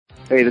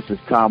Hey, this is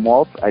Tom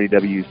Waltz,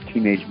 IDW's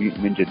Teenage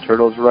Mutant Ninja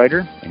Turtles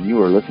writer, and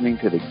you are listening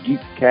to the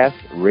GeekCast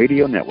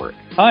Radio Network.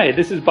 Hi,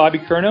 this is Bobby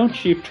Curnow,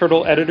 Chief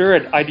Turtle Editor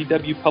at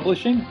IDW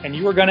Publishing, and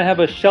you are going to have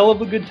a shell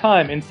of a good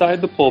time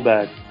inside the pull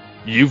bag.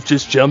 You've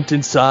just jumped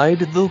inside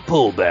the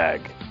pull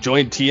bag.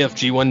 Join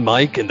TFG1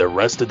 Mike and the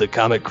rest of the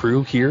comic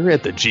crew here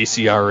at the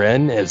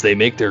GCRN as they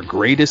make their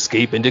great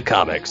escape into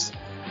comics.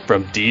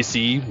 From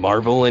DC,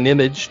 Marvel, and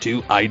Image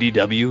to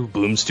IDW,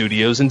 Boom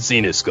Studios, and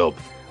Zenescope,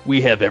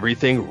 we have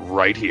everything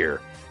right here.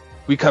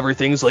 We cover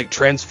things like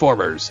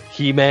Transformers,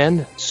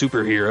 He-Man,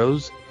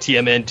 superheroes,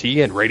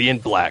 TMNT, and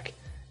Radiant Black.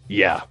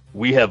 Yeah,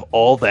 we have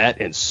all that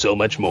and so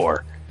much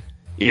more.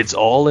 It's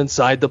all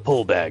inside the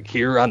pull bag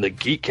here on the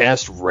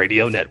GeekCast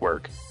Radio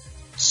Network.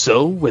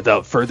 So,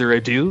 without further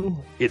ado,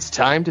 it's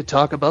time to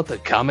talk about the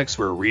comics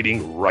we're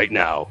reading right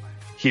now,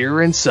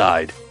 here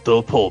inside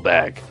the pull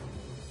bag.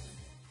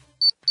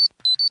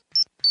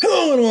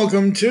 Hello and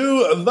welcome to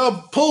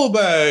the Pull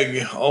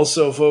Bag.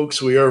 Also,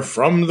 folks, we are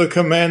from the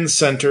command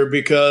center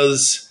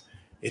because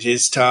it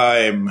is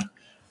time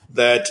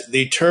that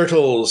the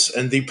Turtles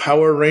and the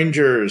Power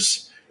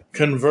Rangers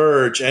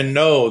converge. And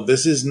no,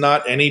 this is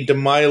not any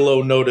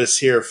DeMilo notice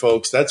here,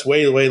 folks. That's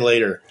way, way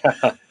later.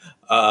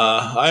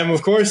 I'm,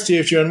 of course,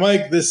 TFG and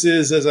Mike. This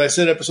is, as I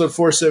said, episode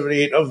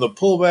 478 of the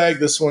Pull Bag.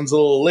 This one's a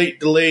little late,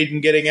 delayed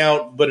in getting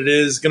out, but it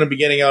is going to be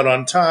getting out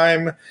on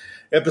time.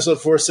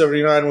 Episode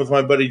 479 with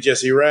my buddy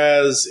Jesse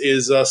Raz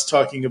is us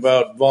talking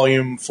about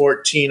Volume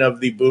 14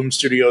 of the Boom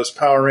Studios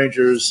Power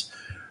Rangers,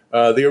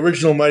 the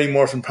original Mighty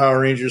Morphin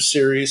Power Rangers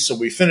series. So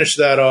we finished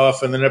that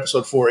off, and then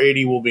episode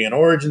 480 will be an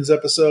Origins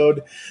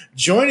episode.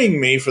 Joining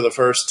me for the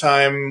first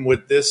time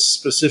with this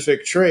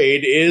specific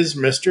trade is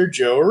Mr.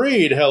 Joe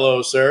Reed.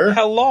 Hello, sir.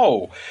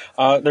 Hello.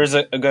 There's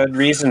a good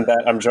reason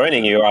that I'm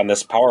joining you on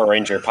this Power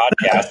Ranger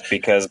podcast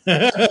because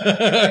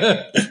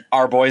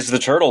our boys the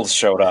Turtles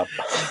showed up.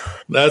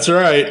 That's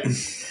right.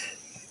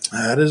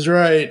 That is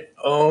right.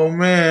 Oh,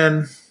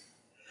 man.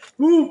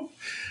 Woo.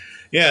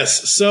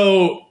 Yes,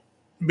 so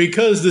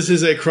because this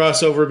is a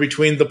crossover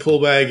between the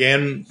Pull Bag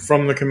and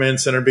From the Command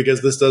Center,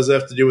 because this does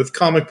have to do with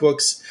comic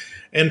books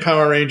and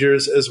Power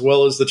Rangers as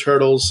well as the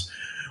Turtles,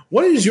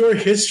 what is your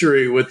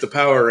history with the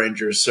Power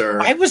Rangers, sir?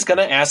 I was going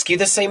to ask you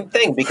the same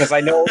thing because I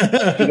know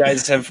you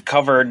guys have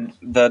covered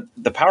the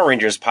Power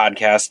Rangers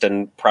podcast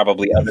and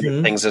probably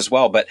other things as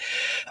well. But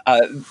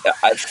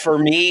for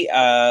me,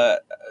 I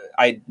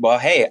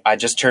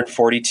just turned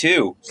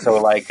 42.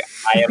 So, like,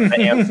 I am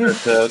the answer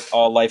to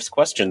all life's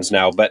questions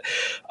now. But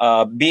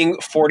being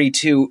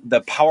 42,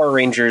 the Power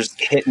Rangers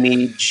hit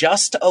me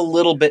just a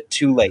little bit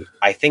too late.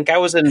 I think I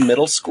was in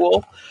middle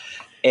school.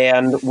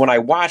 And when I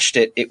watched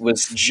it, it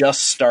was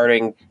just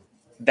starting,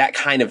 that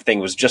kind of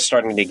thing was just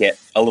starting to get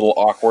a little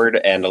awkward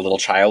and a little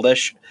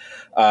childish.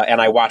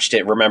 And I watched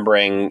it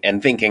remembering and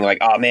thinking like,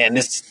 oh man,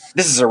 this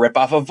is a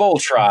ripoff of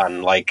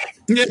Voltron. Like,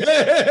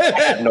 I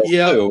had no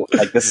clue.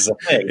 Like, this is a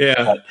thing.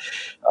 Yeah.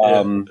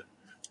 But,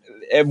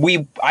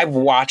 I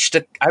watched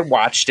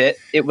it.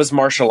 It was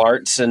martial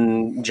arts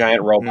and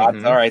giant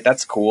robots. All right,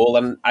 that's cool.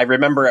 And I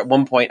remember at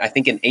one point, I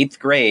think in 8th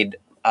grade,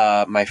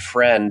 my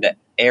friend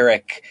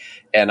Eric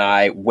and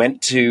I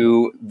went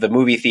to the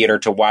movie theater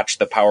to watch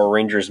the Power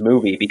Rangers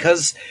movie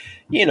because,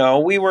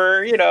 we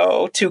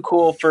were, too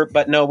cool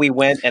but no, we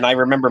went, and I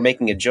remember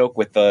making a joke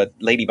with the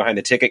lady behind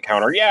the ticket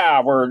counter.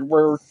 Yeah,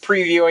 we're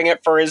previewing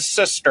it for his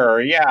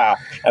sister. Yeah.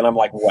 And I'm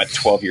like,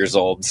 12 years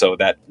old. So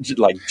that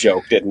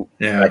joke didn't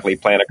exactly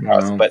plan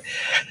across, but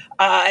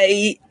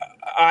I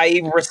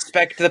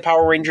respect the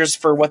Power Rangers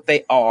for what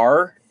they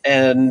are.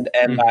 And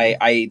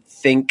I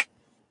think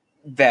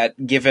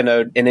that given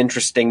an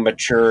interesting,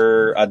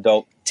 mature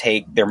adult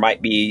take, there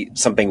might be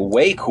something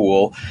way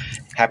cool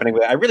happening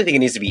with it. I really think it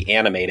needs to be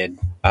animated,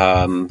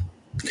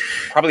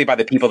 probably by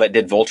the people that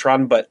did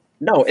Voltron. But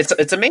no,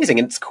 it's amazing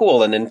and it's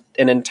cool, and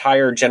an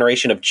entire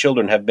generation of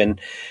children have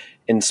been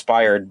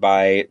inspired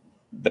by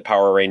the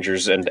Power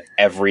Rangers and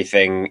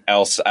everything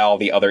else, all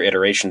the other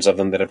iterations of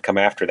them that have come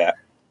after that.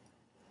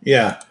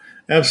 Yeah,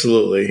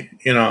 absolutely.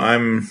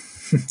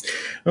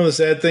 The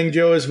sad thing,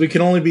 Joe, is we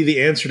can only be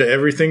the answer to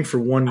everything for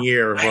 1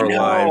 year of our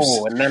lives.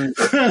 And then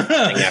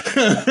nothing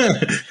after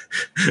that.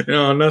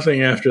 No,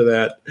 nothing after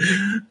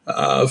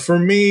that. For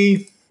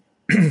me,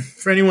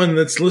 for anyone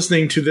that's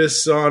listening to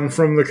this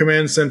from the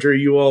Command Center,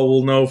 you all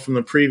will know from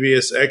the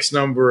previous X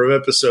number of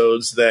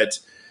episodes that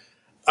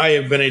I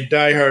have been a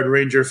diehard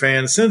Ranger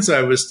fan since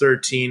I was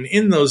 13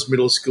 in those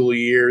middle school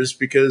years,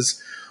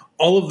 because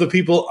all of the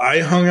people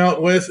I hung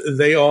out with,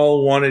 they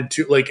all wanted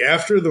to,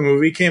 after the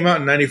movie came out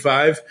in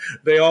 95,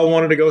 they all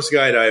wanted to go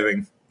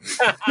skydiving.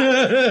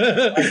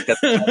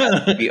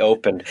 That's be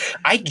opened.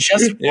 I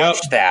just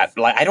watched that.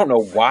 I don't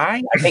know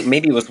why. I think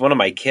maybe it was one of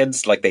my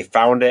kids. They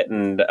found it,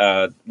 and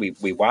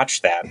we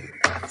watched that.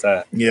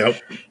 That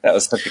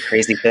was such a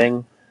crazy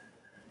thing.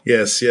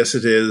 Yes,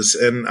 it is.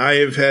 And I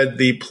have had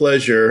the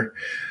pleasure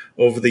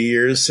over the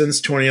years,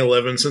 since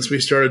 2011, since we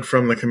started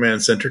From the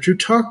Command Center, to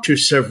talk to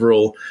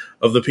several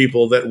of the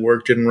people that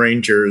worked in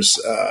Rangers.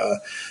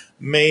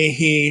 may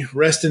he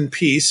rest in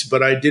peace,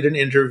 but I did an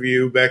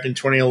interview back in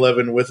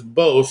 2011 with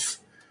both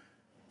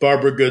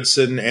Barbara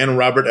Goodson and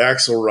Robert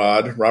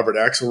Axelrod. Robert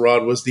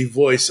Axelrod was the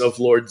voice of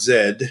Lord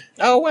Zed.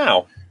 Oh,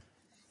 wow.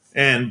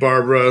 And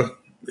Barbara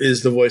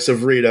is the voice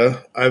of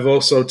Rita. I've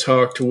also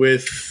talked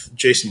with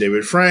Jason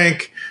David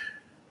Frank,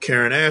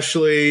 Karen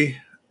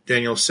Ashley,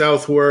 Daniel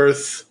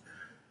Southworth.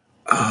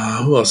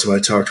 Who else have I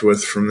talked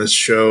with from this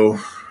show?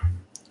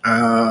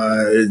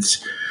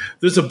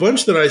 There's a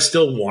bunch that I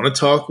still want to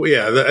talk with.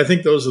 Yeah, I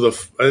think those are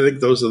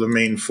the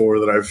main four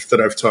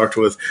that I've talked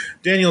with.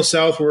 Daniel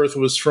Southworth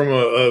was from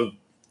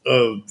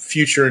a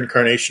future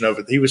incarnation of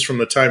it. He was from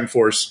the Time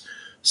Force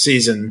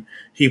season.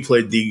 He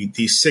played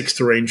the sixth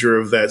Ranger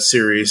of that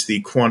series,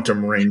 the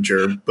Quantum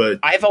Ranger. But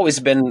I've always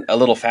been a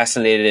lot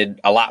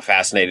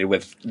fascinated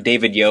with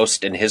David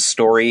Yost and his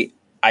story.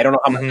 I don't know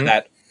how much of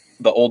that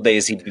the old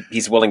days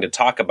he's willing to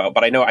talk about,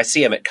 but I know I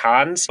see him at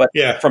cons, but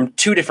from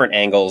two different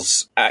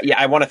angles.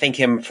 I want to thank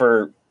him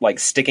for like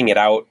sticking it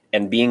out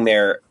and being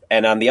there.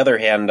 And on the other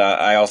hand,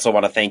 I also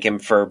want to thank him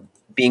for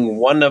being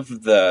one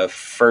of the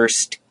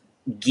first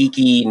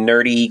geeky,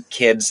 nerdy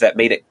kids that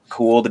made it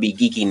cool to be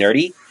geeky,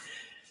 nerdy.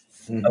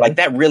 Like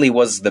that really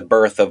was the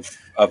birth of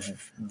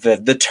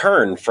the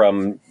turn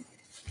from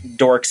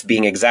dorks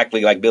being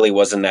exactly like Billy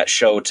was in that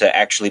show to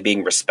actually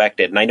being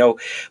respected. And I know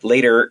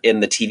later in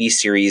the TV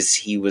series,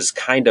 he was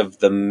kind of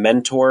the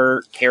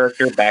mentor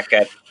character back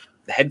at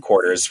the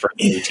headquarters for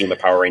the new team of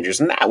Power Rangers.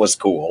 And that was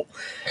cool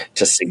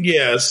to see.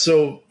 Yeah.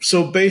 So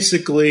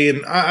basically,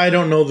 and I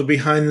don't know the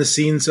behind the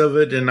scenes of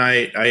it. And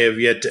I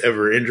have yet to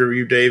ever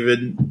interview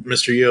David,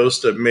 Mr.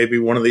 Yost. Maybe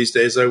one of these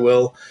days I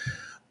will.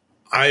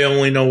 I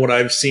only know what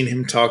I've seen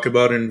him talk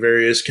about in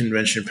various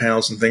convention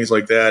panels and things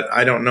like that.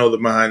 I don't know the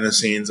behind the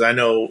scenes. I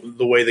know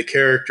the way the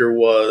character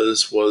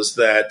was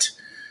that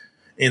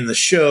in the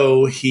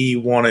show he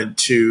wanted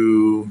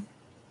to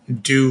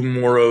do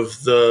more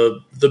of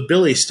the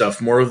Billy stuff,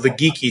 more of the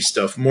geeky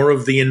stuff, more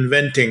of the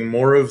inventing,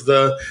 more of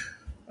the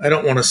 – I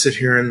don't want to sit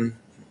here and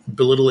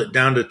belittle it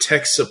down to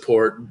tech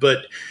support,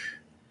 but –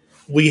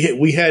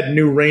 we had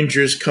new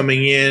Rangers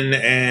coming in,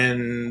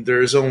 and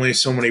there's only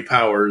so many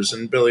powers.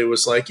 And Billy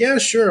was like, yeah,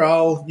 sure,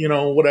 I'll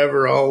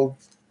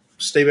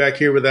stay back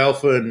here with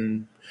Alpha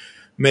and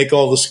make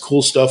all this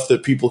cool stuff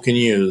that people can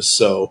use.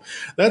 So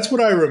that's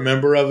what I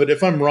remember of it.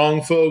 If I'm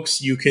wrong,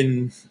 folks, you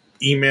can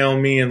email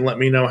me and let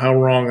me know how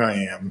wrong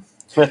I am.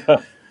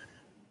 But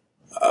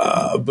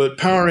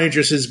Power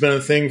Rangers has been a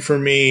thing for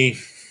me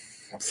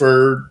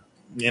for,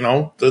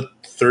 the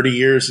 30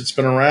 years it's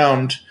been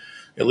around.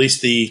 At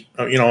least the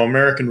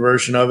American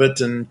version of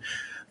it, and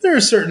there are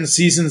certain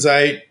seasons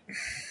I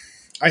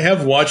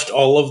have watched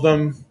all of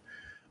them.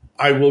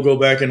 I will go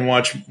back and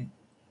watch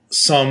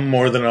some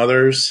more than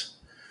others.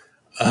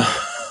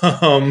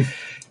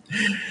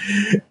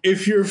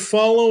 If you're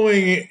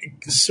following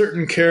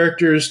certain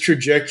characters'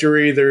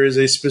 trajectory, there is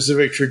a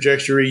specific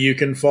trajectory you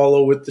can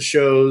follow with the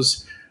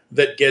shows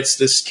that gets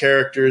this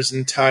character's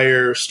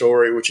entire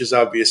story, which is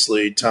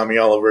obviously Tommy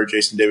Oliver,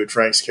 Jason David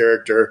Frank's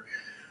character.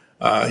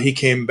 He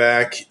came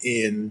back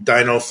in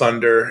Dino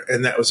Thunder,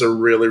 and that was a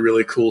really,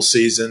 really cool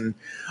season.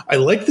 I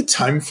like the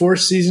Time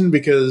Force season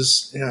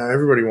because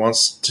everybody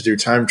wants to do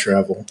time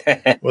travel,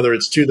 whether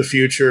it's to the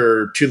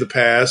future or to the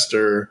past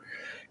or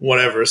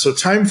whatever. So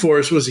Time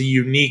Force was a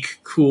unique,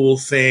 cool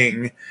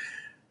thing.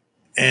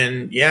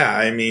 And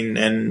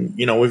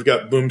we've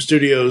got Boom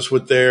Studios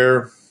with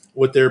their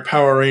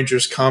Power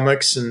Rangers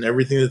comics and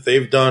everything that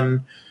they've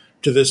done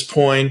to this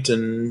point,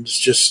 and it's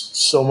just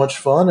so much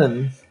fun.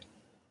 And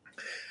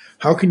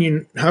how can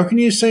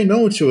you say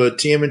no to a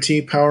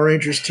TMNT Power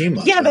Rangers team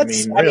up? Yeah,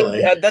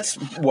 that's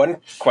one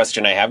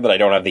question I have that I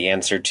don't have the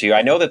answer to.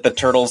 I know that the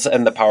Turtles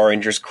and the Power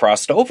Rangers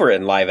crossed over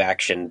in live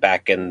action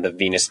back in the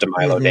Venus de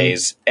Milo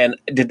days. And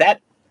did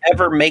that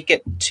ever make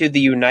it to the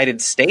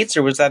United States,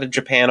 or was that a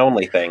Japan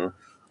only thing?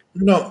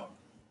 No.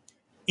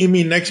 You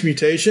mean Next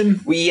Mutation?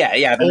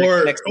 Yeah.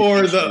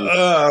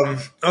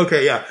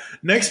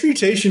 Next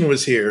Mutation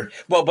was here.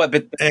 Well,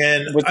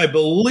 I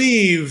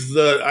believe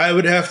that I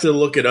would have to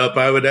look it up.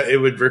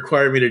 It would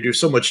require me to do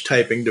so much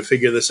typing to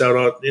figure this out,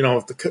 off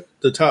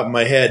the top of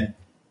my head.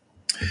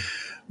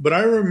 But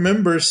I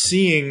remember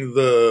seeing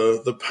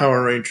the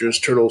Power Rangers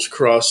Turtles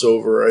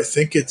crossover. I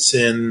think it's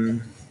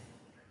in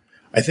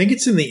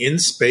the In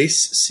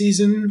Space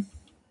season.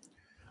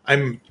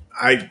 I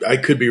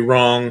could be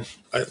wrong.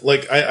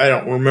 I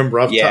don't remember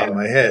off the top of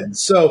my head.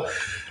 So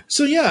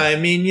yeah,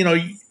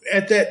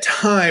 at that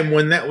time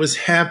when that was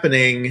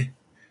happening,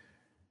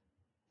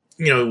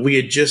 we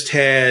had just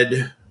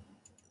had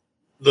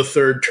the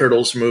third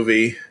Turtles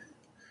movie,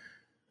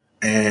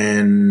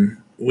 and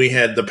we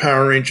had the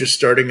Power Rangers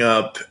starting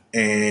up,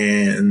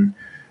 and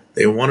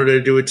they wanted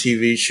to do a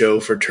TV show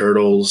for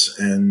Turtles,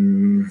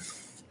 and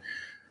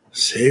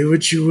say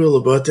what you will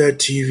about that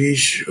TV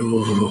show.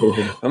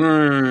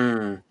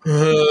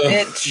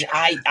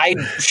 I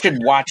should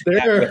watch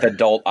that with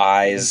adult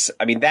eyes.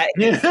 I mean, that.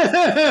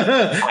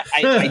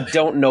 I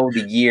don't know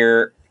the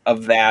year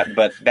of that,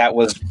 but that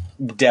was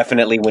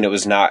definitely when it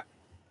was not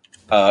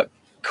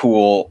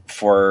cool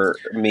for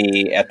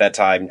me at that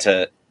time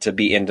to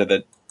be into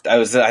the.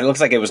 It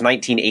looks like it was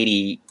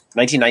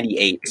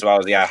 1998. So I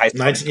was high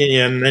school.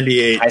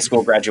 1998. High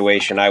school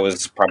graduation. I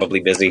was probably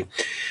busy,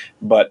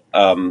 but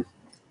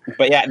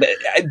yeah,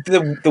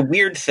 the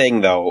weird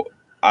thing though.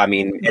 I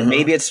mean, and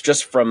maybe it's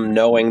just from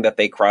knowing that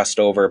they crossed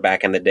over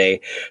back in the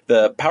day.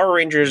 The Power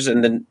Rangers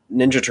and the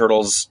Ninja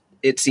Turtles,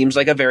 it seems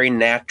like a very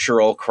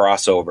natural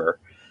crossover.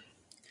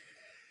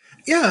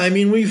 Yeah, I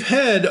mean, we've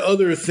had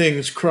other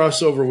things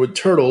cross over with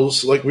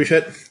Turtles. Like we've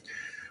had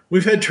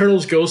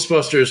Turtles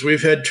Ghostbusters,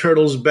 we've had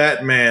Turtles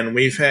Batman,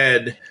 we've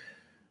had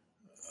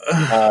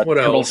what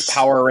Turtles else?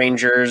 Power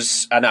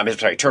Rangers.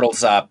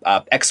 Turtles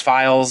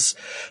X-Files.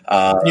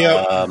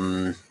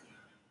 Yep.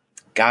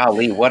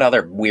 Golly, what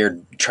other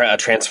weird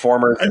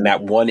Transformers in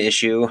that one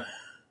issue?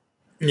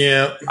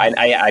 Yeah,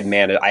 I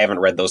haven't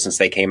read those since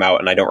they came out,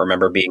 and I don't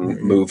remember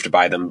being moved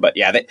by them. But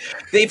yeah,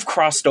 they've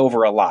crossed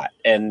over a lot,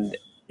 and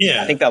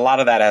I think that a lot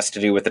of that has to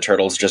do with the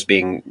Turtles just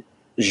being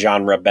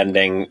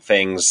genre-bending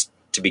things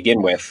to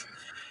begin with.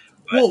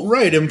 Well,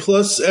 right, and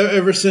plus,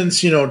 ever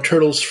since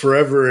Turtles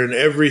Forever and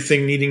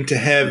everything needing to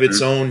have its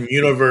own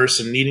universe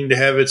and needing to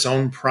have its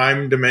own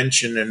prime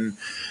dimension and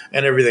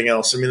everything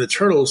else. I mean, the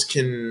Turtles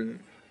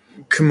can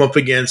come up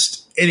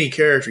against any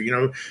character.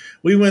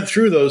 We went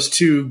through those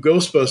two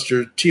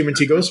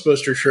TMNT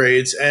Ghostbuster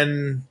trades,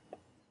 and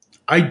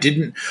I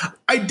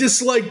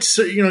disliked.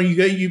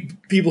 You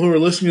people who are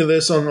listening to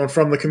this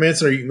from the Command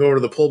Center, you can go over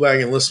to the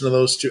Pullbag and listen to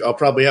those two. I'll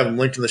probably have them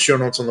linked in the show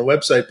notes on the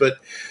website, but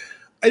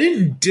I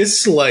didn't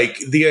dislike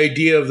the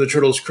idea of the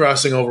Turtles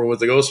crossing over with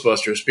the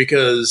Ghostbusters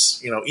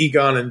because,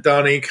 Egon and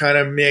Donnie kind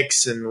of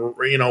mix and,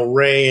 Ray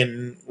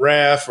and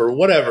Raph or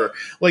whatever.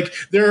 Like,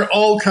 there are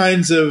all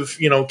kinds of,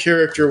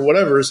 character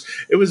whatevers.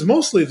 It was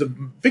mostly the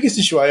biggest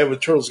issue I had with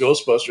Turtles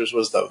Ghostbusters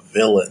was the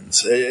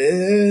villains.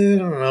 I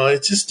don't know.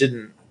 It just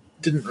didn't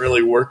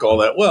really work all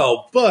that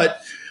well. But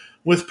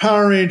with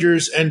Power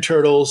Rangers and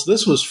Turtles,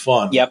 this was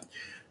fun. Yep.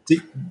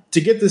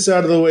 To get this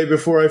out of the way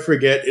before I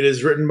forget, it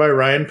is written by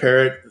Ryan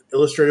Parrott,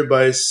 illustrated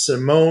by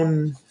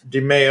Simone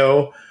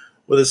DiMeo,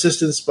 with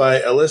assistance by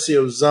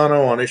Alessio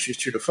Zano on issues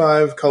 2 to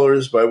 5,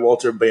 colors by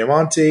Walter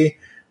Baiamonte,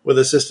 with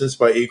assistance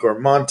by Igor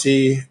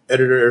Monti,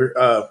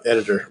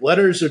 editor.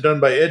 Letters are done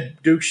by Ed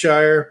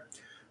Dukeshire,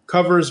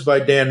 covers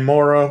by Dan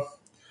Mora.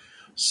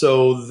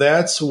 So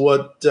that's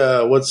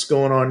what's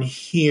going on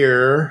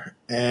here,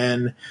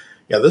 and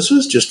yeah, this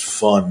was just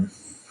fun.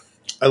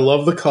 I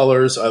love the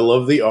colors. I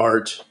love the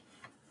art.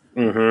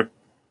 Mm-hmm.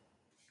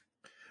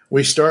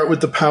 We start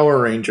with the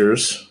Power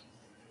Rangers,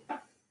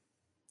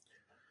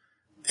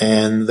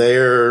 and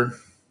they're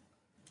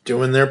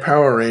doing their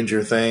Power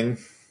Ranger thing.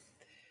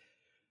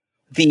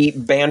 The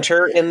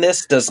banter in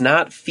this does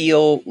not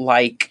feel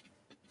like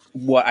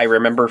what I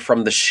remember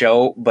from the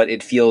show, but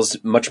it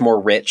feels much more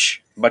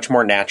rich, much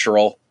more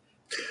natural,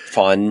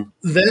 fun.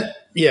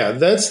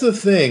 That's the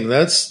thing.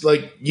 That's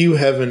like, you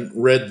haven't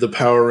read the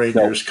Power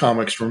Rangers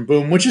comics from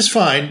Boom, which is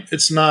fine.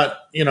 It's not,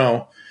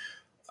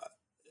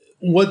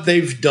 what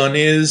they've done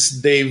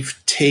is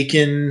they've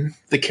taken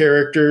the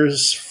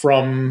characters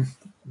from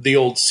the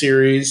old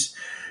series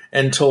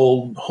and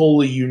told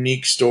wholly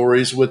unique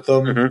stories with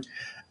them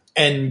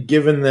and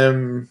given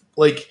them,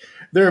 like,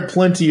 there are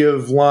plenty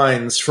of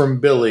lines from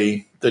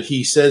Billy that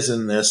he says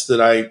in this that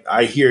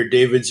I hear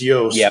David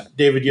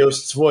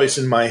Yost's voice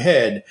in my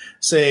head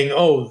saying,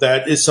 oh,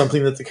 that is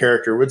something that the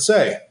character would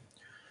say,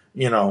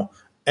 and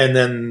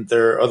then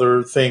there are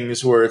other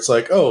things where it's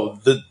like, oh,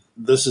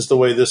 this is the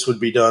way this would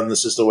be done.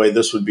 This is the way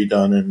this would be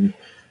done. And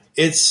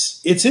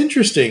it's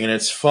interesting and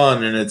it's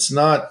fun and it's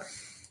not,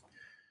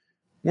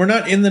 we're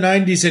not in the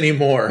 90s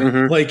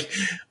anymore. Like,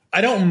 I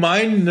don't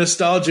mind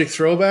nostalgic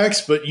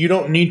throwbacks, but you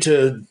don't need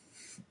to,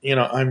 and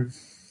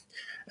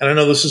I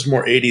know this is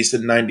more 80s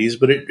than 90s,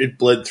 but it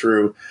bled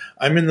through.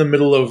 I'm in the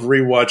middle of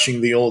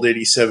rewatching the old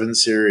 87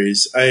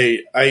 series.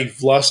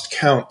 I've lost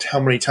count how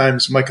many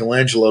times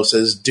Michelangelo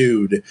says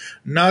dude.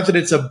 Not that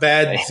it's a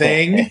bad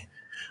thing,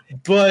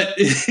 but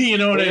you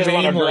know what I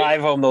mean? Want to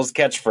drive home those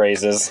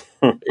catchphrases.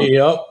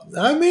 Yep.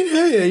 I mean,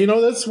 hey,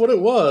 that's what it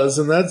was,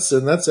 and that's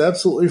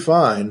absolutely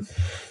fine.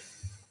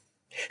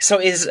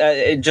 So is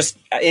just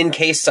in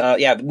case, we're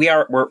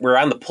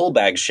on the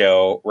Pullbag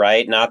show,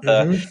 right? Not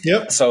the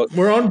Yep. So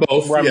we're on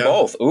both. We're on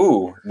both.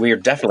 Ooh, we are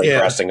definitely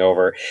crossing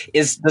over.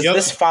 Does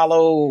this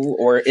follow,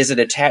 or is it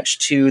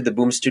attached to the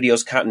Boom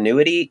Studios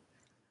continuity?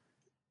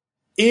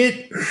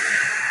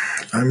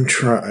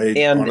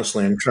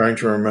 Honestly, I'm trying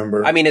to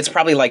remember. I mean, it's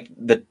probably like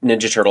the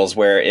Ninja Turtles,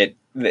 where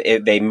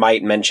they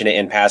might mention it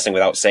in passing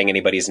without saying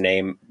anybody's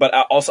name. But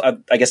also,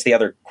 I guess the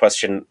other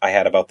question I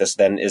had about this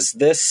then is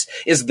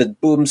the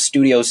Boom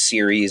Studios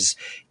series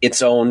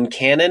its own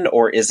canon,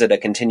 or is it a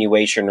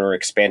continuation or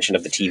expansion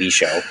of the TV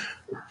show?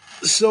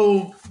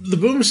 So the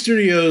Boom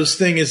Studios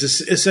thing is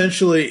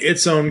essentially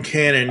its own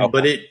canon,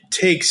 but it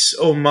takes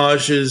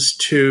homages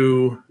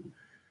to,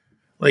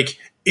 like,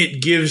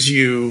 it gives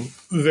you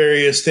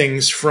various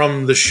things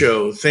from the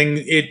show.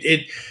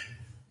 It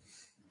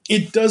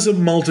it does a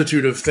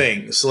multitude of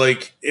things.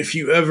 Like, if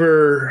you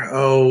ever,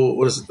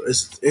 what's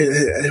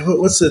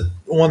the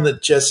one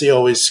that Jesse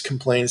always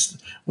complains?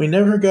 We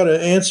never got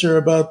an answer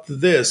about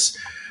this.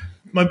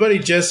 My buddy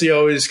Jesse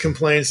always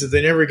complains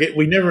that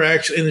we never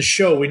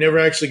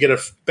actually get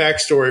a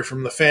backstory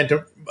from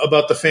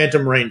about the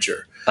Phantom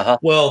Ranger. Uh-huh.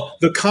 Well,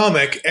 the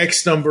comic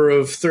X number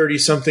of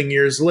 30-something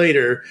years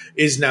later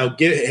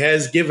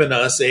has given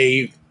us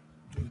a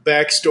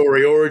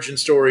backstory, origin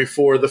story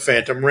for the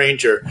Phantom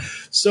Ranger.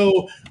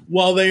 So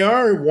while they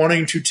are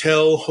wanting to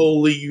tell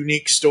wholly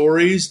unique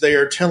stories, they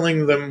are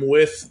telling them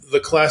with the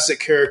classic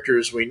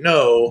characters we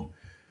know.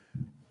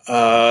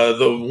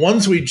 The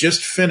ones we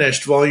just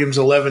finished, volumes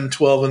 11,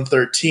 12, and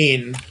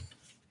 13,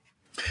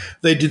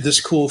 they did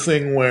this cool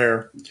thing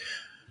where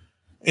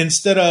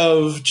instead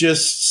of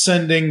just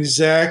sending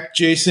Zach,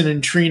 Jason,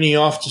 and Trini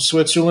off to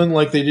Switzerland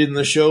like they did in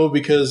the show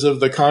because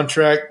of the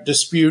contract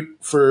dispute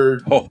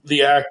for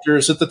the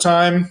actors at the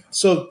time.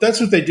 So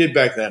that's what they did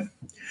back then.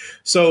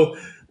 So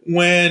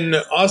when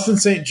Austin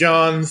St.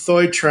 John,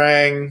 Thoi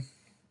Trang,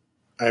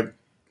 I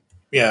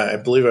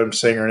believe I'm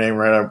saying her name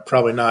right. I'm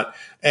probably not.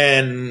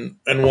 And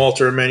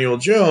Walter Emmanuel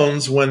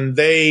Jones, when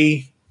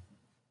they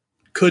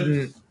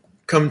couldn't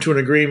come to an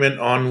agreement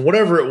on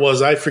whatever it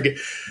was, I forget.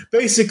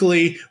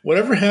 Basically,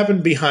 whatever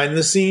happened behind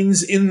the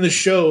scenes in the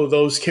show,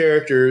 those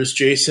characters,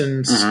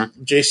 Jason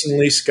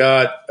Lee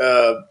Scott,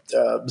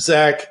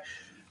 Zach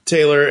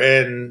Taylor,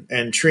 and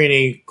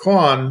Trini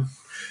Kwan,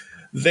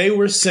 they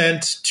were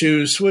sent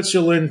to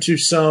Switzerland to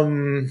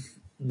some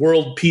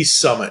World Peace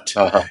Summit.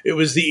 Uh-huh. It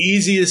was the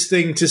easiest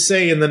thing to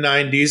say in the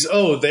 90s.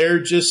 Oh, they're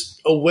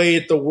just away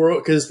at the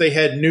world because they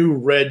had new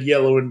red,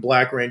 yellow, and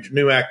black Ranger,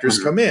 new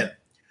actors come in.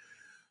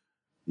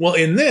 Well,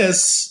 in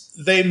this,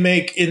 they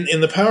make,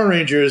 in the Power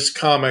Rangers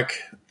comic,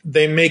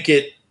 they make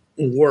it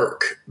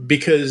work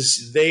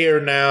because they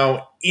are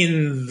now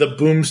in the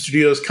Boom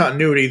Studios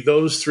continuity.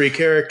 Those three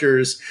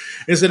characters,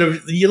 instead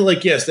of,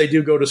 yes, they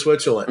do go to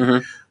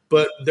Switzerland,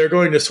 but they're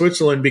going to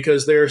Switzerland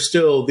because they're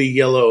still the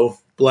yellow,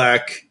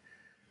 black,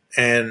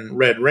 and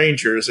Red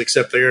Rangers,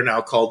 except they are now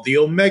called the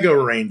Omega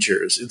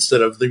Rangers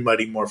instead of the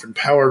Mighty Morphin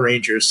Power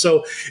Rangers.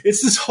 So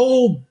it's this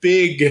whole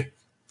big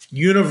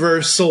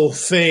universal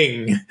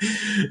thing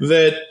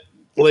that,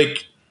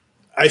 like,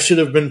 I should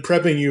have been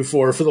prepping you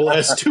for the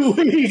last 2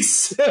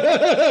 weeks.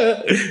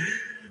 But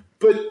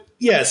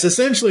yes,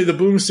 essentially the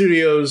Boom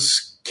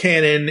Studios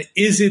canon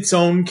is its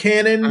own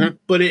canon,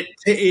 but it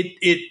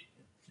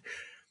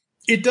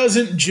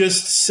doesn't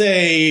just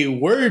say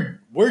we're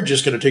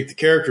just going to take the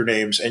character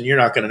names and you're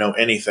not going to know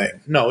anything.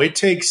 No, it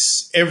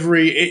takes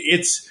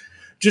it's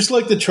just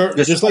like the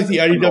just like the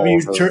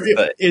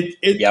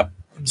IDW.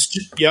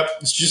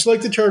 It's just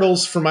like the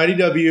Turtles from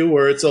IDW,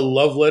 where it's a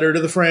love letter to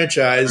the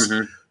franchise.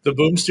 The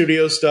Boom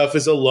Studios stuff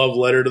is a love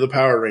letter to the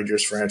Power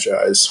Rangers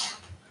franchise.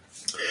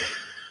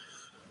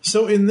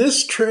 So in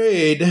this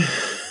trade,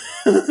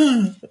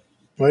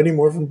 Mighty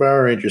Morphin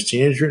Power Rangers,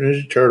 Teenage Mutant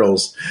Ninja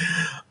Turtles.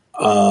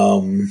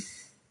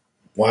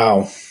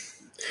 Wow.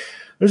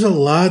 There's a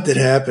lot that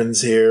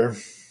happens here.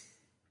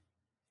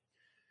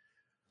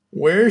 I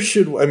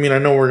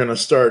know we're going to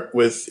start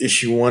with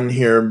issue 1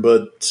 here,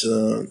 but,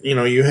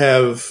 you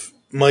have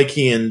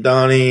Mikey and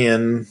Donnie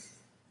and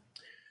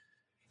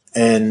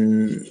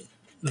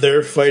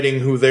they're fighting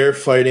who they're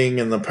fighting,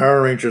 and the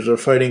Power Rangers are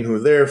fighting who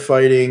they're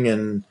fighting,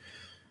 and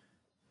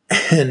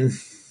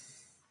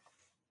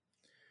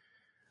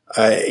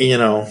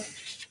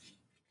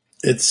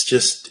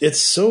it's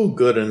so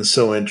good and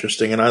so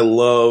interesting, and I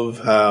love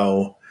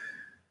how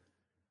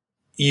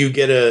you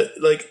get I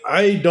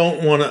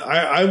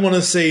want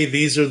to say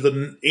these are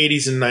the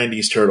 80s and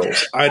 90s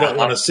Turtles. I don't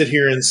want to sit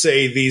here and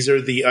say these are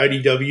the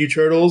IDW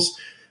Turtles,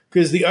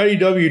 because the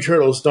IDW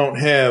Turtles don't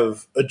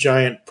have a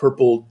giant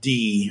purple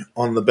D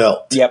on the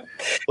belt. Yep.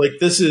 Like,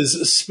 this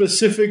is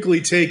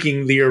specifically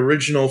taking the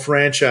original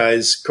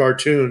franchise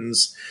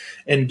cartoons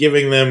and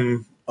giving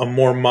them a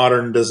more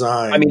modern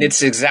design. I mean,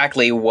 it's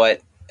exactly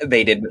what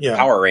they did with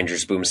Power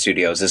Rangers Boom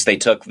Studios, is they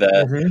took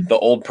the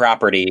old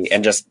property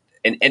and just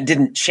and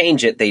didn't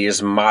change it, they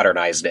just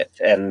modernized it.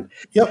 And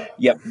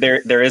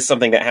there is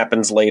something that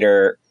happens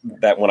later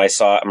that when I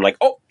saw it, I'm like,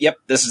 oh, yep,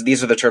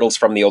 these are the Turtles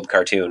from the old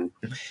cartoon.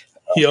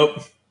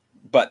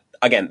 But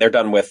again, they're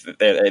done with.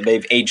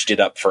 They've aged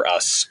it up for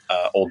us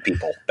old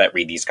people that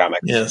read these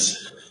comics.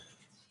 Yes.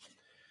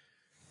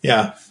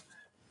 Yeah.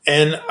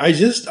 And I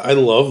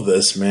love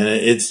this, man.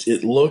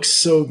 It looks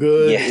so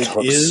good. Yeah, it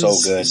looks so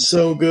good.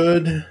 So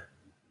good.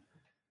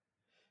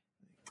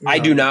 I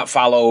do not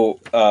follow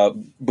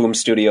Boom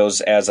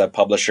Studios as a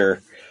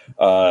publisher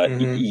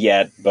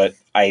yet, but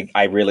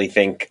I really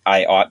think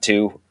I ought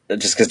to,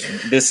 just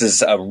because this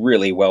is a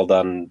really well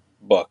done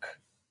book.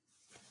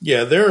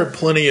 Yeah, there are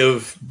plenty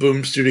of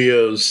Boom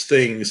Studios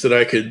things that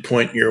I could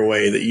point your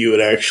way that you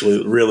would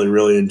actually really,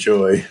 really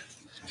enjoy.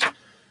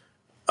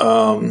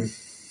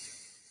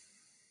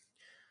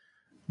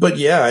 But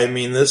yeah, I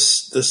mean,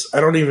 this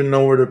I don't even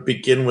know where to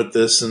begin with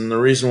this, and the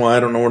reason why I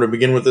don't know where to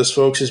begin with this,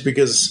 folks, is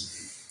because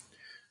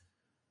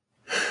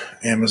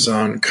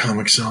Amazon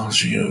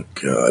Comixology. Oh,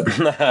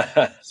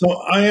 God. So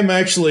I am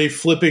actually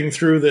flipping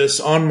through this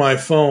on my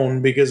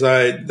phone because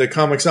the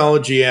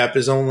Comixology app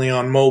is only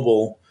on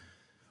mobile.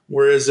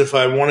 Whereas if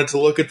I wanted to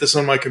look at this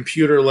on my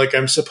computer like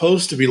I'm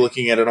supposed to be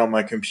looking at it on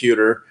my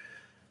computer,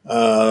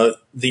 the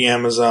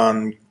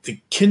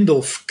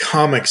Kindle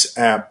Comics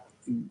app.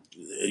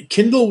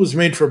 Kindle was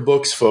made for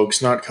books,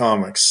 folks, not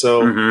comics.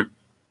 So,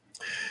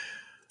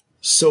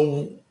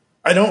 So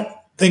I don't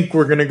think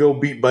we're going to go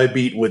beat by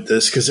beat with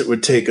this because it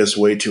would take us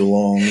way too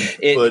long.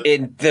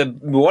 The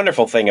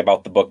wonderful thing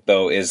about the book,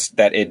 though, is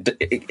that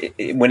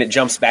it when it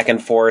jumps back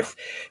and forth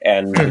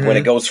and when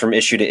it goes from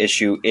issue to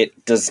issue,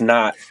 it does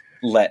not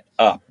let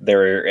up.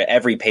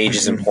 Every page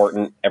is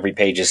important. Every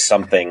page is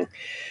something.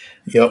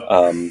 Yep.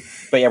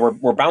 But yeah,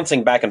 we're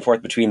bouncing back and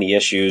forth between the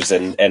issues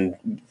and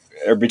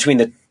or between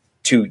the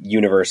two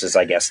universes,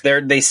 I guess.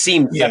 They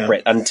seem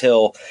separate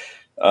until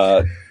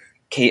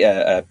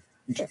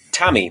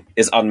Tommy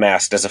is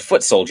unmasked as a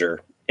foot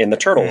soldier in the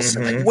Turtles.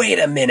 Like, wait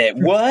a minute,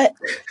 what?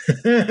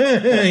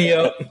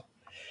 Yep.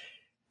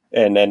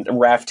 And then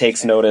Raph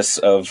takes notice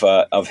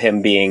of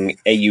him being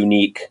a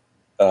unique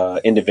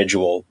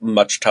individual,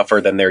 much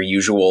tougher than their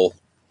usual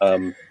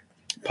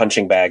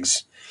punching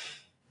bags.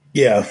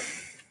 Yeah.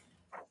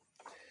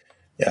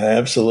 Yeah,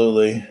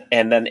 absolutely.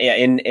 And then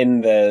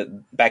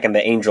back in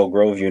the Angel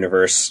Grove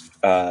universe,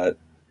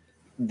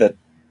 the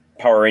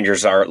Power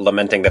Rangers are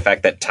lamenting the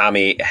fact that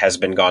Tommy has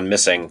been gone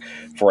missing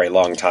for a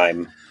long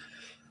time.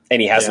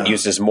 And he hasn't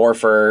used his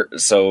morpher,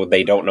 so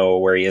they don't know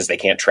where he is. They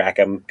can't track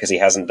him because he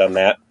hasn't done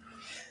that.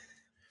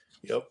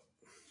 Yep.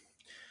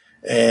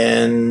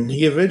 And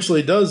he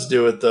eventually does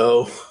do it,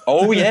 though.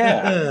 Oh,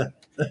 yeah.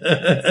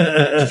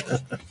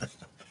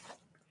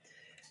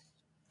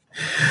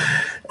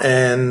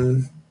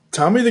 And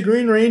Tommy the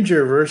Green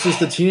Ranger versus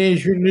the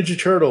Teenage Mutant Ninja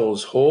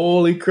Turtles.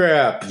 Holy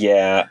crap.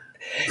 Yeah.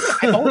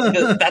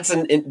 That's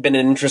been an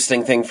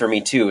interesting thing for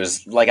me, too,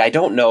 is like I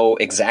don't know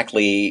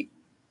exactly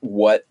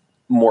what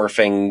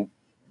morphing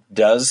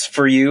does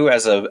for you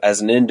as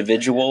an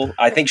individual.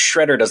 I think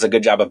Shredder does a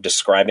good job of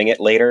describing it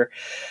later,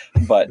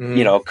 but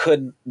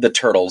could the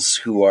Turtles,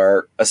 who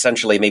are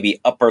essentially maybe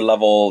upper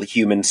level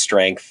human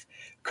strength,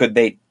 could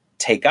they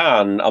take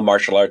on a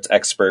martial arts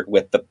expert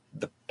with the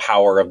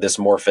power of this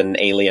morphin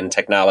alien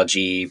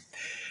technology?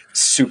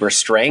 Super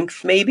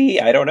strength,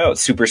 maybe? I don't know.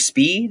 Super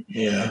speed?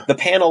 Yeah. The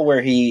panel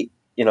where he,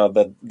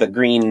 the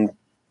green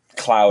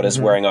cloud is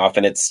wearing off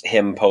and it's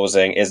him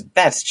posing,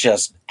 that's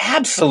just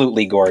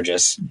absolutely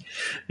gorgeous.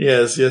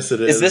 Yes, it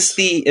is.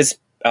 Is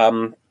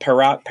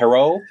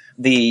Perot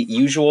the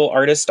usual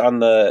artist on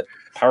the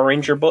Power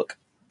Ranger book?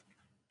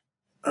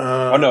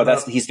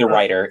 He's the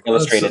writer,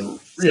 illustrated.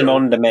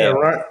 Simone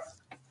DeMeo.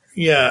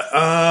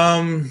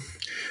 Yeah.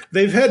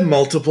 They've had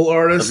multiple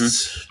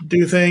artists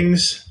do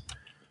things.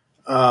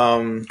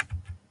 Of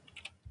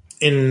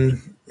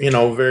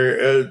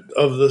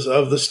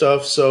the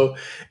stuff, so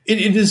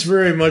it is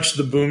very much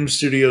the Boom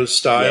Studios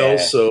style. Yeah.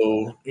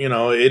 So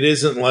it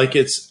isn't like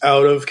it's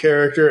out of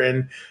character.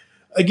 And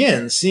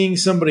again, seeing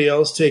somebody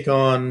else take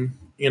on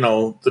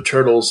the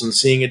Turtles and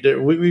seeing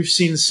it, we've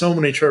seen so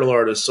many Turtle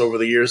artists over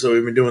the years that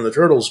we've been doing the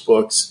Turtles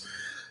books.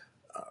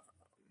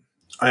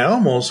 I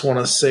almost want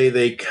to say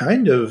they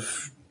kind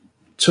of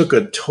took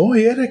a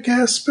toyetic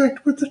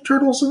aspect with the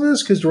Turtles in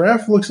this because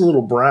Raph looks a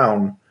little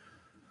brown.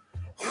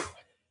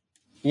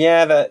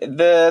 Yeah,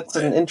 that's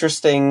an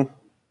interesting.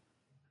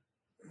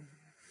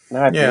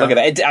 Now I have to look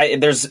at that.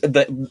 There's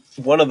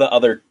one of the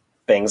other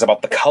things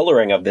about the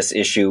coloring of this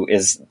issue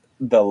is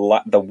the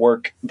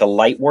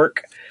light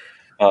work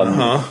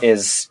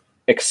is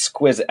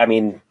exquisite. I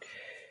mean,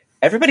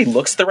 everybody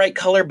looks the right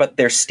color, but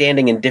they're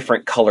standing in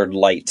different colored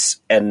lights,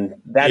 and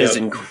that is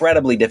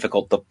incredibly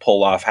difficult to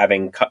pull off.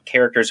 Having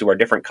characters who are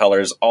different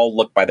colors all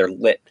look they're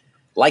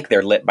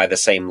lit by the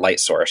same light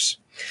source.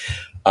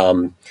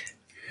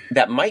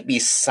 That might be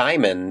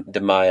Simon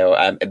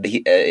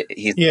DeMeo.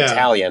 He's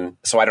Italian,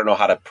 so I don't know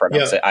how to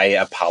pronounce it. I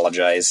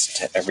apologize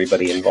to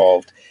everybody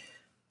involved.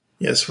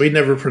 Yes, we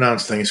never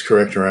pronounce things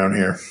correct around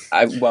here.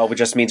 It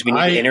just means we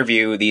need to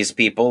interview these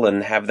people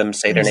and have them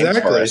say their names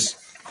for us.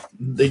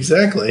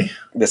 Exactly.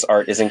 This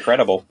art is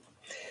incredible.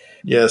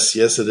 Yes,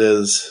 it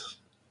is.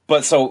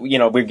 But so,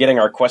 we're getting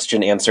our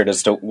question answered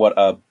as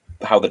to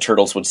how the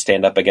Turtles would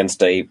stand up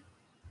against a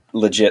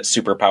legit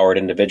superpowered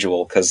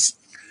individual, because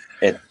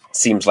it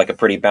seems like a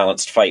pretty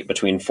balanced fight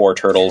between 4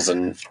 Turtles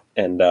and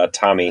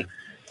Tommy.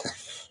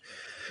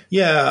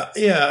 Yeah.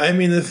 I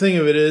mean, the thing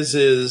of it is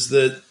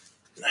that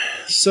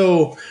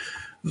so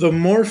the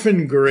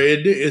Morphin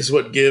Grid is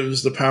what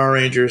gives the Power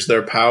Rangers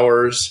their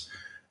powers.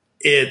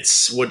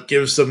 It's what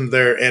gives them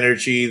their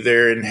energy,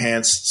 their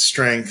enhanced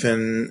strength,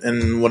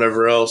 and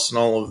whatever else, and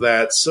all of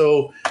that.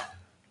 So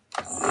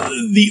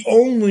the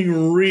only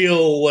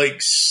real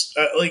like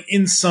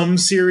in some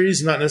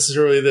series, not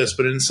necessarily this,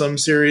 but in some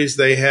series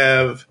they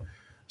have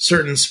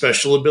certain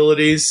special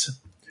abilities,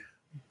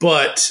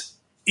 but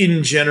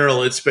in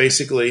general, it's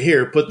basically,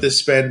 here, put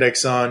this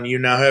spandex on. You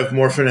now have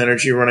morphin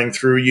energy running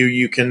through you.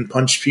 You can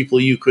punch people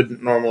you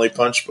couldn't normally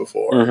punch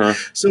before.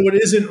 So it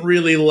isn't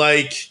really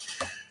like,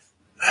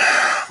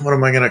 what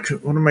am I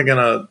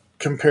gonna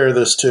compare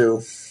this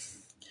to?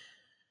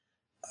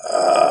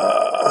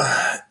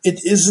 It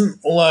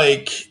isn't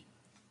like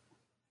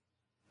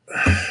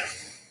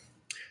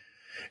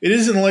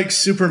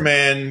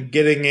Superman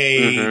getting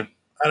a.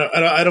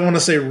 I don't want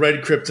to say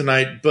red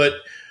kryptonite, but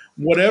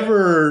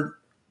whatever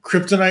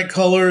kryptonite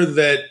color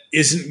that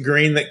isn't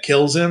green that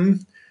kills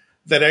him,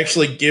 that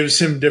actually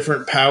gives him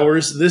different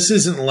powers. This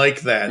isn't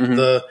like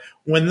that.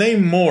 When they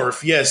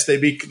morph, yes, they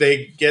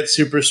get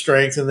super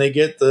strength and they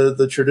get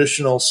the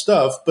traditional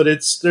stuff, but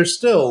they're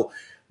still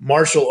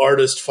martial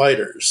artist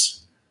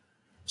fighters.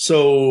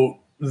 So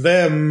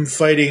them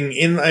fighting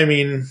and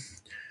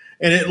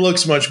it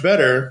looks much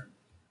better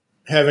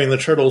having the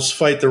Turtles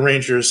fight the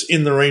Rangers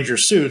in the Ranger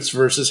suits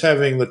versus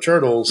having the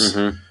Turtles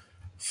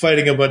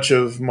fighting a bunch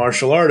of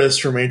martial artists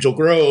from Angel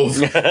Grove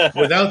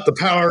without the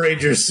Power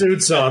Ranger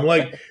suits on.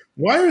 Like,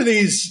 why are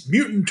these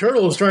mutant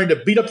turtles trying to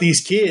beat up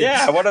these kids?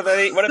 Yeah, what do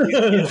these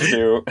kids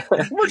do?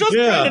 We're just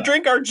trying to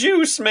drink our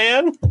juice,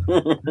 man.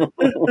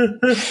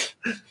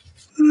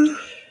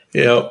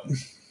 Yep.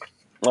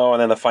 Oh,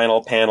 and then the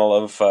final panel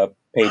of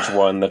page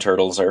 1, the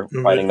Turtles are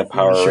fighting the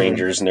Power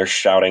Rangers, and they're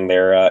shouting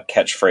their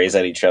catchphrase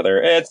at each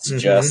other. It's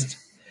just...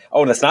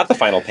 Oh, that's not the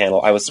final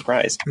panel. I was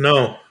surprised.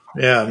 No.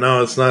 Yeah,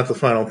 no, it's not the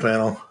final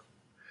panel.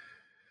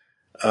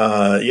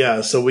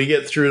 So we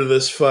get through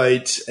this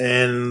fight,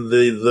 and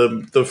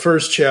the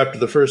first chapter,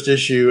 the first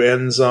issue,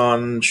 ends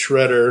on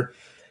Shredder,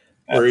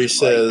 where he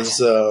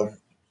says,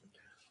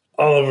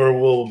 Oliver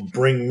will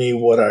bring me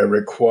what I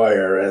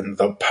require, and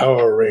the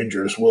Power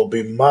Rangers will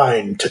be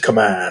mine to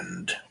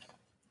command.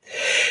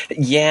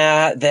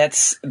 Yeah,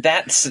 this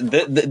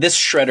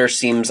Shredder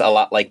seems a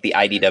lot like the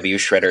IDW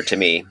Shredder to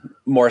me,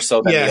 more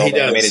so than the old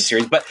animated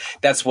series. But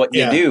that's what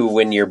you do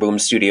when you're Boom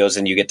Studios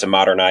and you get to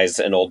modernize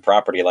an old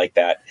property like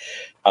that.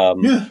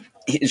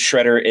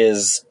 Shredder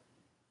is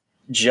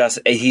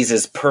he's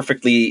as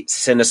perfectly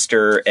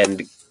sinister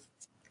and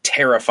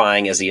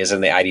terrifying as he is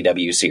in the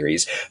IDW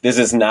series. This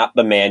is not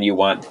the man you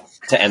want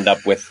to end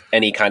up with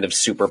any kind of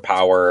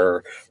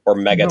superpower or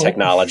mega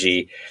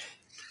technology.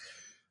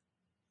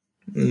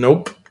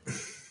 Nope.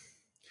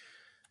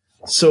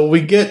 So we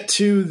get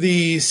to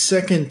the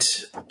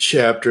second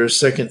chapter,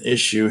 second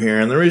issue here,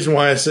 and the reason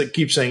why I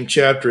keep saying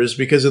chapter is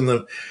because in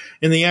the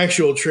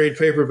actual trade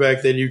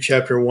paperback they do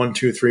chapter 1,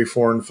 2, 3,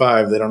 4, and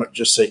 5. They don't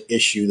just say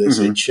issue; they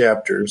say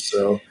chapters.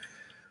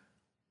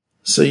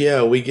 So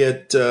yeah, we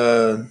get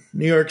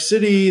New York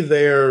City.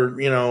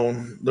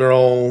 They're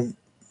all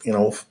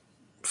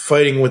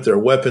fighting with their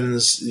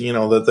weapons.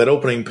 That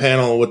opening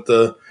panel with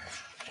the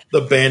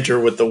banter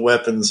with the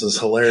weapons is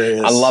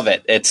hilarious. I love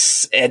it.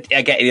 It's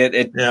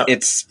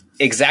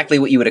exactly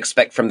what you would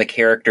expect from the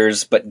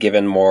characters, but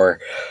given more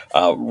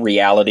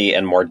reality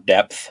and more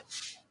depth,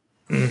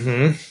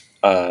 and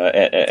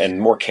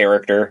more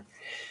character.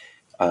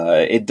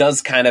 It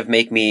does kind of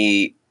make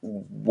me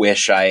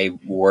wish I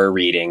were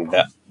reading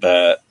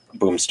the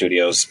Boom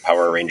Studios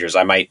Power Rangers.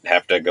 I might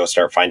have to go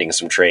start finding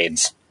some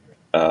trades.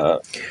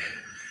 Because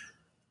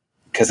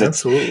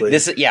absolutely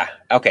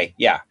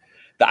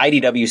the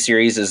IDW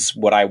series is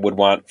what I would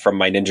want from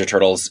my Ninja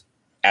Turtles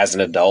as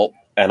an adult,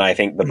 and I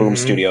think the Boom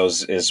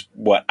Studios is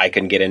what I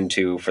can get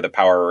into for the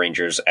Power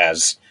Rangers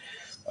as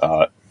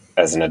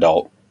an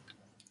adult.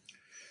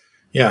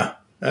 Yeah,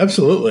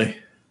 absolutely.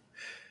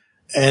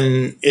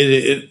 And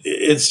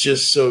it's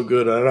just so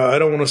good. I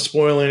don't want to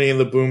spoil any of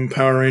the Boom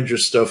Power Ranger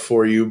stuff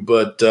for you,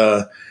 but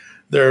there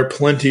are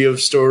plenty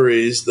of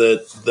stories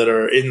that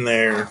are in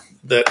there.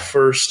 That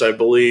first, I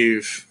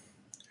believe,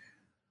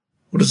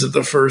 what is it?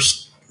 The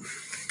first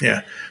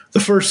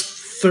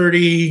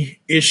 30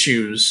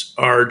 issues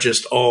are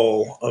just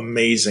all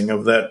amazing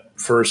of that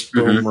first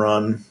Boom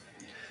run.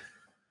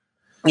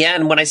 Yeah,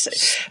 and when I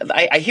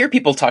hear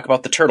people talk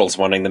about the Turtles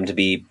wanting them to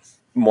be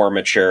more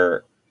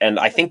mature, and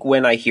I think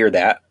when I hear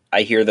that,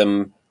 I hear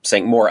them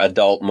saying more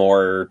adult,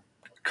 more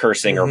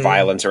cursing or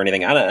violence or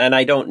anything, and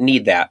I don't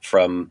need that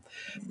from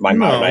my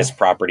modernized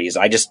properties.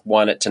 I just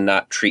want it to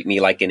not treat me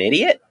like an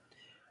idiot.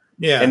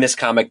 Yeah. And this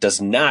comic does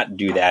not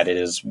do that. It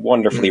is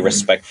wonderfully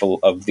respectful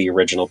of the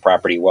original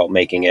property while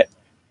making it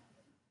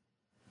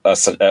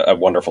a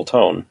wonderful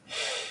tone.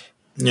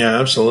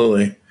 Yeah,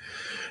 absolutely.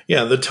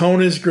 Yeah, the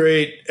tone is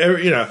great.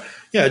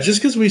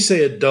 Just because we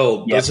say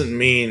adult doesn't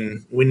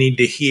mean we need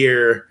to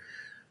hear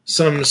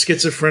some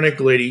schizophrenic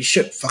lady,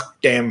 shit,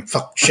 fuck, damn,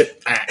 fuck,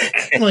 shit.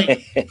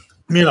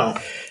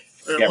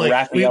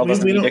 Raphael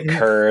doesn't need to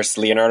curse.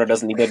 Leonardo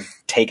doesn't need to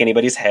take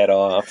anybody's head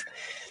off.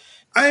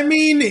 I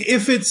mean,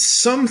 if it is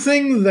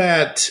something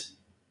that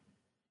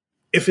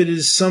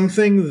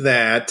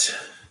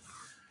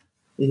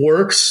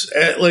works,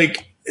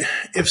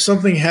 if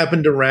something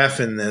happened to Raph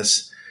in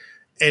this,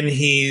 and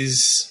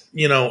he's,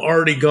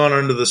 already gone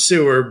under the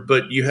sewer,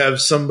 but you have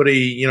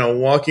somebody,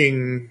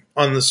 walking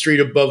on the street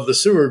above the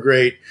sewer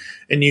grate,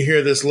 and you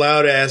hear this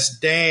loud ass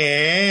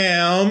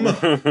 "damn."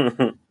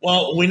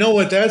 Well, we know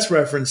what that's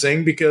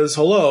referencing because,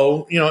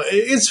 hello,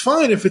 it's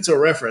fine if it's a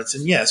reference.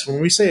 And yes, when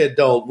we say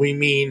adult, we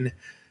mean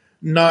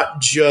not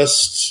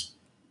just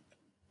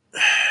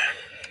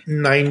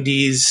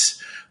 90s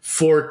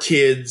for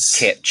kids.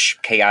 Kitsch,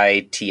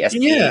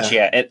 KITSPH,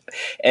 yeah.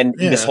 And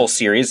this whole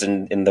series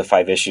and in the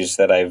 5 issues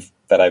that I've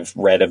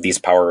read of these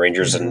Power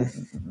Rangers and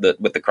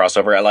with the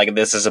crossover, like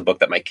this is a book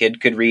that my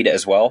kid could read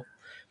as well.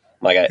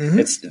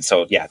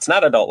 It's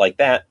not adult like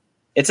that.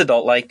 It's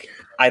adult like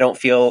I don't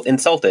feel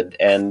insulted,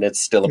 and it's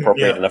still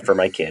appropriate enough for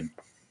my kid.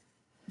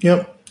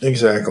 Yep,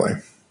 exactly.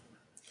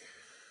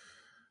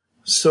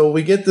 So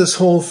we get this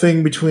whole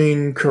thing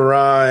between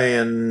Karai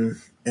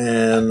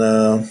and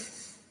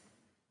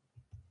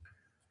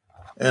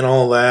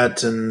all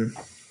that, and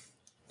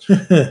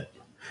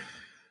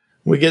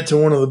we get to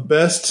one of the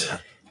best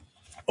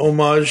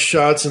homage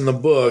shots in the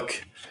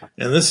book,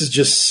 and this is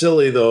just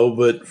silly though,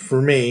 but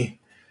for me,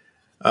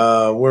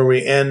 where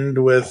we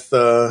end with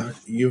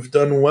 "You've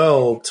done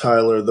well,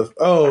 Tyler."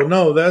 Oh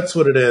no, that's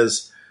what it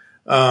is.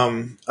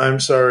 I'm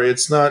sorry,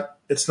 it's not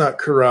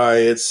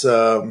Karai. It's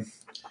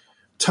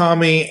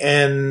Tommy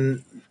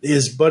and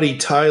his buddy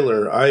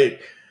Tyler.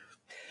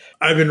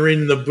 I've been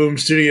reading the Boom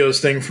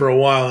Studios thing for a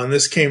while, and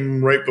this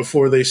came right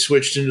before they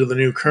switched into the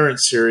new current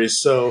series.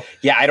 So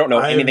yeah, I don't know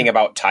anything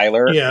about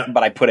Tyler,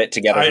 but I put it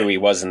together who he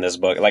was in this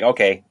book. Like,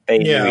 okay, they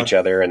knew each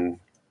other, and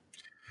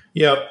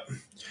yep.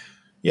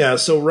 Yeah,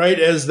 so right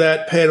as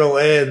that panel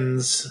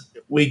ends,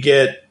 we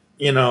get,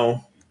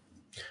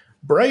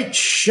 bright,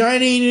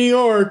 shiny New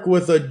York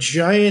with a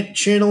giant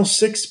Channel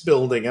 6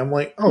 building. I'm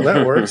like, oh,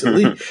 that works.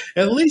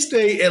 At least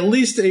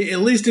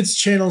it's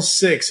Channel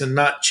 6 and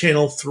not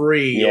Channel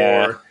 3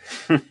 or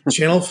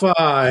Channel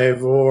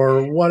 5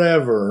 or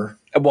whatever.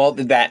 Well,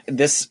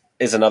 this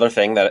is another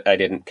thing that I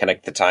didn't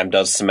connect the time,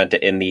 does cement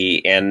it in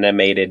the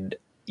animated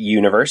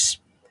universe,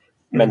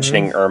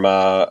 mentioning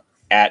Irma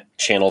at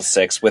Channel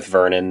 6 with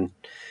Vernon.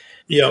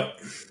 Yep.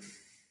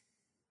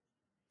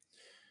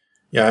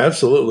 Yeah,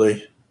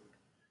 absolutely.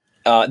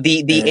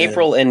 The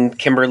April and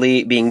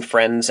Kimberly being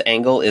friends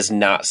angle is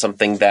not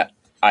something that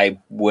I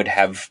would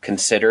have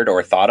considered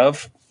or thought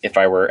of if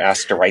I were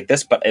asked to write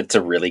this, but it's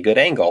a really good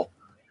angle.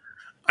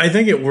 I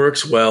think it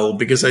works well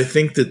because I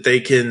think that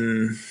they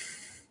can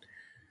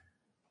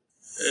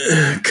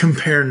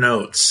compare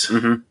notes.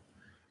 Mm-hmm.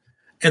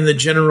 And the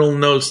general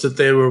notes that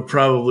they will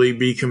probably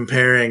be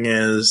comparing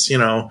is,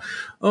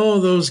 oh,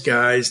 those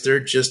guys, they're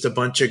just a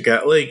bunch of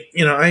guys. Like,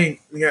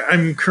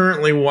 I'm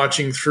currently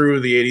watching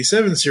through the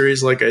 87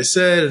 series, like I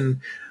said,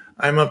 and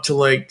I'm up to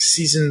like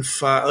season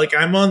 5. Like,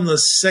 I'm on the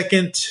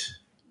second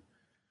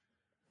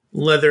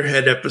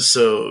Leatherhead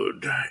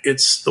episode.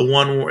 It's the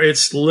one where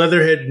it's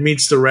Leatherhead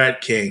meets the Rat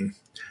King.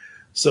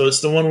 So it's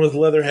the one with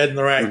Leatherhead and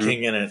the Rat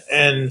King in it.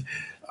 And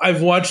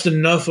I've watched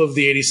enough of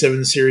the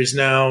 87 series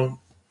now,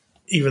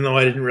 even though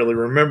I didn't really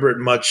remember it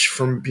much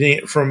from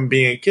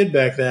being a kid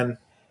back then,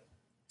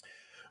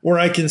 where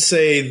I can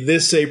say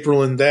this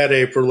April and that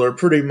April are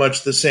pretty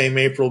much the same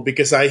April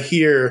because I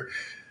hear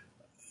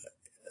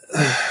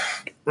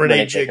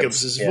Renee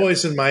Jacobs'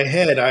 voice in my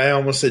head. I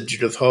almost said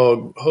Judith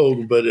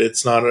Hogue, but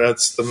it's not.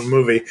 That's the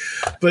movie.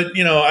 But,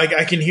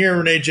 I can hear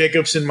Renee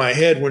Jacobs in my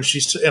head when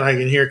and I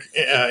can hear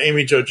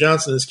Amy Jo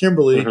Johnson as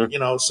Kimberly,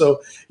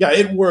 So, yeah,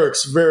 it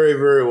works very,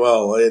 very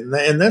well.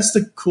 And that's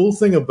the cool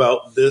thing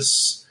about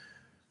this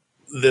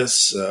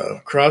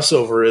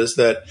crossover is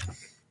that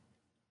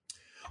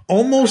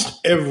almost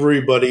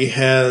everybody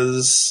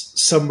has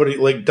somebody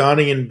like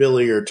Donnie and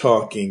Billy are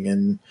talking,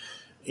 and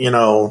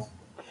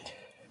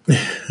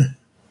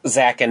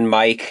Zach and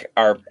Mike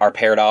are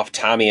paired off.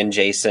 Tommy and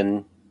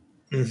Jason.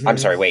 Mm-hmm. I'm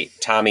sorry, wait.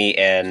 Tommy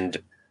and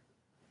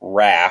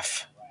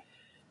Raph.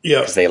 Yeah,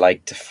 because they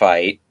like to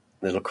fight.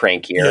 A little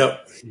crankier.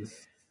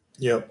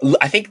 Yep.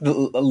 I think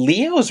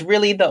Leo's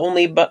really the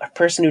only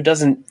person who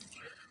doesn't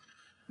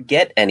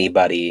get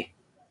anybody.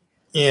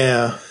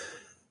 Yeah.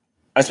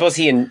 I suppose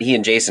he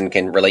and Jason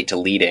can relate to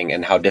leading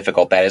and how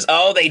difficult that is.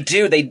 Oh, they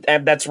do.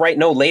 That's right.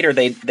 No, later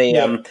they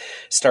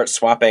start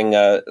swapping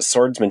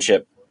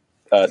swordsmanship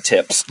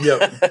tips.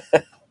 Yep.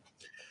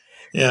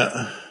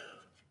 Yeah.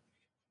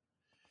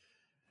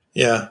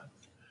 Yeah.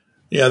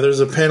 Yeah, there's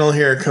a panel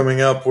here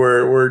coming up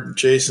where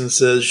Jason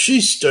says, she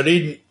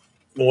studied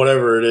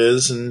whatever it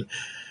is, and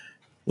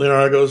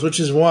Leonardo goes, which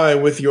is why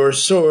with your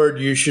sword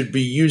you should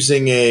be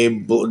using a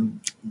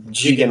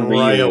Jigen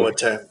Ryo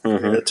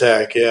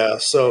attack. Yeah.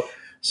 So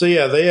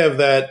yeah, they have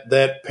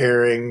that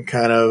pairing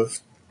kind of,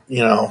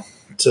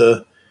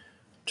 to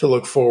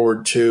look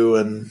forward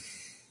to,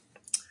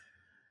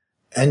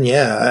 and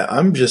yeah,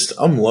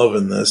 I'm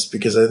loving this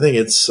because I think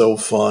it's so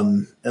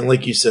fun. And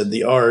like you said,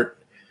 the art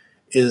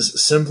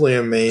is simply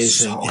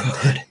amazing. So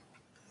good.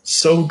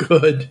 So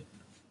good.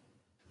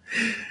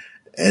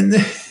 And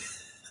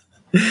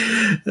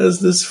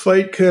as this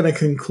fight kind of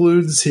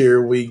concludes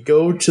here, we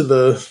go to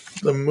the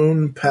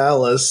Moon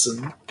Palace,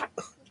 and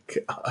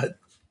God,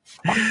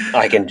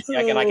 I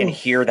can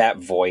hear that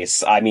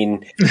voice. I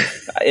mean,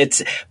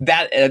 it's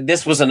that.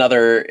 This was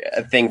another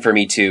thing for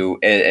me too,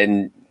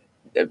 and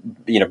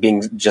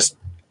being just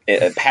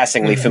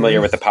passingly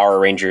familiar with the Power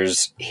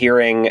Rangers,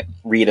 hearing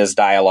Rita's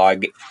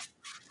dialogue,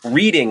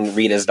 reading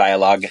Rita's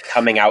dialogue,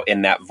 coming out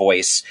in that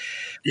voice.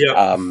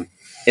 Yeah.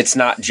 It's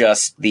not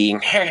just the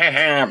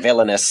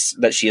villainous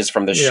that she is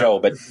from the show,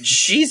 but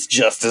she's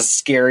just as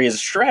scary as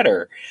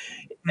Shredder.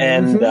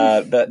 And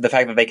the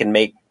fact that they can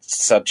make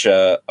such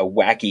a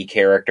wacky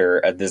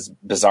character, this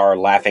bizarre,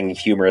 laughing,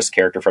 humorous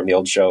character from the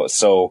old show,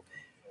 so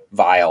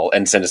vile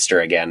and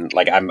sinister again.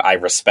 Like I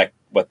respect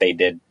what they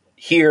did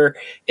here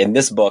in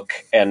this book,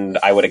 and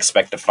I would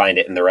expect to find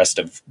it in the rest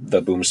of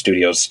the Boom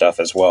Studios stuff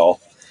as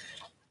well.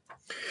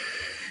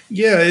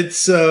 Yeah,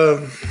 it's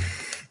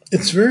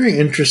very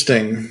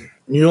interesting.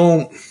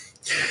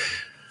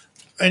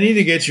 I need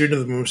to get you into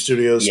the Boom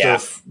Studios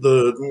stuff,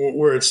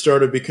 where it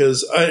started,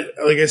 because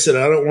like I said,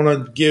 I don't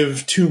want to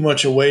give too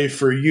much away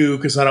for you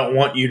because I don't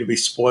want you to be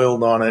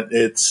spoiled on it.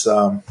 It's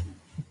a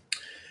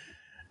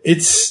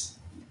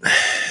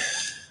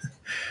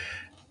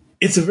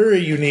very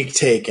unique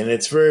take, and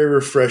it's very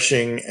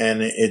refreshing,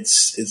 and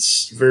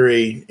it's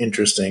very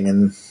interesting.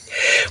 And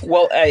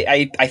well,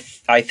 I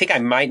think I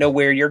might know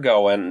where you're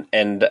going,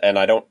 and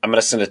I'm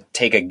just going to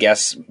take a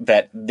guess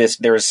that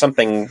there is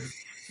something.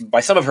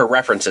 By some of her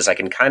references, I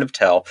can kind of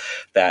tell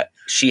that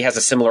she has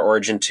a similar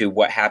origin to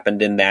what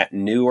happened in that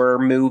newer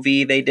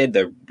movie they did,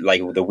 the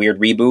weird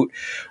reboot,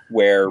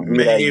 where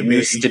Rita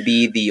used to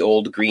be the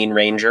old Green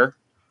Ranger,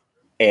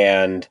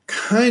 and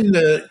kind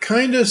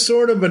of,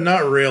 sort of, but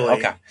not really.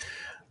 Okay,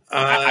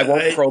 I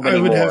won't probe anymore.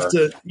 I would have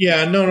to.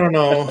 Yeah,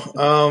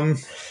 no.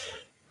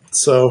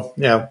 So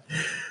yeah,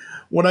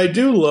 what I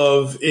do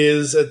love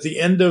is at the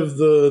end of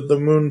the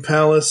Moon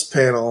Palace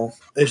panel,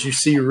 as you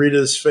see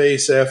Rita's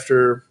face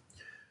after.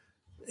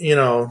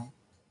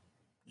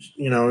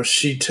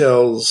 She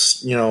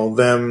tells,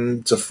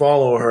 them to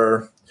follow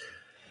her.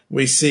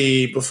 We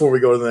see, before we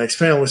go to the next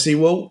panel, we see,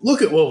 well,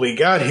 look at what we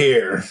got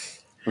here.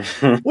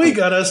 We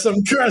got us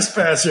some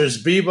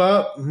trespassers,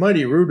 Bebop.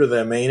 Mighty rude of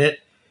them, ain't it?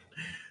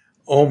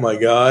 Oh my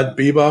God,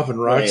 Bebop and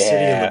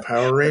Rocksteady in the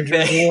Power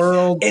Rangers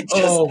world.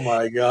 Oh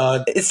my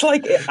God. It's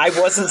like, I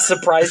wasn't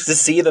surprised to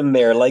see them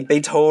there. Like,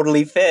 they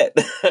totally fit.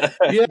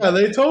 Yeah,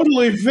 they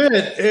totally fit.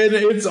 And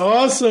it's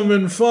awesome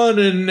and fun.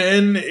 And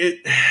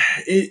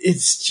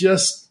it's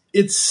just,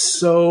 it's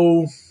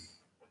so,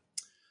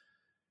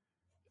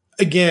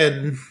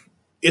 again,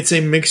 it's a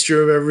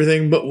mixture of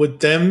everything, but with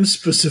them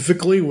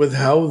specifically, with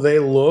how they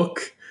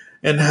look,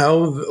 and how,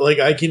 like,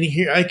 I can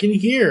hear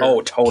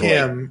oh, totally.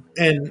 Cam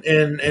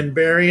and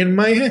Barry in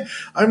my head.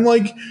 I'm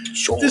like,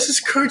 This is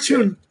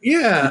cartoon.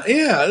 Yeah,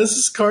 this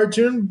is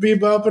cartoon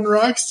Bebop and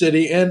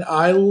Rocksteady, and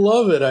I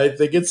love it. I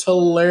think it's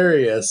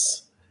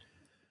hilarious.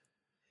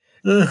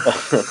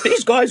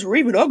 These guys are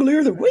even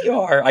uglier than we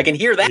are. I can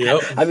hear that.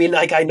 Yep. I mean,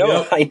 like, I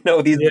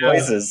know these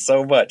voices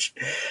so much.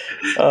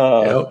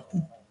 And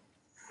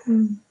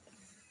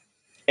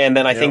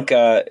then I think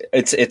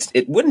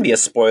it wouldn't be a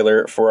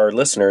spoiler for our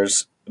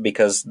listeners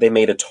because they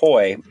made a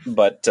toy,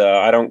 but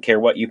I don't care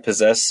what you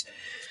possess.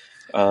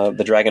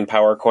 The Dragon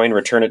Power coin,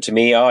 return it to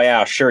me. Oh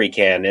yeah, sure he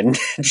can. And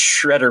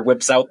Shredder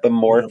whips out the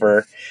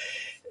Morpher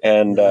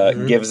and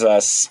gives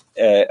us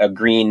a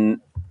green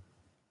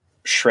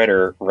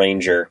Shredder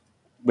Ranger,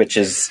 which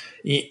is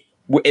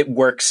it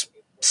works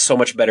so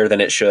much better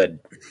than it should.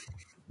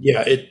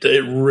 Yeah, it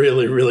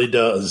really, really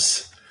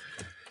does.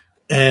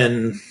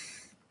 And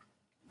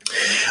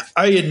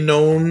I had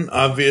known,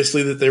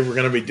 obviously, that they were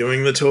going to be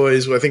doing the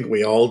toys. I think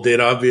we all did,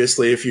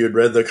 obviously, if you had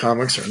read the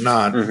comics or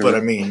not. Mm-hmm. But,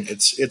 I mean,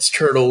 it's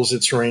Turtles,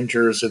 it's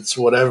Rangers, it's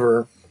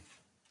whatever.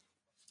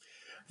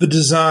 The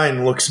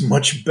design looks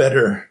much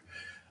better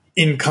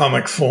in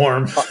comic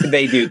form.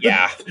 They do,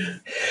 yeah.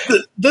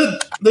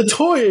 The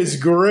toy is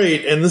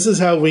great, and this is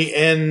how we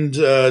end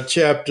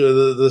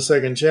the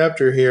second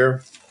chapter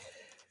here.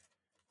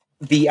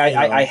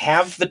 I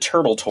have the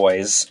Turtle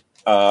toys.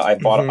 I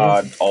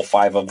bought all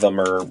 5 of them,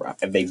 or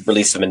they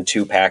released them in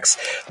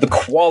 2-packs. The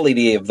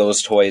quality of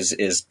those toys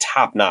is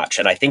top notch,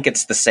 and I think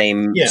it's the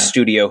same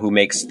studio who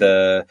makes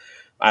the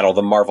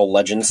Marvel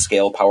Legends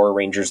scale Power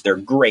Rangers. They're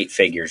great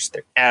figures.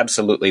 They're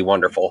absolutely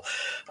wonderful.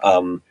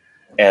 And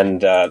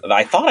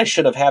I thought I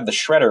should have had the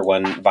Shredder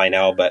one by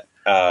now, but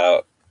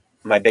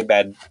my Big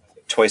Bad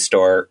Toy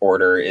Store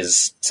order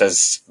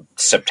says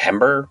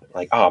September.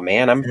 Like, oh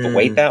man, I'm to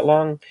wait that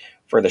long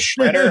for the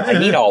Shredder. I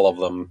need all of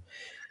them.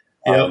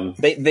 Yep.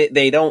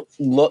 They don't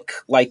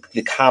look like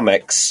the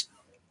comics,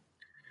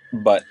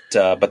 but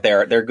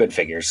they're good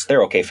figures.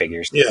 They're okay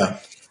figures. Yeah,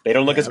 they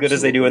don't look as good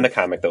as they do in the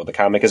comic, though. The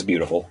comic is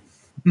beautiful.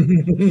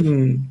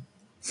 Yeah,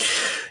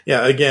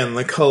 again,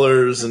 the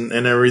colors and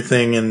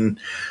everything, and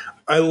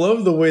I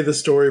love the way the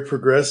story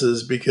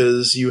progresses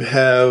because you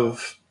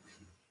have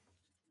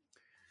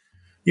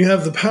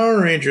the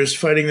Power Rangers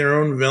fighting their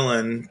own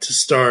villain to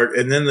start,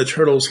 and then the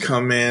Turtles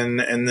come in,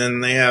 and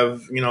then they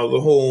have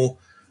the whole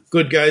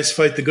good guys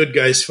fight the good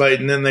guys fight,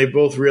 and then they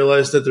both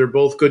realize that they're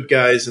both good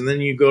guys, and then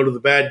you go to the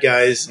bad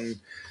guys, and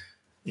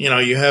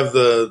you have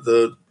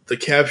the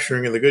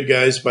capturing of the good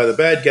guys by the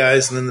bad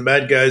guys, and then the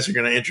bad guys are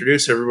going to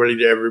introduce everybody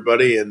to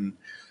everybody, and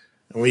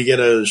we get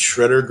a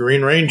Shredder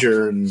Green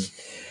Ranger. And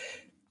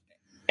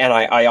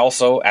I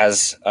also,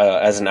 as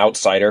an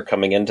outsider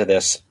coming into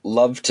this,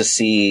 love to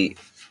see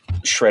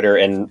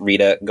Shredder and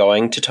Rita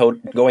going toe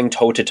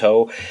to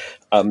toe.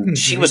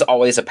 She was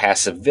always a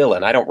passive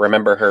villain. I don't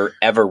remember her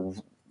ever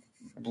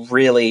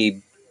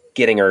really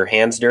getting her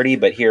hands dirty,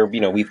 but here,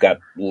 we've got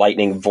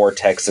lightning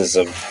vortexes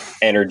of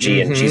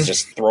energy, and she's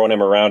just throwing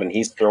him around, and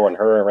he's throwing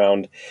her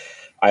around.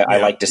 I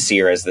like to see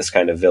her as this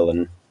kind of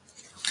villain.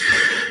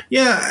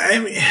 Yeah, I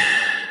mean,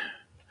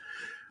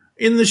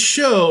 in the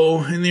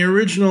show, in the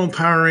original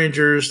Power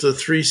Rangers, the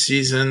 3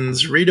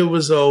 seasons, Rita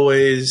was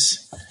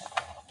always,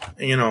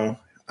 I'm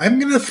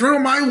going to throw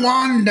my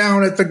wand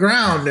down at the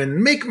ground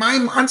and make my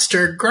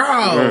monster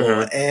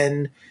grow.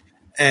 And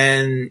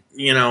I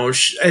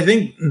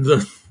think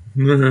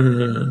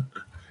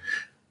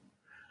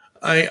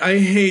I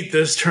hate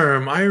this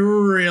term. I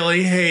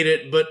really hate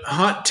it, but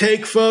hot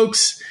take,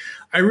 folks.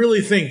 I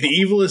really think the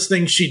evilest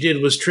thing she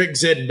did was trick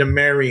Zed into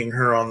marrying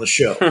her on the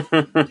show.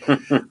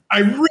 I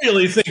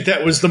really think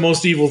that was the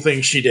most evil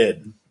thing she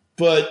did.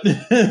 But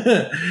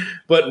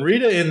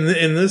Rita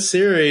in this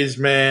series,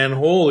 man,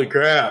 holy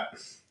crap.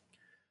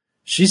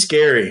 She's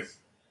scary.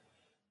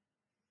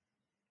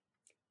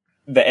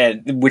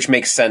 Which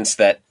makes sense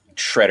that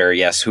Shredder,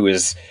 yes, who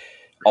is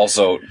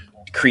also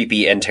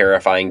creepy and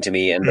terrifying to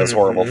me and does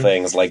horrible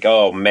things, like,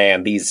 oh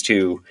man, these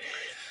two.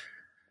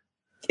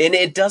 And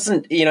it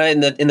doesn't, in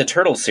the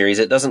Turtles series,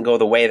 it doesn't go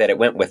the way that it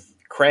went with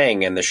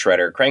Krang and the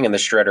Shredder. Krang and the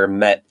Shredder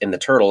met in the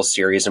Turtles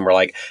series and were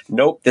like,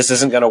 nope, this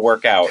isn't going to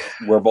work out.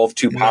 We're both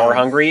too power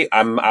hungry.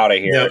 I'm out of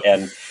here.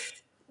 Yep.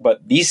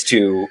 But these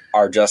two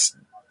are just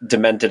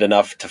demented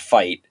enough to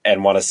fight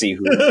and want to see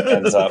who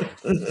ends up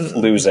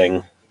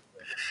losing.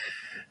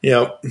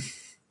 Yep.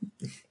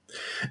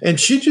 And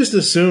she just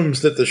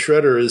assumes that the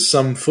Shredder is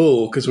some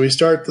fool, because we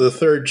start the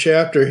 3rd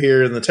chapter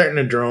here in the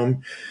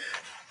Technodrome.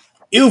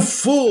 You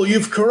fool,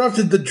 you've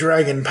corrupted the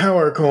Dragon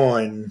Power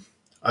Coin.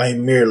 I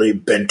merely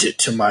bent it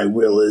to my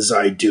will as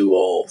I do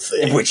all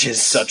things. Which is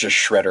such a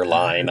Shredder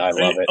line. I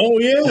love it. Oh,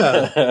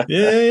 yeah.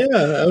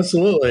 Yeah,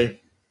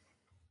 absolutely.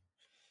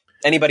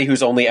 Anybody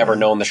who's only ever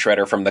known the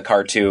Shredder from the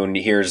cartoon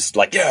hears,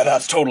 like, yeah,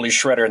 that's totally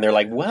Shredder. And they're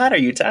like, what are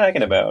you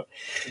talking about?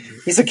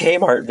 He's a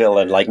Kmart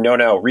villain. Like,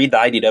 no, read the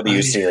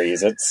IDW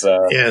series. It's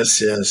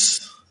Yes,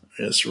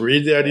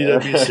 read the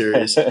IDW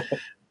series.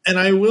 And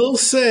I will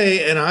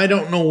say, and I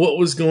don't know what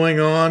was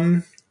going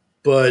on,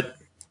 but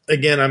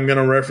again, I'm going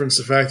to reference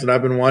the fact that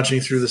I've been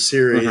watching through the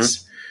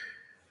series.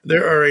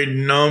 There are a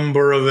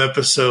number of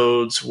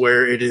episodes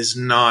where it is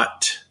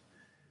not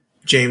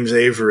James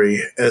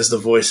Avery as the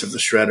voice of the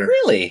Shredder.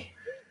 Really?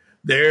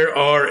 There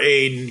are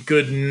a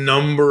good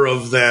number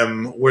of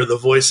them where the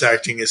voice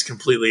acting is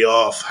completely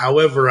off.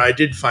 However, I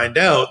did find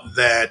out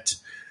that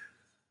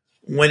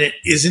when it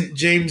isn't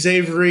James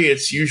Avery,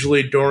 it's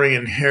usually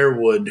Dorian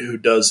Harewood who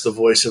does the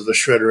voice of the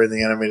Shredder in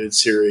the animated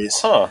series.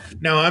 Huh.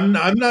 Now, I'm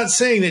not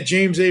saying that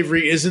James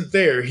Avery isn't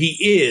there. He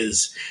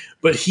is,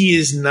 but he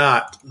is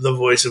not the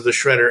voice of the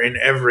Shredder in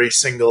every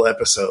single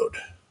episode.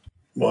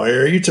 Why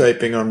are you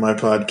typing on my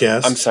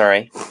podcast? I'm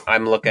sorry.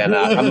 I'm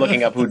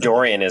looking up who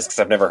Dorian is because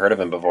I've never heard of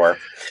him before.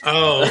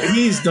 Oh,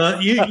 he's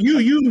done.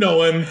 You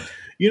know him.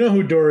 You know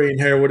who Dorian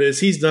Harewood is.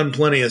 He's done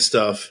plenty of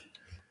stuff.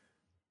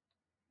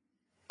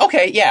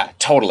 Okay, yeah,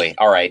 totally.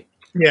 All right.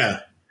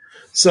 Yeah.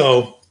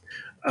 So,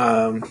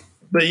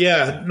 but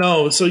yeah,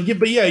 no. So,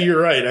 but yeah,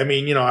 you're right. I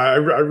mean, I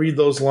read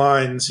those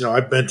lines. I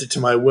bent it to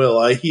my will.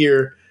 I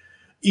hear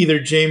either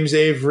James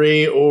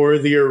Avery or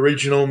the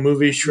original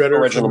movie Shredder.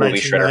 Original movie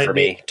Shredder for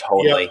me,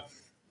 totally.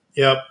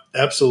 Yep,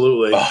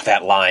 absolutely. Oh,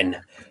 that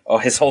line. Oh,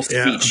 his whole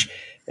speech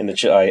in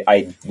the.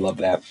 I love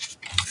that.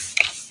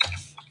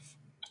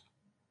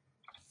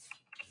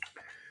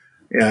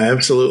 Yeah,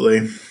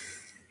 absolutely.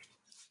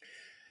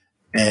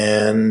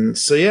 And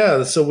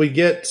so we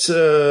get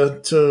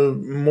to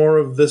more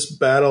of this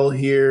battle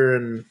here,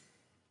 and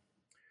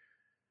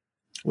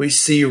we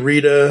see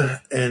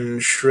Rita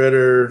and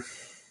Shredder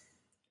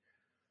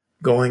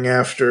going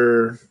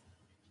after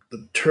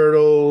the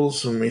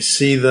Turtles, and we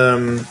see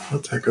them.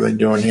 What the heck are they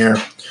doing here?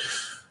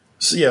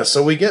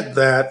 So we get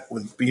that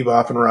with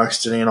Bebop and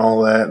Rocksteady and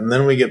all that, and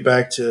then we get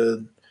back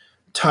to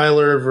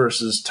Tyler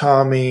versus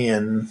Tommy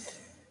and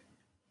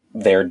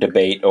their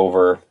debate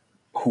over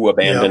who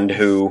abandoned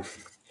who.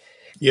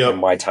 Yep.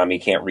 And why Tommy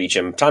can't reach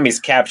him. Tommy's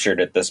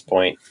captured at this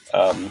point,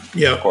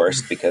 of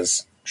course,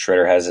 because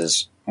Shredder has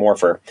his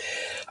morpher.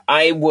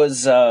 I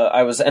was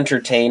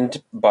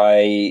entertained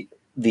by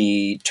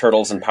the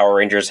Turtles and Power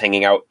Rangers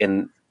hanging out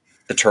in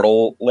the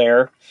Turtle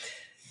lair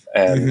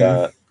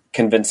and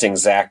convincing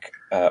Zach,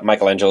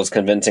 Michelangelo's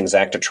convincing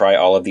Zach to try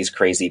all of these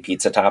crazy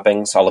pizza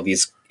toppings, all of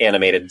these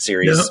animated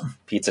series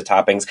pizza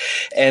toppings.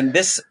 And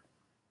this,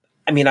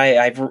 I mean,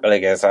 I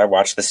guess I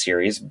watched the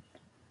series,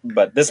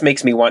 but this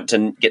makes me want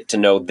to get to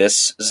know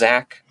this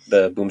Zach,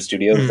 the Boom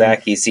Studios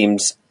Zach. He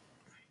seems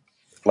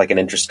like an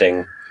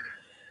interesting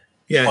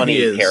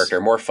funny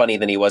character, more funny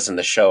than he was in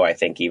the show, I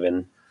think,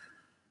 even.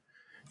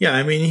 Yeah,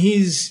 I mean,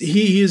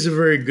 he is a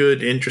very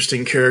good,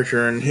 interesting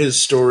character, and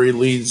his story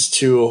leads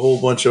to a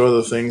whole bunch of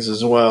other things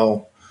as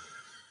well.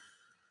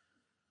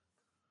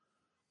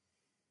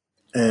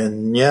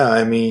 And yeah,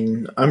 I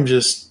mean, I'm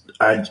just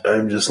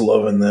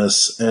loving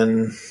this,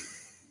 and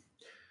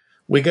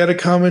we got to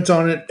comment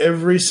on it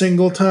every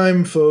single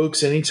time,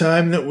 folks.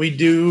 Anytime that we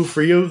do,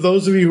 for you,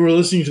 those of you who are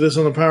listening to this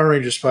on the Power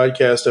Rangers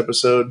podcast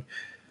episode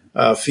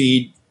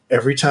feed,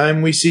 every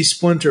time we see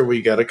Splinter,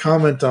 we got to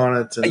comment on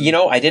it. And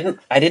I didn't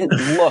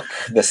look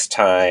this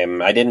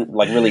time. I didn't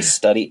really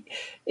study.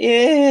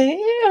 It's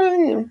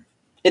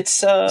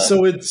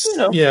so it's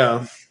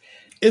yeah.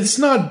 It's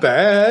not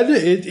bad.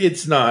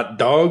 It's not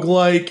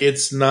dog-like.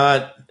 It's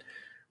not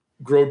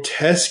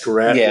grotesque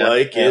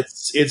rat-like. Yeah.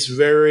 It's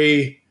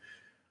very...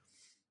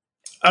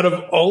 Out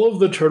of all of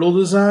the turtle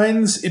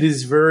designs, it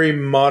is very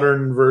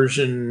modern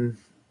version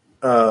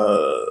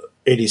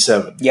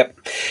 87. Yep.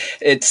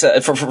 It's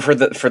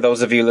for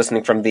those of you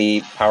listening from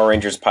the Power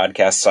Rangers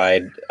podcast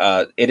side,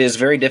 it is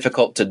very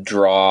difficult to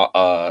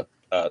draw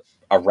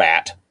a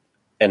rat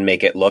and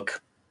make it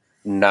look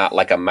not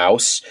like a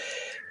mouse.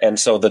 And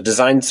so the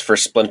designs for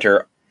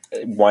Splinter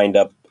wind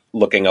up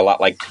looking a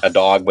lot like a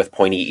dog with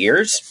pointy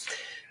ears.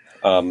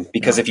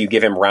 Because if you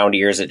give him round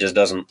ears, it just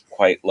doesn't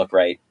quite look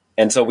right.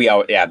 And so we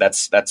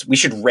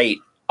should rate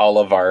all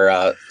of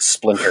our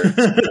Splinters,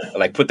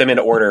 like put them in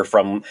order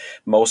from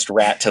most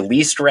rat to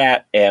least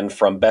rat, and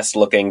from best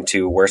looking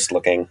to worst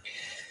looking.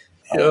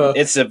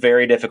 It's a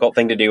very difficult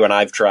thing to do, and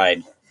I've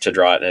tried to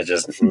draw it, and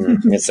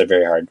it's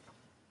very hard.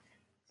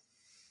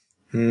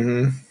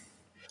 Mm-hmm.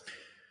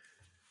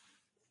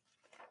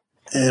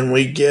 And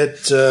we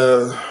get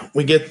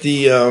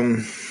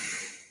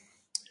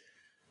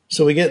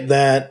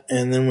that,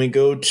 and then we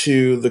go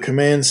to the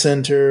command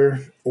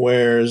center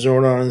where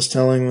Zordon is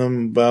telling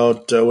them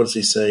about, what does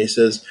he say? He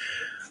says,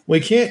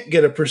 "We can't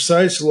get a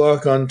precise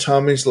lock on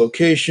Tommy's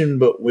location,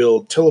 but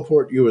we'll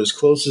teleport you as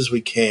close as we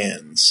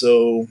can."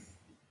 So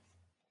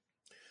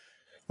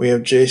we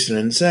have Jason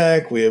and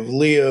Zach, we have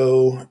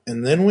Leo,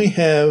 and then we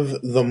have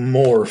the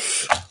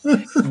Morph.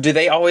 Do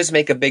they always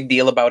make a big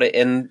deal about it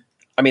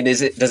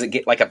does it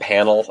get like a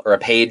panel or a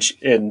page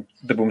in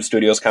the Boom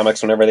Studios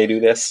comics whenever they do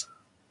this?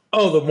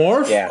 Oh, the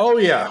Morph? Yeah. Oh,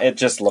 yeah. It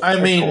just looks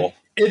cool.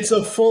 It's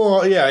a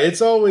full,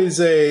 it's always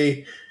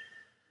like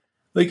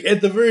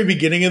at the very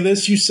beginning of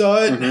this, you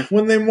saw it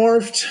when they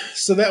morphed.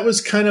 So that was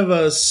kind of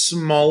a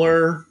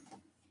smaller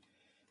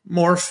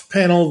morph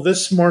panel.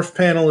 This morph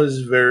panel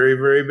is very,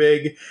 very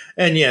big.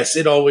 And yes,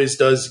 it always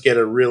does get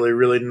a really,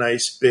 really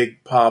nice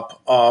big pop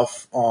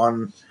off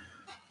on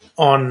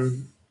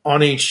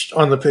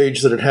the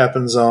page that it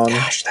happens on.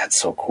 Gosh, that's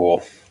so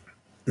cool.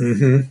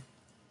 Mm-hmm.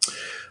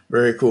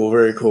 Very cool,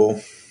 very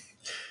cool.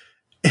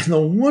 And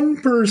the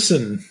one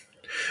person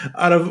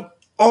out of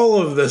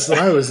all of this that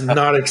I was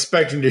not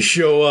expecting to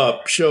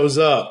shows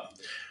up.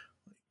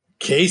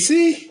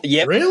 Casey?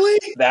 Yep. Really?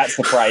 That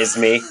surprised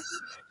me.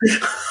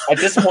 At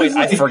this point,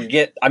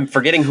 I'm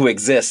forgetting who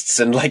exists,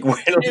 and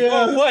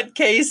what,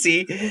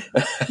 Casey?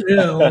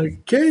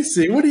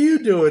 Casey, what are you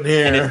doing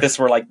here? And if this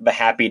were like the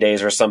Happy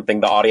Days or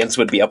something, the audience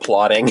would be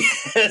applauding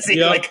as he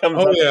comes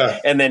up. Yeah.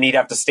 And then he'd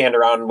have to stand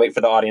around and wait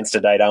for the audience to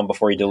die down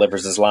before he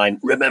delivers his line,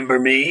 "Remember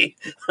me?"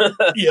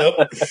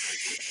 Yep.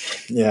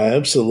 Yeah,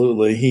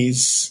 absolutely.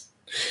 He's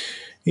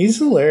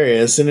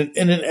hilarious, and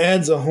it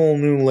adds a whole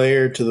new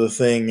layer to the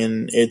thing,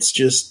 and it's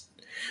just,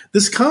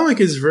 this comic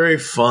is very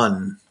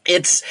fun.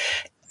 It's,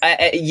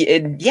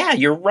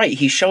 you're right.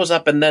 He shows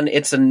up, and then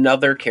it's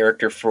another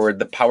character for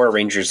the Power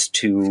Rangers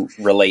to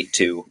relate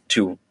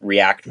to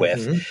react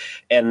with.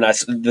 And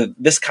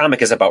this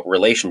comic is about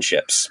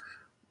relationships,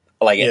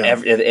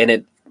 and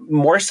it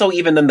more so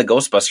even than the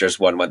Ghostbusters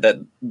one.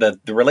 The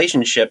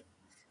relationship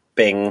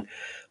thing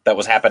that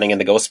was happening in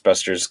the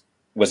Ghostbusters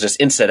was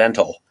just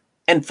incidental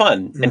and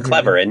fun and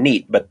clever and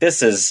neat. But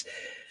this is,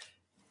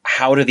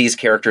 how do these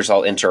characters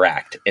all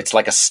interact? It's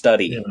like a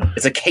study. Yeah.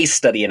 It's a case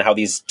study in how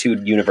these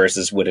two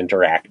universes would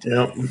interact.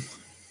 Yep.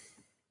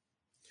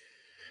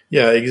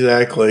 Yeah,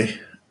 exactly.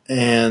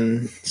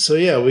 And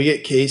so, we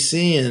get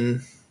Casey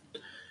and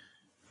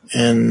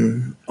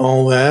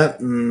all that,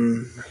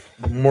 and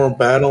more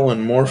battle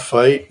and more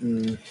fight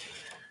and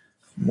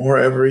more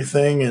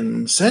everything,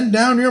 and send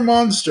down your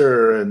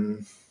monster.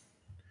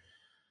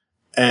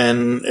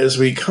 And as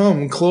we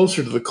come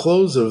closer to the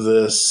close of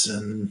this,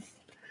 and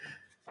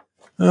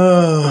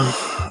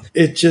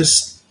it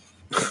just...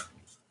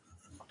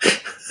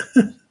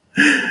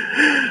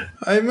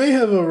 I may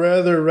have a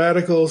rather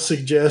radical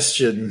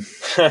suggestion.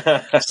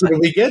 So do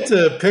we get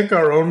to pick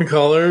our own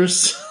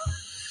colors?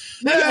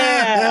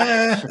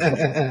 Have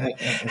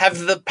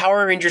the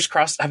Power Rangers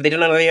have they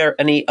done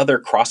any other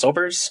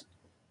crossovers?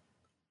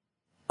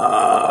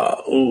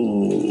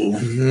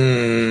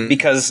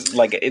 Because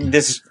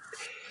this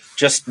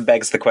just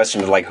begs the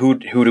question of who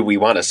do we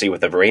want to see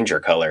with the Ranger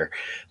color?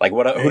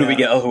 Who do we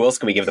get? Who else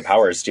can we give the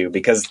powers to?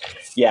 Because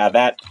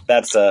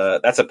that's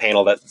a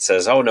panel that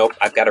says, "Oh no,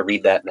 I've got to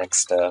read that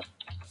next.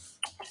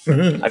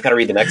 I've got to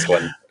read the next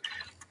one."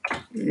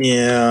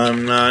 Yeah,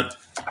 I'm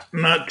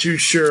not too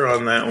sure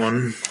on that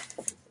one.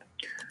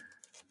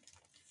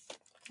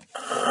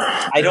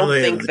 I don't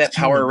think that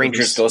Power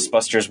Rangers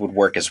Ghostbusters would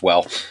work as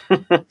well.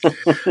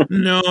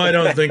 No, I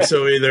don't think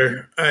so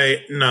either.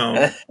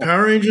 No.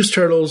 Power Rangers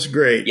Turtles,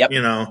 great. Yep.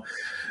 You know,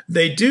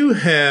 they do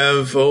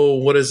have,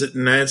 what is it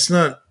now?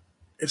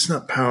 It's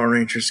not Power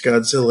Rangers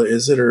Godzilla,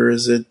 is it? Or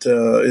is it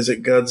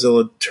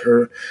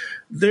Godzilla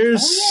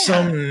There's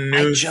some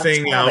new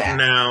thing out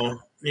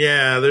now.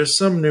 Yeah, there's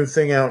some new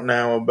thing out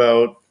now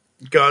about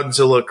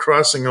Godzilla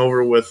crossing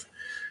over with,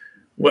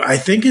 well, I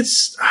think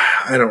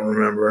I don't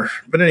remember.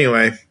 But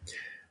anyway.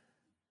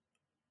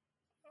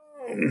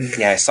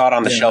 Yeah, I saw it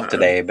on the shelf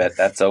today, but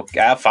that's okay.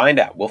 I'll find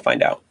out. We'll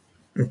find out.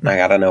 I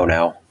gotta know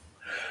now.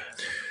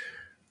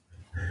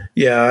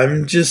 Yeah,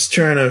 I'm just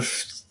trying to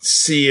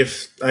see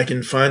if I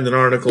can find an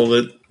article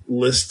that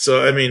lists.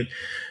 I mean,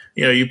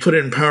 you know, you put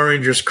in Power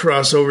Rangers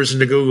crossovers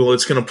into Google,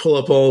 it's going to pull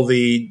up all of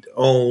the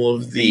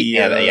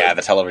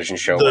the television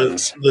show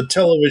ones, the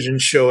television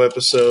show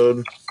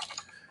episode.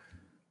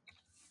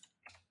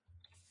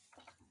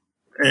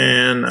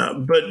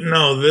 And but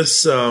no,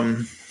 this.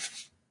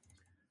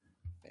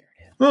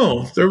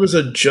 There was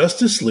a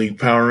Justice League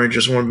Power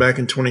Rangers one back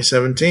in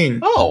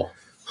 2017. Oh,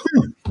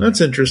 that's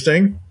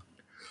interesting.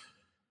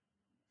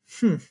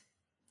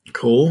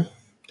 Cool.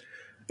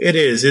 It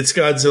is. It's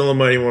Godzilla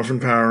Mighty Morphin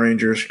Power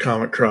Rangers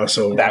comic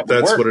crossover.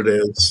 That's what it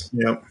is.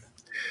 Yep.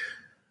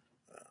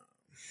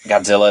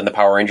 Godzilla and the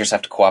Power Rangers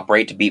have to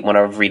cooperate to beat one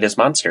of Rita's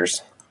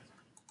monsters.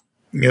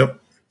 Yep.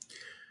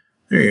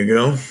 There you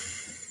go.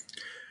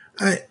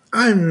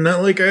 I'm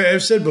not, like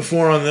I've said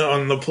before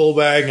on the pull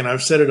bag, and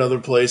I've said it other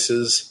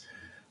places.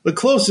 The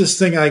closest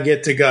thing I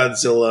get to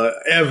Godzilla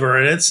ever,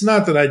 and it's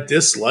not that I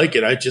dislike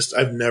it.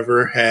 I've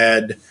never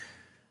had,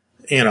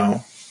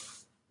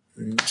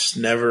 just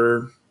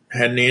never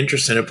had any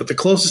interest in it. But the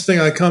closest thing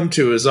I come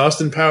to is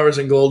Austin Powers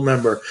and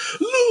Goldmember.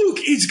 Look,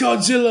 it's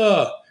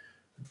Godzilla.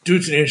 Due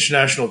to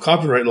international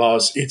copyright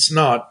laws, it's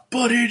not,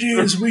 but it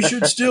is. We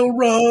should still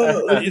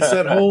run. It's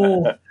that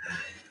whole,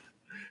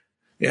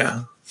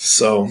 yeah.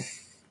 So.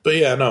 But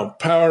yeah, no,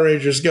 Power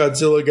Rangers,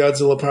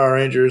 Godzilla, Power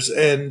Rangers.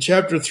 And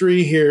Chapter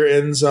 3 here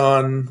ends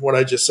on what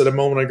I just said a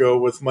moment ago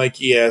with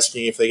Mikey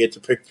asking if they get to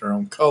pick their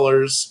own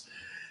colors.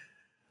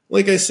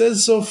 Like I said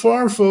so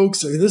far,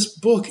 folks, this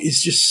book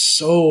is just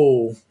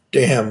so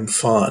damn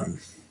fun.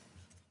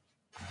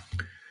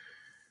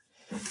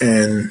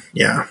 And,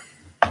 yeah.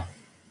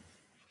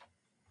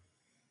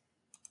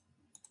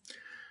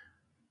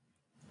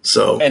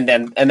 So. And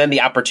then the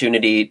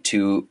opportunity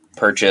to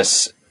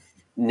purchase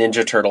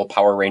Ninja Turtle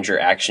Power Ranger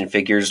action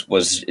figures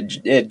was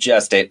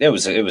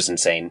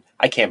insane.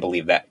 I can't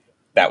believe that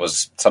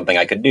was something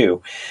I could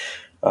do.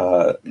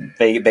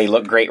 They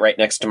look great right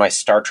next to my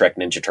Star Trek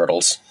Ninja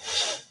Turtles.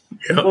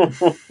 Yep.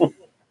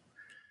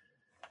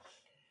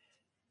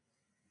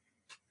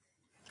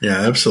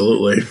 Yeah,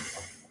 absolutely.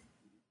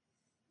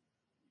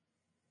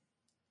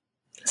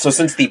 So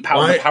since the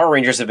Power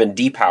Rangers have been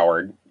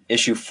depowered,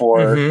 issue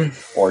 4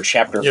 or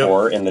chapter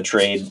 4 in the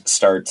trade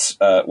starts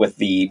with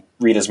the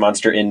Rita's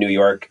monster in New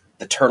York.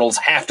 The Turtles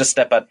have to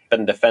step up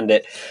and defend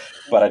it,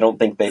 but I don't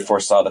think they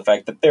foresaw the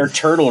fact that they're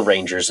Turtle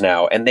Rangers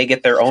now, and they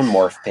get their own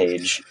morph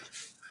page.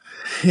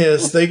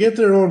 Yes, they get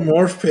their own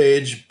morph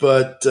page,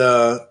 but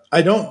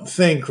I don't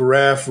think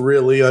Raph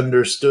really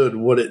understood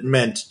what it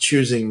meant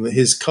choosing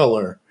his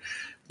color,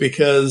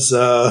 because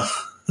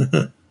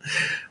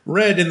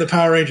red in the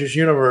Power Rangers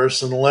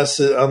universe, unless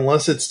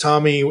it's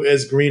Tommy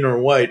as green or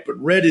white, but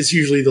red is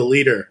usually the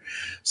leader.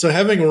 So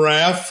having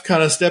Raph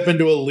kind of step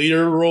into a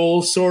leader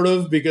role, sort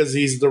of, because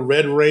he's the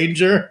Red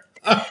Ranger.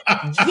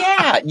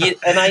 Yeah,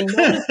 and I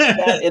noticed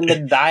that in the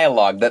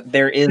dialogue, that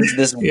there is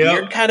this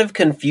weird kind of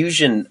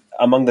confusion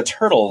among the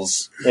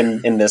Turtles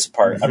in this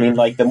part. I mean,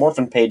 like, the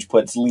Morphin page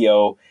puts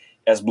Leo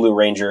as Blue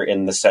Ranger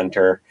in the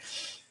center.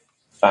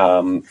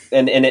 And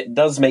it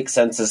does make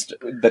sense as to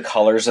the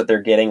colors that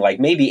they're getting. Like,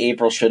 maybe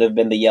April should have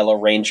been the Yellow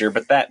Ranger,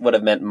 but that would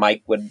have meant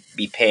Mike would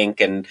be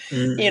pink, and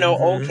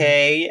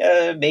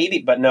okay, maybe,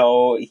 but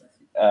no.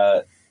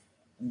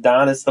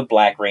 Don is the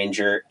Black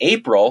Ranger.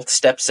 April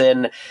steps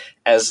in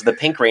as the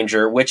Pink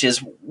Ranger, which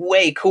is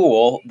way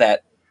cool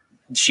that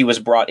she was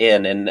brought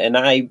in, and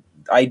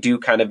I do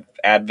kind of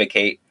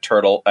advocate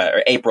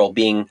April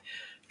being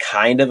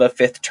kind of a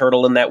fifth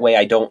turtle in that way.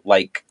 I don't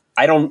like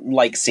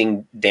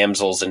seeing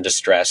damsels in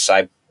distress.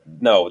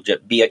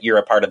 You're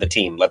a part of the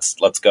team.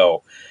 Let's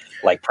go.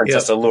 Like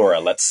Princess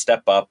Allura, let's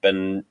step up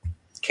and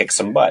kick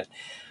some butt.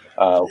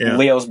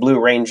 Leo's Blue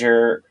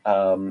Ranger,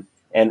 and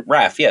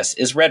Raph, yes,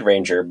 is Red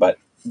Ranger, but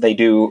they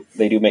do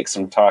make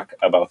some talk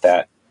about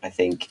that, I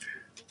think.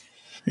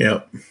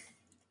 Yep.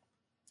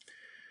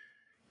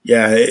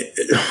 Yeah.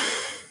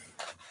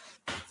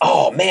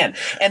 Oh, man.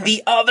 And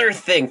the other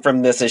thing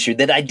from this issue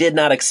that I did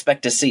not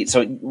expect to see.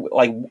 So,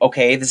 like,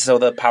 okay, so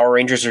the Power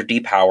Rangers are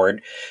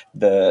depowered.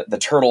 The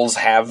Turtles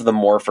have the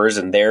morphers,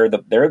 and they're the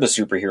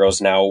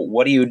superheroes now.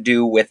 What do you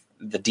do with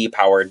the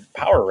depowered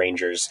Power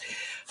Rangers?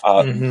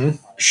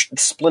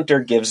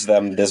 Splinter gives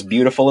them this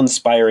beautiful,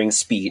 inspiring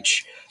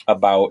speech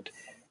about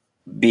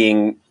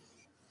being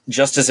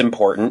just as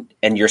important,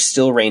 and you're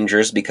still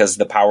Rangers because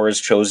the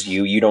powers chose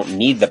you. You don't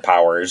need the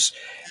powers.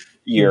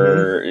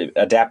 Your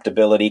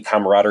adaptability,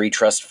 camaraderie,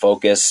 trust,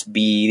 focus,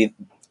 be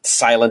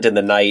silent in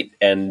the night,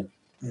 and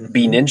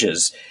be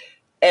ninjas.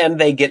 And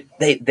they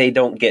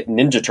don't get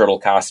Ninja Turtle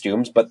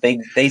costumes, but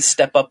they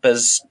step up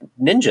as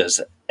ninjas.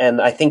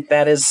 And I think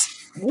that is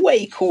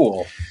way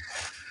cool.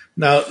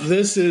 Now,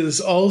 this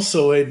is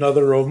also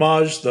another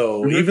homage,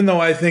 though, even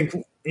though I think,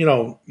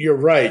 you're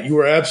right. You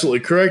were absolutely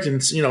correct in,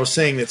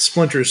 saying that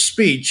Splinter's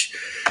speech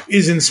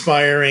is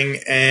inspiring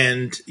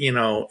and,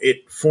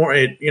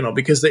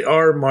 because they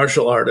are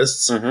martial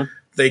artists,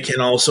 they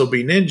can also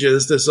be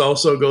ninjas. This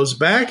also goes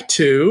back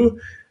to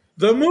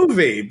the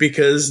movie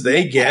because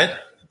they get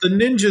the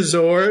Ninja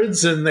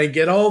Zords and they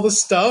get all the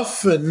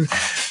stuff and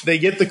they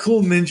get the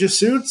cool ninja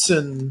suits,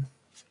 and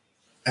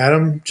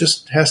Adam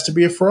just has to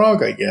be a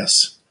frog, I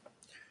guess.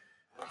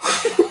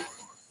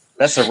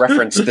 That's a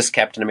reference this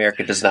Captain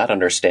America does not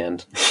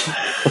understand.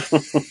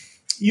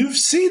 You've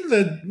seen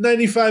the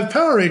 95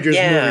 Power Rangers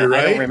movie,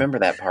 right? I don't remember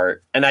that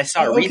part. And I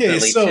saw it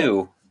recently,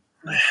 too.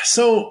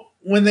 So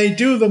when they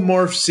do the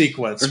morph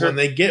sequence, when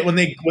they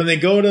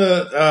go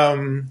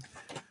to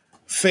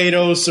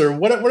Phaedos or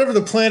whatever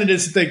the planet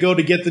is that they go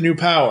to get the new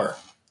power,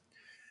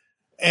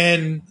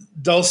 and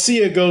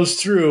Dulcia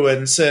goes through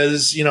and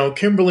says,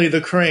 Kimberly the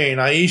Crane,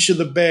 Aisha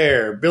the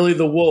Bear, Billy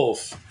the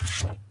Wolf.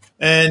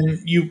 And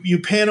you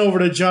pan over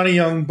to Johnny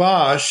Young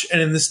Bosch,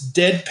 and in this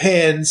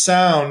deadpan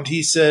sound,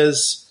 he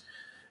says,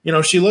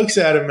 she looks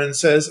at him and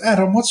says,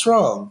 Adam, what's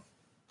wrong?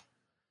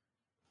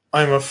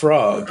 I'm a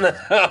frog.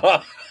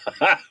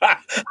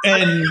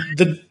 and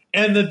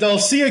the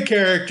Dulcia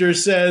character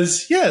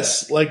says,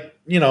 yes, like,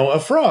 a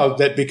frog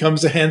that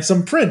becomes a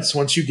handsome prince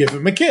once you give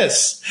him a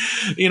kiss,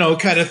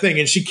 kind of thing.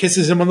 And she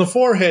kisses him on the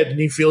forehead and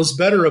he feels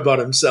better about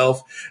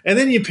himself. And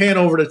then you pan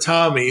over to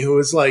Tommy, who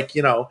is like,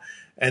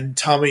 and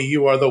Tommy,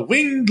 you are the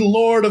winged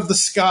lord of the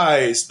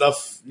skies, the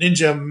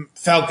ninja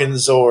falcon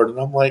Zord. And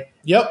I'm like,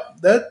 yep,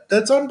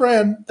 that's on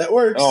brand. That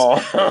works.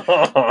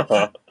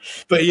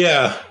 But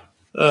yeah,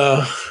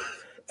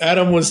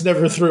 Adam was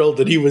never thrilled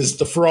that he was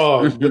the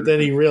frog, but then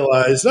he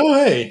realized, oh,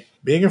 hey,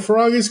 being a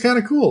frog is kind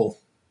of cool.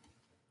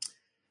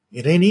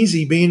 It ain't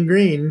easy being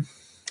green.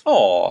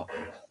 Aw.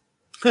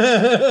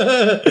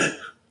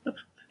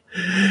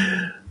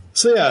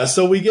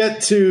 So we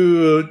get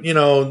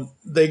to,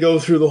 they go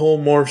through the whole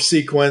morph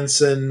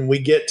sequence, and we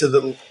get to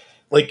the,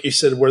 like you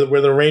said,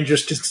 where the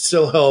Rangers can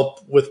still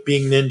help with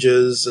being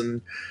ninjas,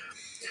 and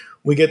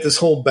we get this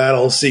whole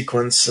battle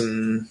sequence,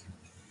 and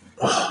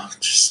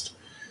just...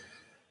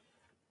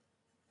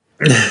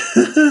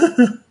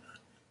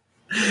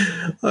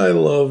 I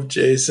love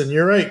Jason.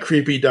 You're right,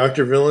 creepy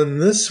Dr. Villain.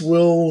 This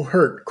will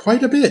hurt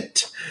quite a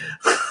bit.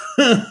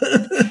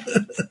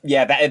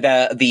 Yeah,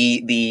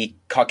 the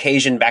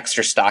Caucasian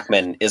Baxter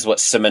Stockman is what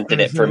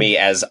cemented it for me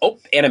as,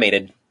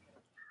 animated.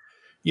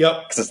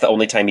 Yep. Because it's the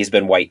only time he's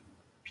been white.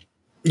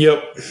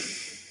 Yep.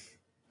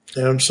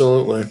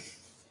 Absolutely.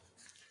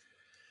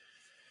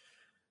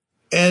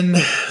 And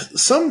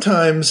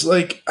sometimes,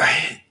 like,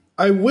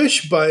 I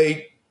wish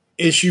by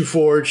issue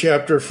 4,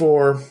 chapter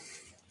 4,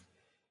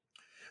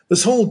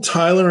 this whole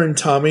Tyler and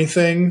Tommy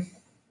thing,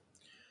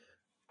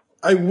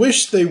 I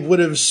wish they would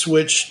have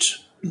switched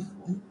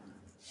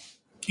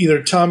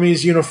either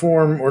Tommy's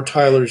uniform or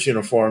Tyler's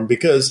uniform,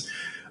 because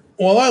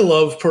while I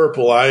love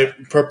purple,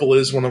 purple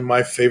is one of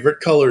my favorite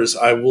colors.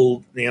 I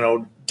will,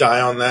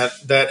 die on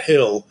that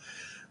hill.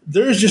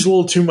 There's just a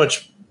little too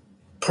much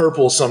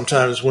purple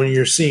sometimes when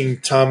you're seeing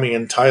Tommy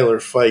and Tyler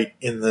fight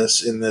in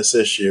this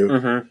issue.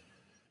 Mm-hmm.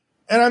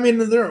 And I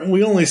mean,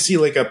 we only see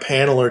like a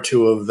panel or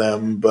two of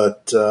them,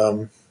 but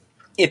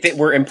if it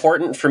were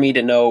important for me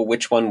to know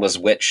which one was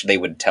which, they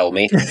would tell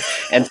me.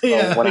 And so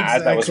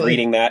as I was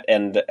reading that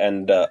and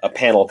a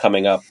panel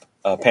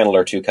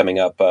or two coming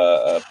up,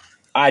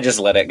 I just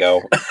let it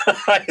go.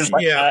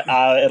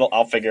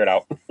 I'll figure it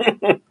out.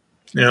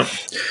 Yeah.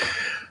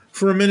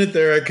 For a minute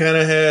there, I kind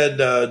of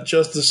had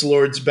Justice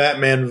Lord's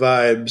Batman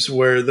vibes,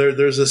 where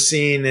there's a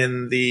scene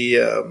in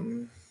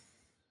the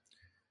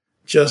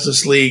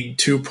Justice League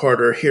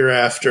 2-parter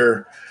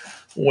Hereafter,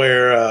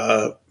 where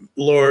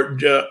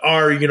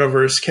our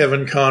universe,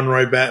 Kevin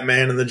Conroy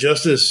Batman, and the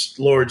Justice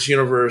Lord's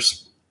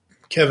universe,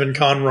 Kevin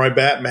Conroy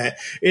Batman.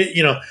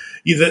 In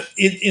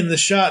the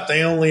shot,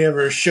 they only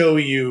ever show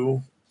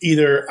you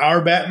either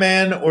our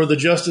Batman or the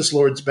Justice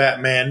Lord's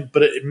Batman,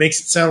 but it makes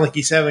it sound like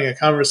he's having a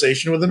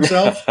conversation with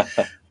himself.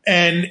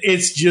 And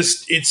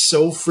it's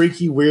so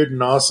freaky, weird,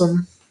 and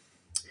awesome.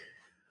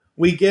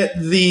 We get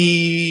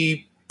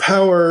the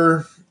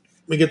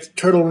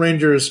Turtle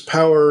Rangers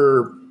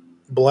power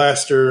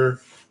blaster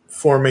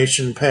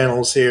formation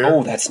panels here.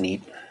 Oh, that's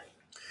neat.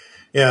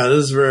 Yeah,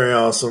 this is very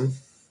awesome.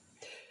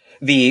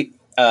 The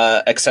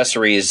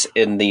accessories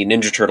in the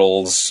Ninja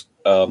Turtles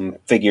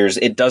figures,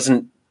 it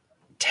doesn't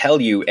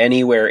tell you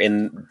anywhere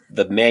in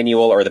the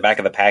manual or the back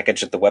of the package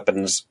that the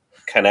weapons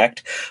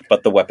connect,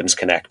 but the weapons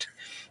connect,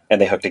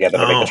 and they hook together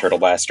to make the turtle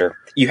blaster.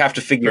 You have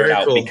to figure it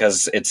out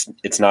because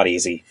it's not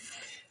easy.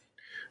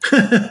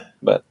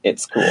 But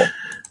it's cool.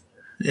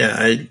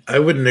 Yeah, I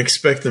wouldn't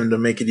expect them to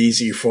make it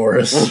easy for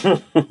us.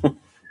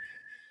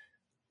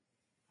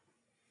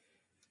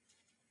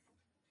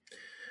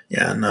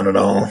 Yeah, not at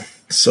all.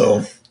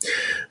 So,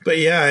 but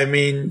yeah, I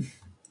mean,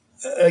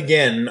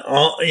 again,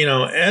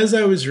 as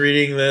I was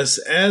reading this,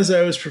 as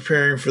I was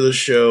preparing for the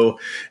show,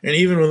 and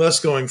even with us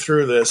going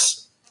through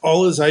this,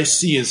 all as I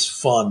see is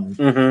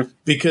fun,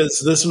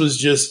 because this was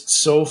just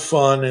so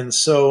fun and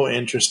so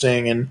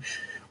interesting, and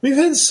we've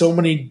had so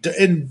many,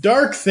 and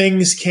dark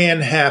things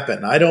can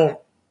happen.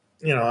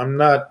 I'm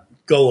not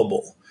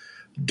gullible.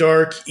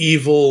 Dark,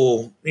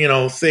 evil,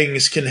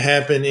 things can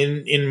happen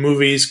in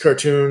movies,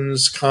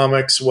 cartoons,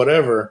 comics,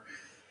 whatever.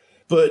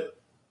 But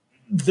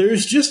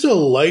there's just a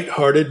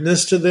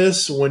lightheartedness to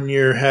this when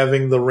you're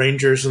having the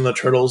Rangers and the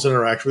Turtles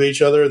interact with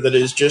each other that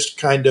is just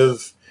kind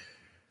of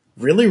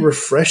really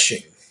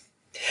refreshing.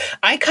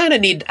 I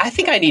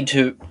think I need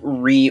to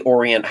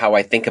reorient how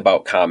I think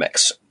about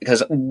comics,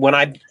 because when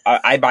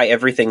I buy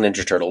everything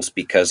Ninja Turtles,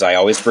 because I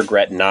always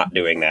regret not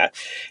doing that.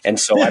 And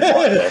so I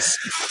bought this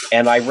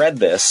and I read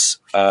this,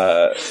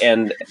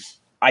 and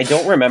I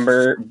don't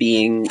remember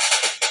being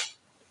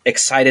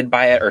excited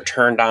by it or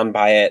turned on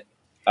by it.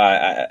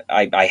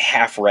 I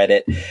half read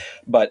it,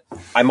 but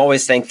I'm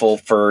always thankful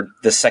for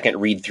the second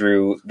read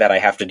through that I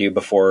have to do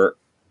before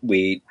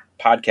we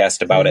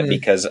podcast about it,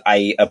 because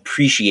I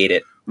appreciate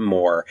it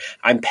more.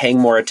 I'm paying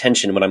more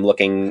attention when I'm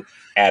looking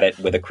at it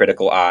with a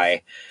critical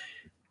eye,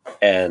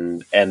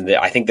 and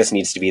I think this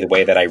needs to be the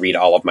way that I read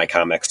all of my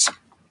comics.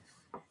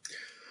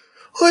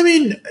 Well, I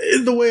mean,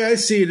 the way I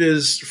see it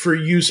is, for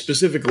you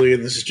specifically,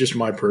 and this is just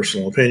my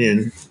personal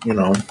opinion,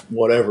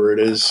 whatever it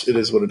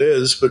is what it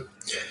is, but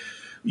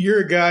you're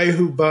a guy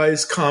who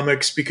buys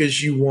comics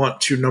because you want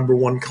to, number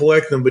one,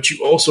 collect them, but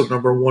you also,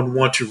 number one,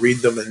 want to read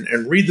them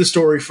and read the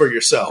story for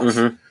yourself.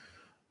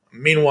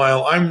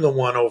 Meanwhile, I'm the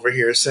one over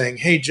here saying,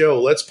 hey, Joe,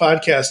 let's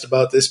podcast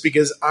about this,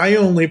 because I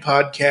only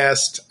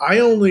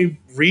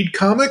read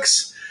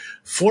comics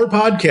for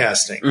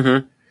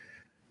podcasting.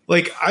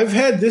 Like, I've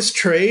had this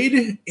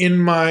trade in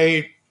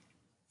my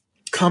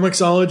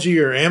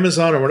Comixology or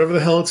Amazon or whatever the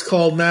hell it's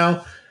called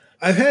now.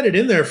 I've had it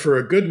in there for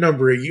a good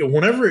number of years.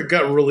 Whenever it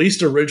got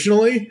released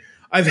originally,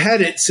 I've had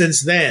it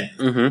since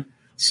then.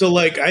 So,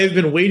 like, I've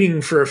been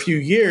waiting for a few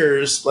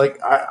years, like,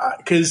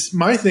 because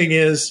my thing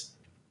is,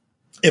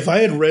 if I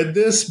had read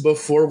this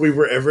before we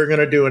were ever going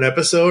to do an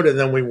episode, and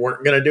then we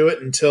weren't going to do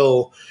it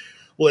until,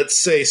 let's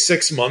say,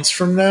 6 months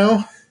from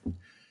now,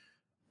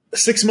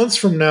 6 months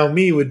from now,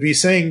 me would be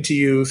saying to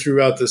you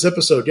throughout this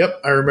episode,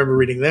 yep, I remember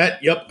reading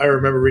that. Yep, I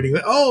remember reading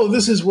that. Oh,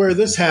 this is where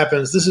this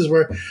happens. This is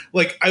where,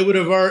 like, I would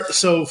have,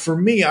 so for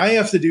me, I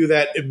have to do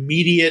that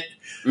immediate,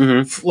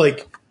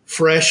 like,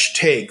 fresh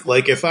take.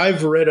 Like, if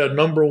I've read a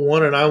number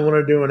one and I want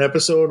to do an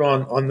episode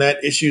on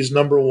that issue's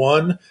number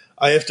one,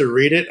 I have to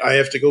read it. I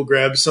have to go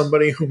grab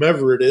somebody,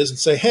 whomever it is, and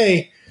say,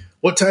 hey,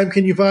 what time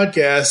can you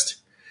podcast?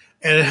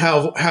 And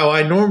how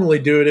I normally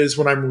do it is,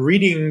 when I'm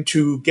reading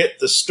to get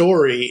the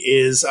story,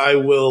 is I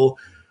will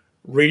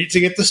read it to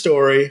get the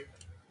story.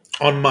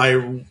 On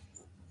my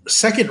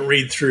second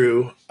read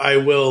through, I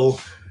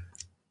will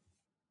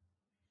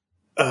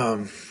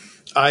what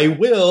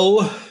the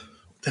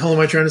hell am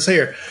I trying to say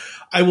here?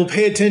 I will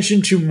pay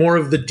attention to more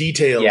of the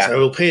details. I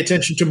will pay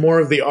attention to more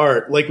of the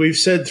art. Like we've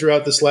said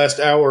throughout this last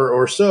hour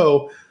or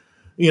so,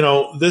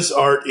 this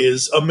art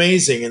is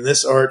amazing, and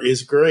this art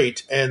is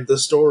great, and the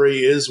story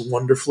is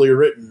wonderfully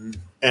written,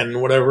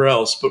 and whatever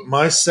else. But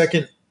my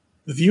second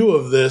view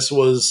of this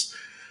was,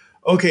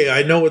 okay,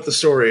 I know what the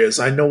story is.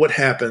 I know what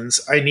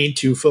happens. I need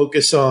to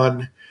focus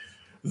on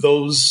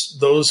those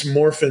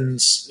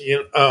morphins,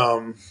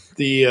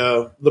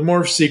 the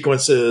morph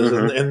sequences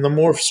and the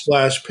morph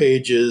splash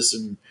pages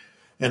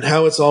and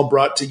how it's all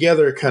brought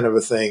together, kind of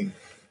a thing.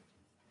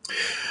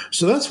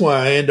 So that's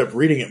why I end up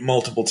reading it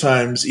multiple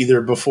times,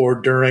 either before,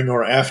 during,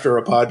 or after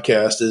a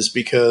podcast, is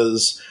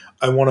because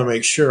I want to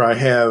make sure I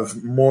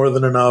have more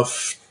than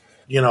enough,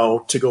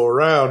 to go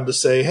around to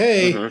say,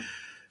 hey,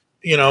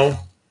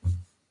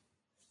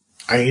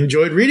 I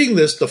enjoyed reading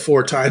this the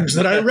 4 times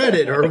that I read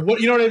it, or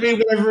what, what I mean?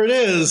 Whatever it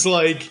is.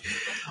 Like,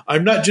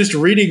 I'm not just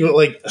reading,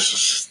 like,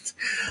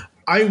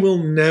 I will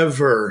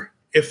never,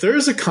 if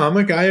there's a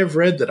comic I have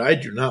read that I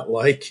do not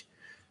like,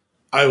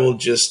 I will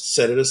just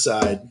set it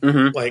aside.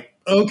 Like,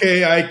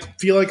 okay, I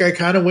feel like I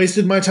kind of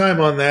wasted my time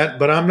on that,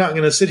 but I'm not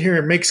going to sit here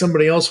and make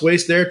somebody else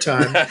waste their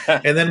time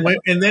and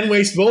then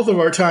waste both of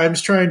our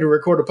times trying to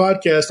record a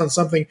podcast on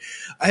something.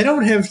 I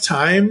don't have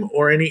time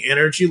or any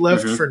energy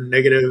left for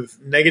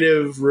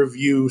negative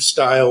review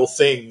style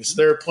things.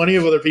 There are plenty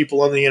of other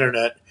people on the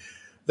internet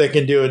that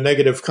can do a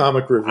negative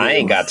comic review. I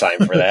ain't got time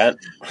for that.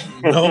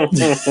 No.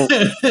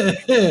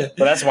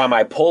 But that's why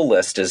my pull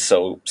list is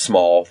so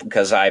small,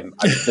 because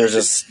there's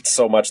just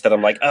so much that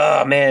I'm like,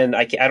 oh man,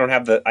 I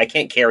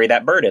can't carry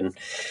that burden.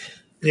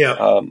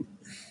 Yeah.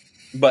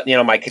 But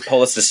my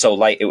pull list is so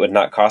light, it would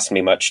not cost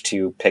me much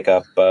to pick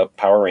up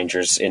Power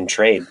Rangers in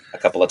trade a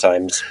couple of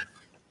times.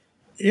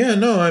 Yeah,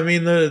 no, I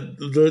mean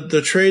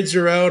the trades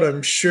are out.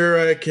 I'm sure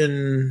I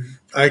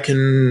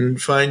can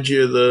find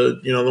you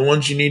the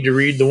ones you need to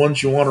read, the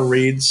ones you want to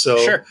read. So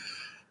Sure.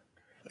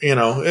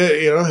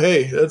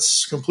 Hey,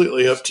 that's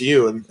completely up to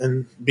you.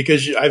 And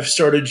because I've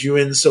started you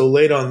in so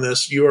late on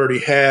this, you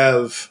already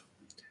have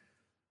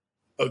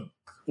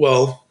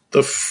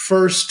the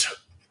first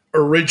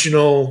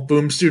original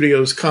Boom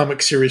Studios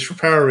comic series for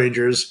Power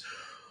Rangers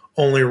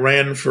only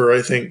ran for,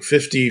 I think,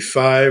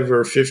 55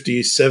 or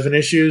 57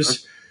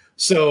 issues.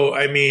 So,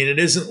 I mean, it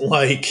isn't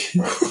like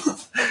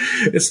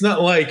it's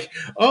not like,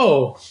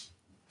 oh,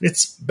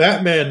 it's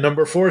Batman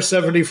number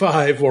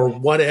 475 or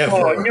whatever.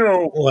 Oh,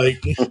 no. Like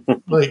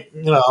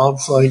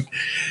it's like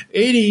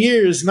 80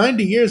 years,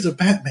 90 years of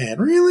Batman.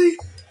 Really?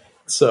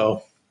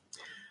 So,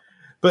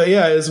 but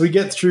yeah, as we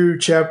get through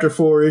chapter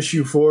 4,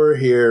 issue 4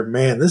 here,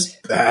 man, this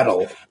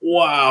battle.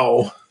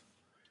 Wow.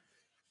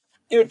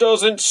 It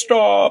doesn't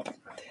stop.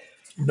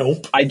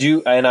 Nope. I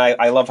do, and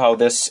I love how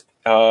this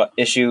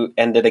issue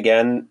ended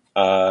again.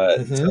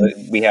 So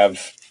we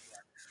have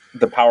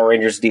the Power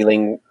Rangers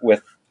dealing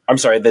with,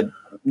 the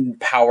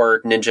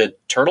Power Ninja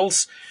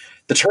Turtles.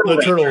 The Turtle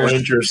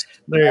Rangers.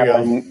 There you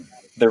go.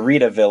 The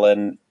Rita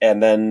villain,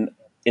 and then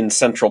in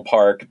Central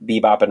Park,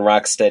 Bebop and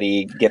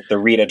Rocksteady get the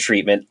Rita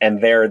treatment,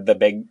 and they're the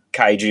big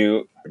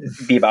kaiju,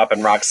 Bebop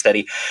and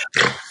Rocksteady.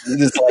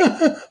 This is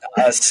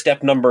like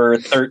step number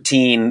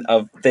 13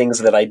 of things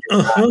that I did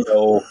not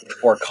know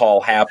or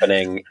call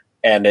happening,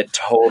 and it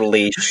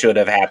totally should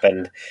have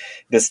happened.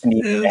 This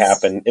needs to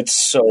happen. It's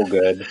so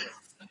good.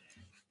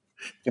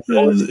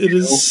 It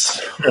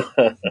is.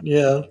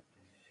 Yeah.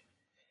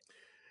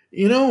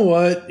 You know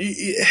what?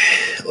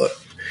 Look,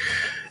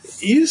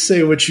 you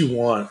say what you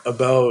want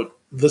about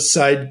the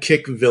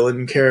sidekick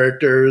villain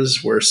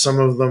characters, where some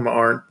of them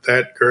aren't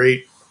that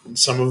great, and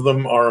some of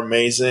them are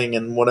amazing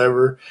and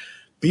whatever.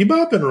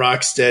 Bebop and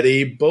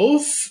Rocksteady,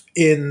 both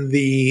in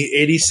the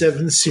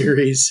 87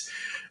 series,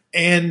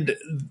 and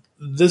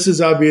this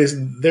is obvious,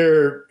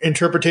 their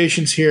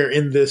interpretations here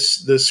in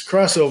this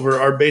crossover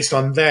are based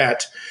on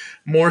that,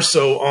 more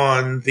so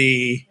on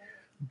the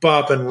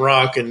bop and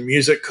rock and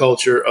music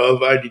culture of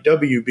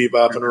IDW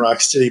Bebop and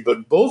Rocksteady,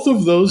 but both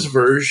of those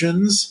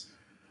versions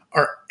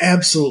are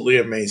absolutely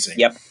amazing.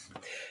 Yep.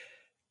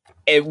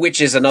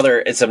 Which is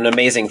it's an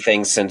amazing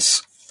thing,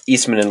 since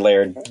Eastman and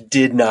Laird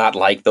did not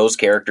like those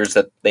characters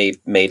that they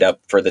made up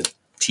for the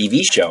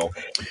TV show.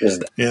 It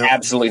was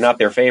absolutely not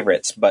their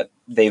favorites, but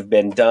they've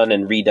been done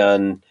and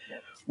redone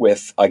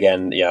with,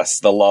 again, yes,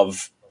 the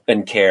love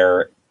and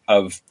care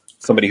of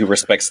somebody who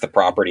respects the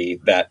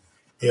property, that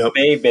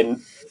they've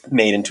been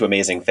made into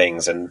amazing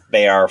things, and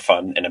they are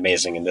fun and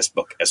amazing in this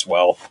book as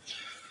well.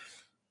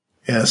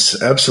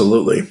 Yes,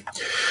 absolutely.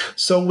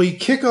 So we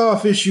kick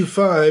off issue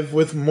 5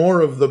 with more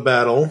of the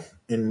battle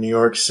in New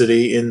York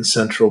City in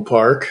Central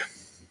Park.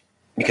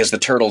 Because the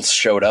Turtles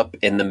showed up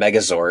in the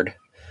Megazord.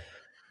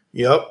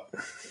 Yep.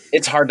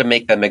 It's hard to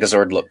make that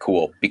Megazord look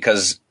cool,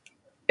 because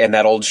in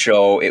that old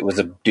show, it was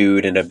a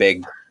dude in a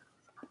big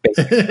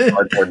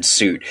cardboard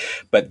suit.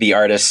 But the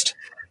artist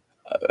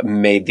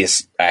made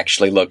this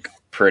actually look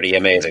pretty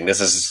amazing. This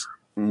is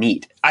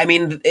neat. I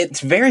mean,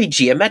 it's very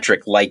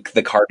geometric, like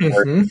the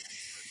cardboard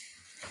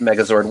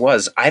Megazord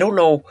was. I don't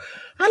know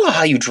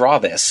how you draw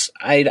this.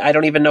 I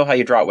don't even know how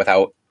you draw it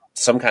without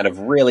some kind of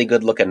really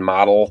good looking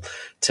model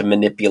to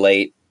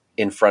manipulate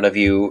in front of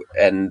you.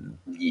 And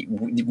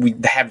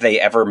have they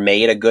ever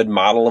made a good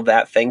model of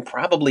that thing?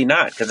 Probably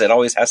not, because it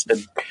always has to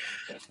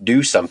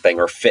do something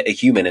or fit a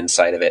human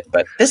inside of it.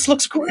 But this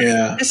looks great.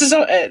 Yeah. This is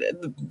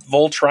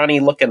Voltron-y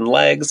looking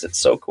legs. It's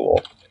so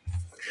cool.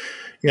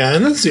 Yeah,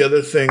 and that's the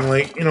other thing.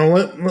 Like,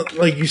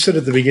 like you said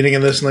at the beginning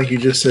of this, and like you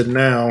just said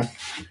now,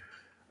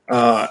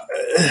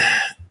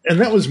 and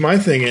that was my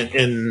thing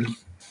in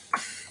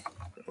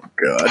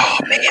God. Oh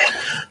man.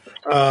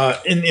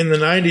 In the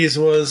 90s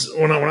was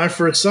when I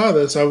first saw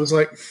this, I was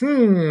like,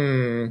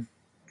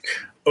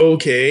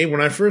 okay.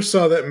 When I first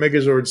saw that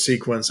Megazord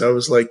sequence, I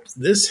was like,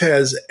 this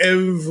has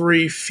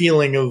every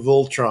feeling of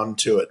Voltron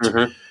to it.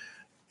 Mm-hmm.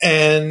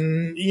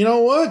 And you know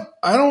what?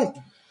 I don't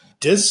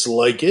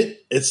dislike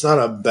it. It's not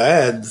a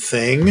bad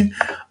thing.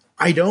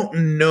 I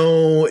don't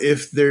know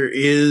if there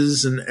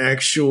is an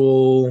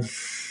actual...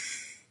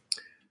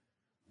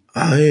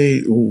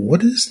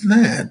 what is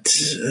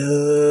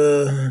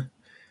that?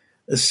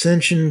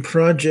 Ascension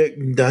Project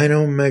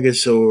Dino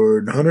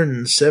Megazord,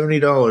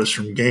 $170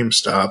 from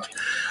GameStop.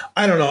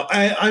 I don't know.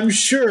 I'm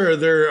sure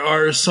there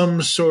are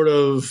some sort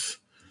of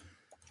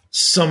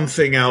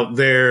something out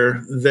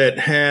there that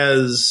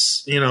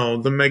has,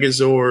 the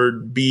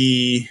Megazord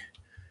be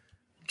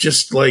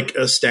just like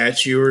a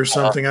statue or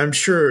something. I'm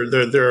sure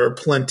there are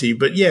plenty,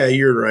 but yeah,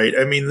 you're right.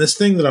 I mean, this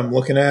thing that I'm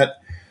looking at,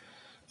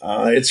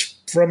 it's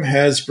from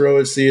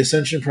Hasbro. It's the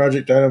Ascension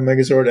Project Dino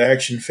Megazord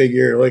action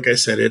figure. Like I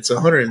said, it's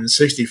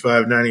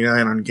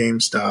 $165.99 on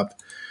GameStop.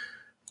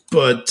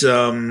 But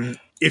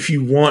if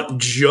you want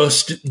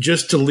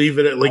just to leave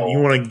it at, like, you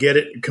want to get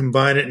it,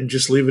 combine it, and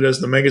just leave it as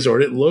the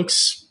Megazord, it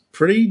looks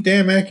pretty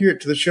damn accurate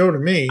to the show to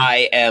me.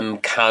 I am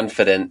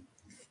confident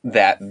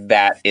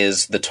that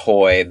is the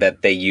toy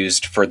that they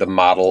used for the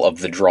model of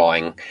the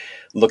drawing.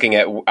 Looking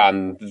at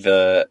on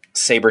the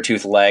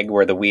saber-tooth leg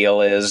where the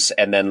wheel is,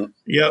 and then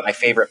my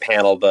favorite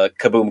panel, the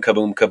kaboom,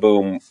 kaboom,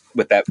 kaboom,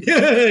 with that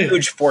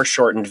huge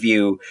foreshortened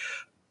view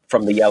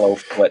from the yellow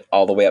foot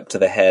all the way up to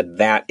the head.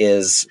 That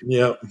is...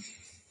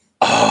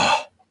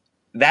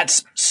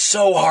 that's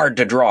so hard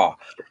to draw.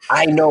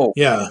 I know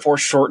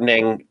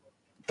foreshortening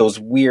those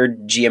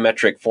weird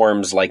geometric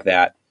forms like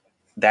that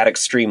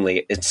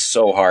extremely, it's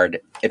so hard.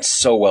 It's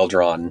so well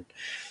drawn.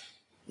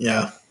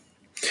 Yeah.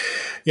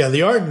 Yeah,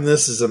 the art in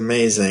this is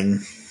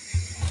amazing.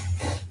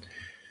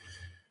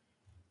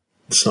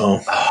 So,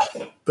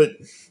 but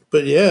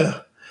yeah.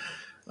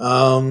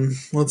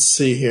 Let's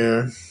see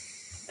here.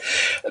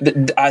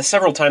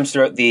 Several times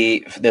throughout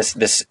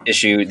this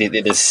issue,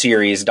 this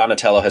series,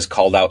 Donatello has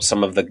called out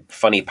some of the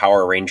funny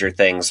Power Ranger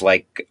things,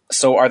 like,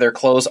 so are there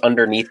clothes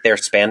underneath their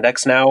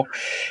spandex now?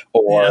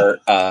 Or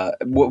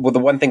the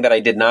one thing that I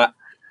did not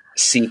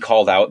see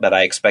called out that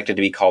I expected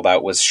to be called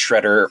out was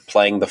Shredder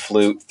playing the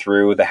flute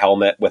through the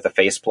helmet with a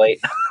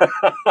faceplate.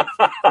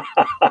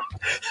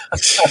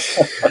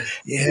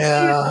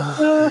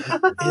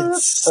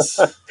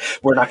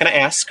 We're not going to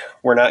ask.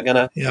 We're not going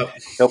to.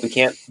 Nope, we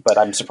can't. But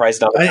I'm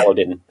surprised Donatello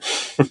didn't.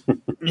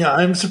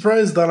 I'm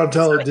surprised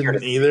Donatello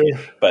didn't either.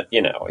 But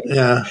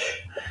that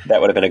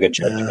would have been a good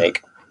joke to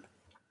make.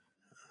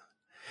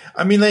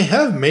 I mean, they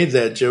have made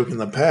that joke in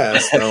the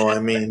past, though. I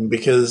mean,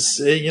 because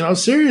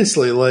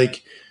seriously,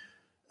 like,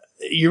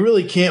 you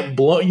really can't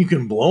blow. You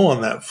can blow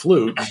on that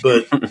flute,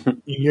 but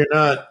you're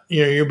not.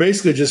 You're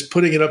basically just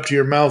putting it up to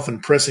your mouth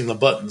and pressing the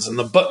buttons, and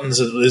the buttons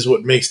is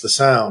what makes the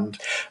sound.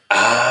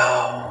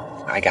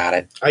 Oh, I got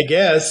it. I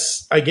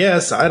guess.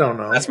 I don't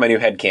know. That's my new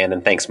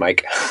headcanon. Thanks,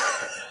 Mike.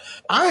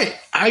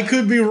 I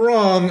could be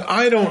wrong.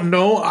 I don't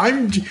know.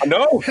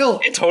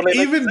 It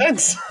totally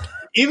makes sense.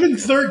 Even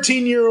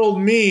 13-year-old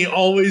me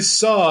always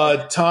saw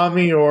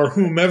Tommy or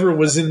whomever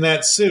was in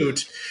that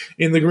suit,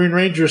 in the Green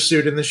Ranger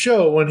suit in the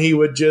show, when he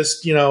would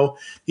just,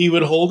 he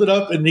would hold it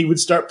up and he would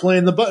start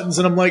playing the buttons.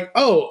 And I'm like,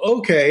 oh,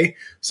 okay.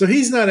 So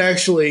he's not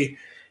actually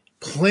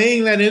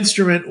playing that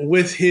instrument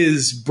with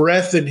his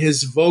breath and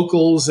his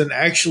vocals and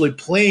actually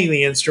playing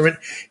the instrument.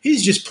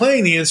 He's just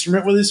playing the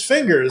instrument with his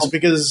fingers,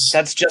 because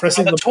that's just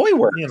how the toy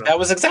worked. That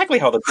was exactly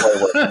how the toy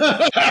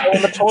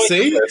worked.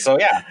 See? So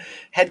yeah,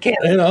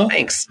 headcanon.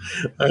 Thanks.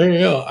 There you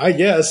go. I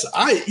guess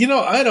I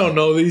don't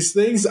know these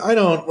things. I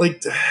don't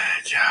like.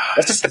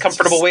 That's just the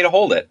comfortable way to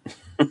hold it.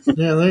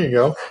 Yeah, there you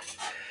go.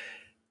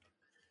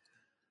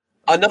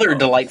 Another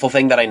delightful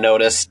thing that I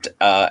noticed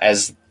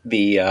as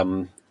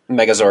the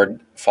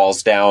Megazord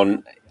falls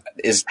down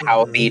is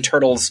how the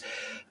turtles'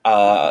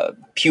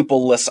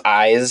 pupilless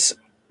eyes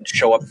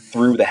show up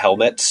through the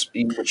helmet,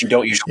 which you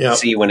don't usually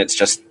see when it's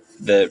just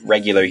the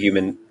regular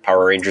human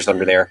Power Rangers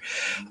under there.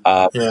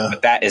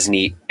 But that is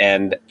neat,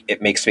 and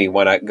it makes me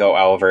want to go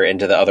over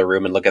into the other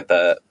room and look at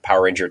the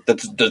Power Ranger,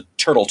 the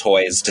turtle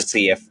toys, to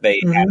see if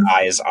they had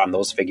eyes on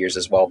those figures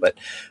as well. But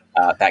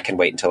that can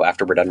wait until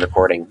after we're done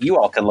recording. You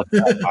all can look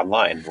it up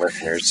online,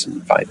 listeners,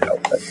 and find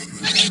out.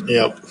 But.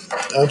 Yep,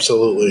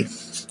 absolutely.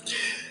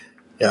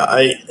 Yeah,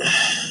 I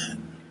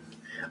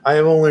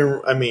have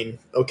only,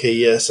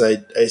 yes,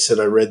 I said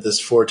I read this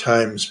 4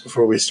 times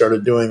before we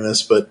started doing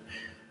this, but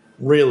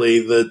really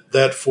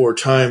that 4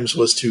 times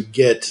was to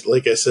get,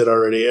 like I said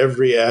already,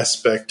 every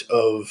aspect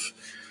of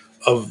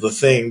the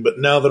thing. But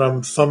now that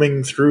I'm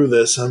thumbing through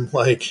this, I'm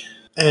like,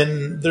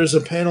 and there's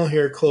a panel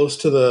here close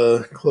to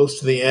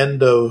the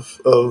end of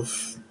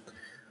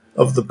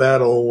the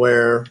battle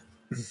where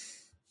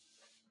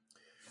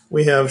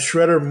we have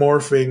Shredder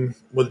morphing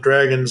with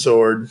Dragon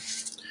Zord,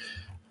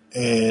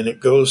 and it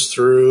goes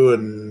through,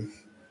 and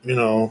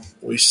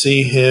we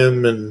see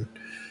him, and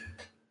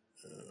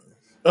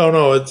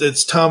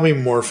it's Tommy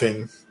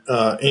morphing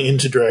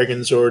into Dragon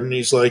Zord, and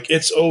he's like,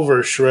 "It's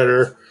over,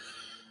 Shredder."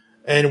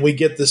 And we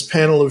get this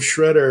panel of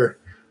Shredder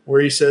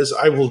where he says,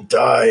 "I will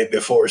die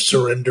before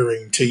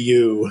surrendering to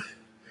you."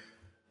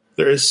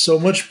 There is so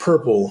much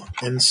purple,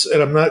 and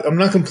I'm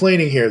not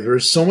complaining here. There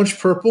is so much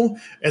purple,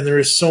 and there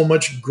is so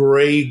much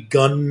gray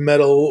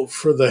gunmetal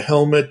for the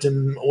helmet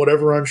and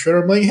whatever on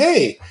Shredder. I'm like,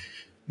 hey,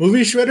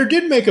 movie Shredder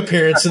did make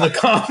appearance in the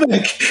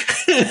comic.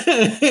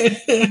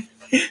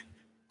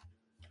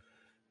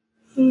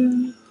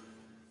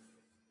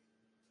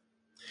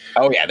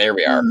 Oh yeah, there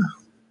we are.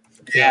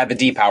 Yeah, the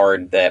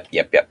depowered. The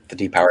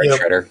depowered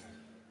Shredder.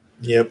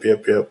 Yep.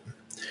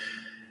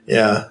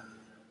 Yeah.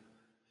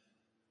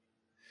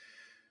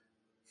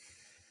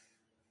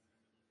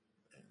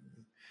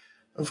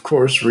 Of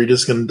course,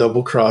 Rita's going to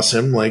double cross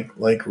him like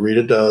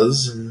Rita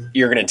does. And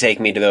you're going to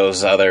take me to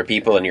those other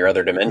people in your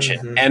other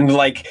dimension, and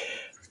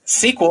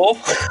sequel.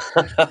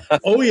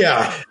 Oh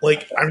yeah,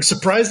 I'm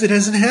surprised it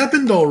hasn't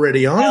happened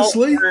already.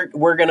 Honestly,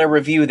 we're going to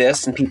review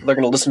this, and people are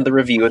going to listen to the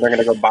review, and they're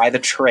going to go buy the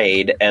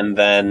trade, and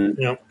then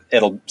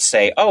it'll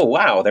say, "Oh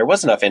wow, there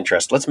was enough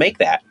interest. Let's make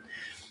that."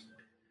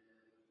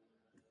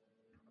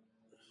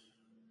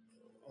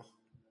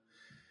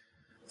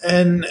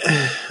 And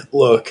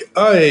look,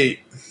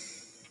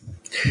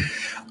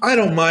 I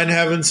don't mind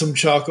having some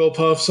Choco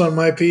Puffs on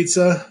my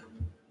pizza.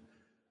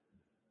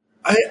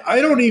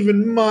 I don't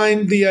even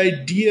mind the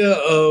idea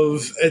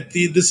of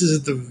this is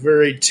at the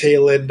very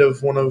tail end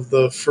of one of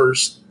the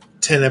first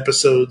 10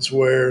 episodes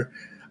where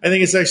I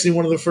think it's actually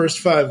one of the first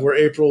 5 where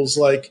April's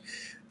like,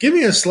 give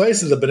me a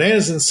slice of the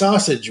bananas and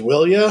sausage,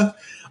 will ya?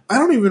 I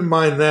don't even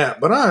mind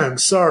that, but I'm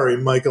sorry,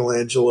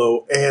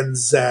 Michelangelo and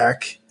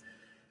Zach.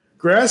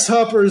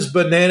 Grasshoppers,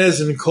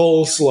 bananas, and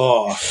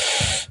coleslaw.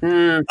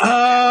 No,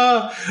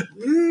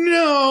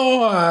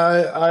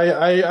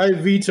 I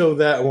veto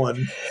that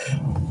one.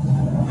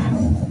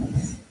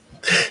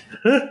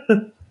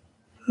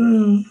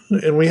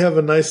 And we have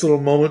a nice little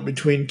moment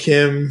between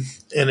Kim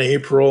and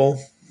April.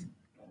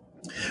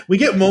 We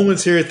get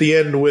moments here at the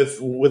end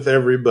with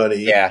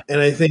everybody. Yeah. And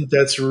I think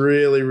that's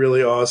really,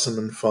 really awesome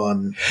and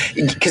fun.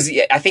 Because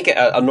I think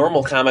a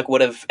normal comic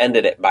would have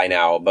ended it by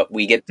now, but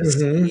we get to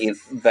see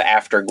the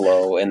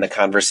afterglow and the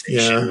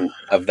conversation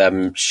of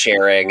them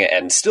sharing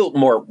and still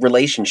more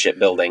relationship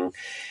building.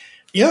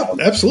 Yeah,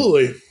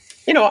 absolutely.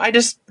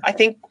 I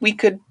think we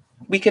could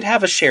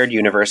have a shared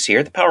universe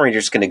here. The Power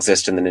Rangers can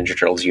exist in the Ninja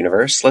Turtles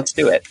universe. Let's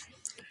do it.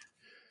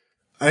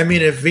 I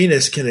mean, if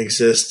Venus can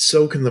exist,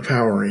 so can the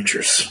Power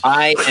Rangers.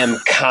 I am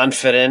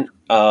confident.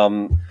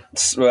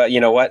 You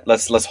know what?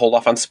 Let's hold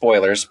off on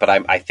spoilers. But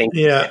I think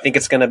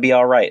it's going to be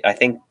all right. I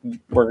think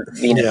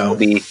Venus will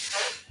be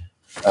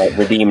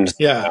redeemed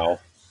now.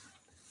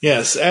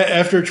 Yes,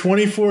 after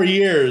 24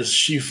 years,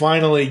 she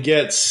finally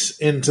gets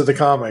into the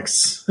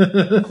comics.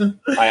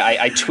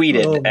 I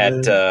tweeted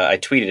I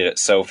tweeted at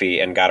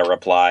Sophie and got a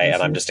reply,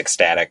 and I'm just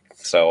ecstatic.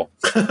 So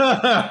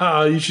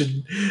you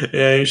should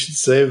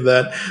save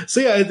that.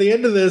 So at the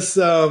end of this,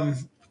 like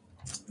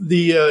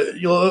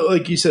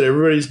you said,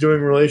 everybody's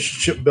doing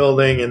relationship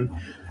building, and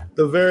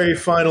the very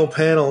final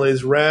panel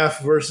is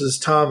Raph versus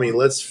Tommy.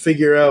 Let's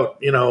figure out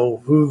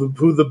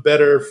who the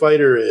better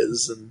fighter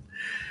is, and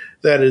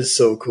that is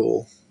so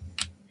cool.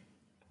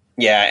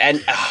 Yeah,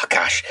 and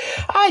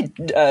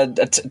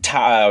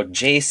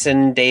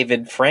Jason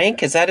David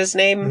Frank, is that his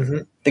name? Mm-hmm.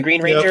 The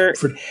Green Ranger.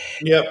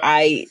 Yep.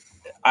 I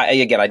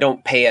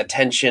don't pay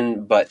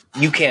attention, but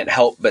you can't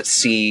help but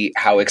see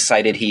how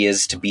excited he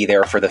is to be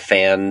there for the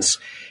fans,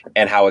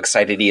 and how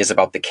excited he is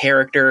about the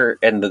character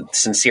and the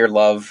sincere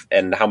love,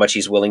 and how much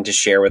he's willing to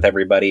share with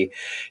everybody.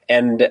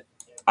 And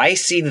I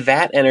see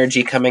that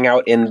energy coming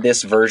out in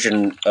this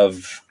version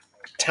of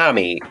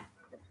Tommy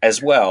as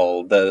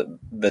well, the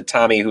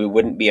Tommy who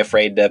wouldn't be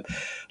afraid to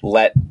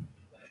let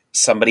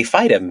somebody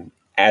fight him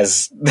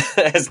as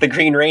the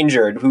Green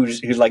Ranger,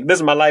 who's like, this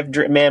is my life,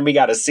 man, we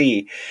got to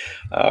see.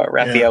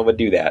 Raphael would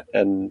do that,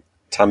 and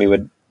Tommy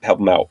would help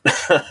him out.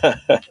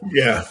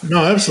 Yeah, no,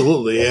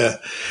 absolutely, yeah.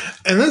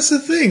 And that's the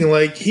thing,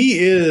 like, he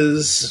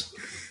is,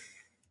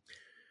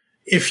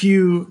 if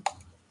you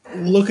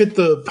look at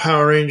the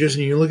Power Rangers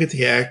and you look at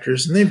the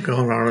actors, and they've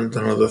gone on and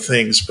done other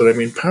things, but I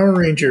mean, Power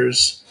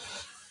Rangers,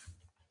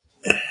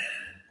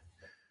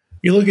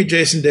 you look at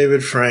Jason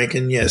David Frank,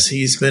 and yes,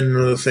 he's been in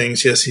other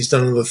things. Yes, he's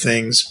done other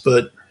things,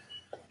 but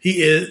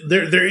he is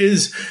there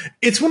is.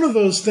 It's one of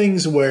those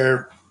things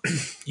where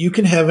you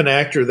can have an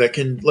actor that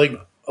can, like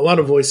a lot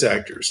of voice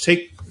actors.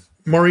 Take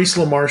Maurice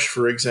LaMarche,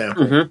 for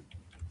example. Mm-hmm.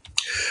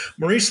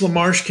 Maurice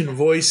LaMarche can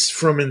voice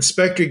from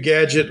Inspector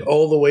Gadget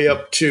all the way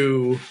up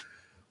to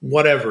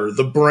whatever,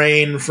 the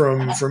Brain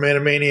from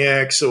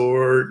Animaniacs,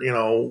 or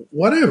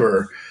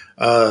whatever.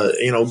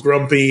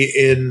 Grumpy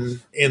in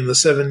the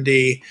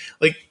 7D.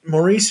 Like,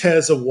 Maurice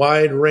has a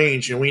wide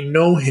range, and we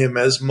know him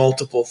as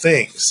multiple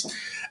things.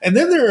 And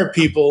then there are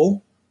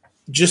people,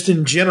 just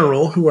in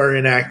general, who are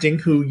in acting,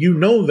 who you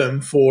know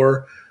them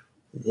for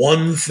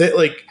one thing,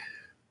 like,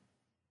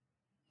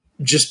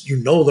 just you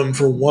know them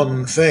for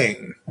one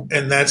thing.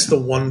 And that's the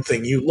one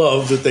thing you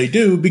love that they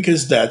do,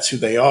 because that's who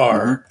they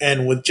are. Mm-hmm.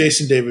 And with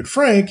Jason David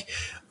Frank,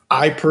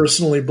 I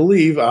personally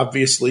believe,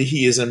 obviously,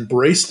 he has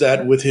embraced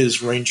that with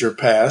his Ranger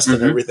past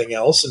and everything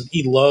else, and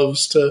he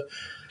loves to.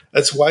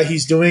 That's why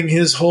he's doing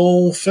his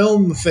whole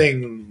film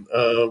thing,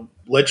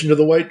 Legend of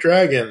the White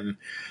Dragon.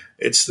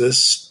 It's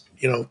this,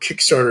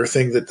 Kickstarter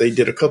thing that they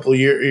did a couple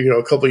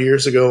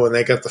years ago, and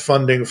they got the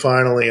funding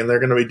finally, and they're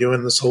going to be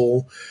doing this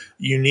whole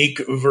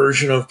unique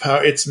version of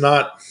Power. It's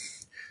not.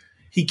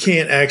 He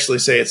can't actually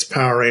say it's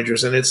Power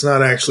Rangers, and it's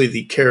not actually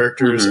the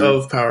characters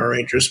of Power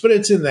Rangers, but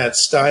it's in that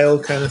style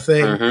kind of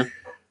thing.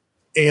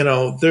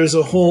 Mm-hmm. There's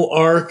a whole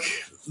arc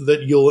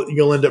that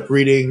you'll end up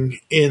reading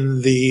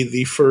in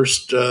the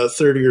first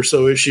 30 or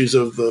so issues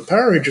of the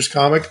Power Rangers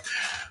comic,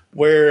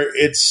 where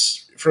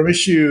it's from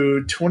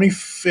issue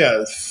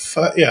 25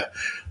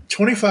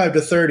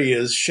 to 30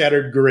 is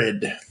Shattered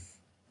Grid.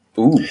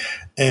 Ooh.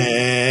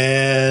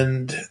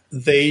 And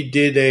they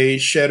did a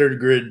Shattered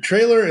Grid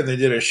trailer, and they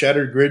did a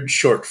Shattered Grid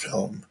short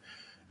film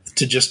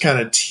to just kind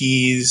of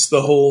tease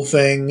the whole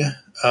thing,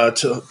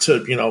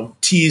 to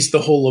tease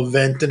the whole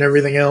event and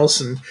everything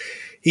else. And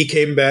he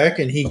came back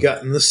and he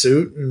got in the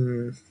suit,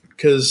 and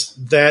because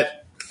the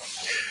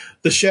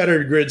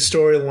Shattered Grid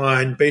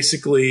storyline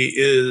basically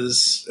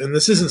is, and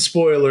this isn't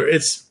spoiler,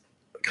 it's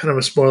kind of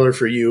a spoiler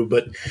for you,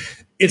 but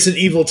it's an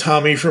evil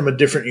Tommy from a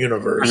different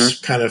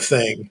universe kind of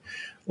thing.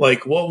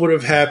 Like, what would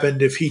have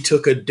happened if he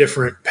took a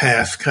different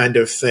path kind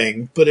of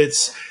thing. But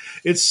it's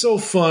so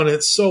fun.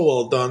 It's so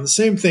well done.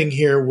 Same thing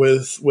here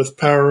with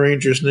Power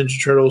Rangers,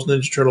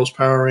 Ninja Turtles,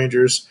 Power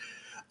Rangers.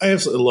 I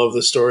absolutely love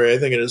this story. I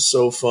think it is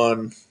so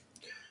fun.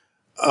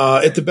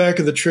 At the back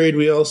of the trade,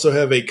 we also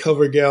have a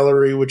cover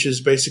gallery, which is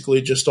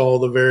basically just all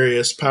the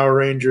various Power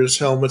Rangers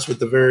helmets with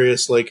the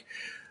various, like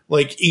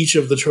each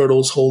of the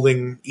turtles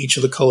holding each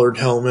of the colored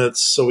helmets.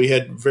 So we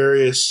had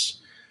various...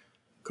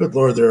 Good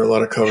Lord, there are a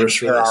lot of covers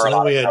for this. There are a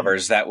lot of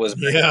covers. That was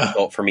very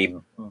difficult for me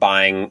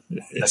buying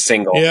a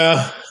single.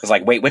 Yeah. I was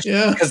like, wait, which?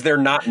 Because they're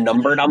not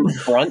numbered on the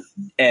front.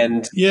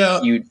 And I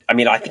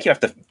think you have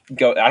to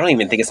go. I don't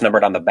even think it's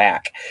numbered on the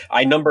back.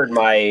 I numbered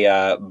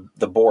my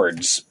the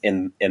boards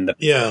in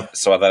the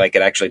so that I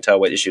could actually tell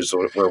what issues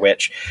were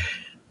which.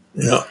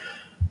 Yeah.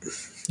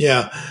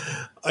 Yeah.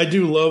 I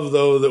do love,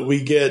 though, that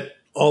we get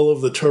all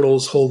of the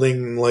turtles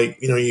holding, like,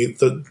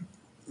 the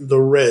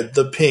red,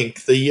 the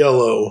pink, the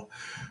yellow,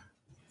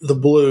 the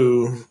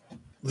blue,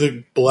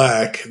 the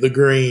black, the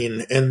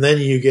green, and then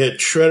you get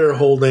Shredder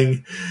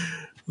holding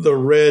the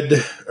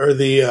red, or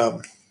the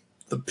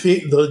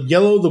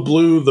yellow, the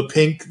blue, the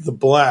pink, the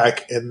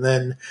black, and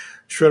then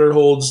Shredder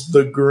holds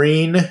the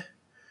green,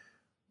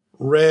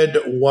 red,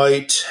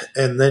 white,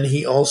 and then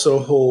he also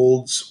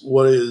holds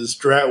what is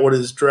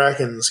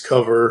Draken's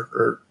cover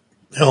or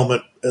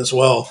helmet as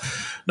well.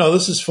 No,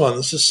 this is fun.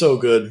 This is so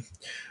good.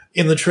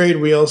 In the trade,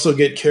 we also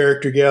get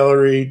character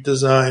gallery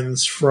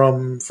designs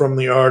from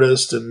the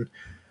artist, and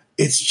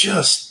it's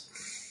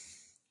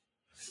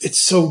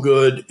so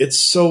good. It's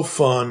so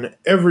fun.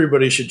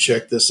 Everybody should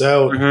check this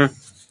out. Mm-hmm.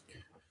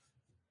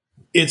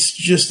 It's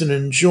just an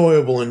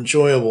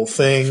enjoyable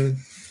thing.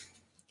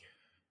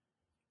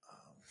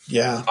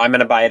 Yeah. I'm going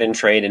to buy it in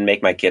trade and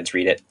make my kids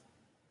read it.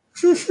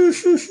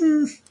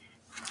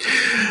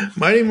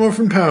 Mighty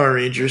Morphin Power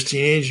Rangers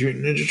Teenage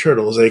Mutant Ninja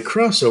Turtles, a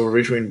crossover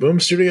between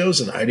Boom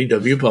Studios and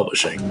IDW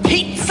Publishing.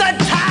 Pizza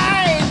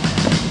time!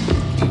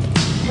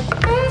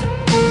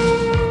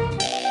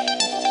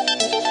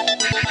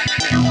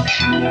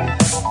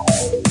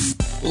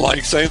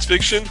 Like science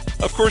fiction?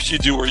 Of course you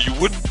do, or you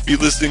wouldn't be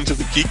listening to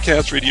the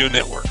GeekCast Radio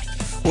Network.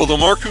 Well, the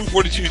Marku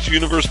 42's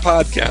Universe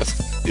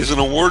podcast is an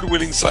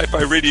award-winning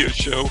sci-fi radio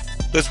show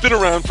that's been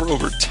around for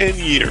over 10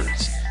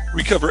 years.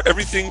 We cover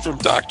everything from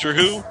Doctor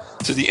Who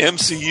to the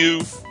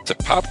MCU to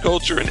pop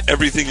culture and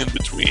everything in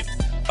between.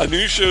 A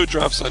new show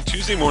drops on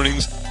Tuesday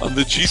mornings on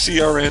the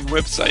GCRN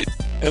website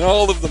and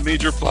all of the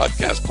major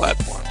podcast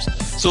platforms.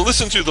 So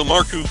listen to the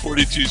Marku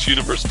 42's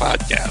Universe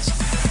podcast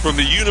from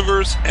the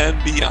universe and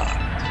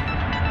beyond.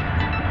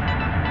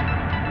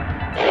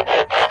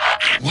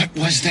 What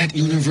was that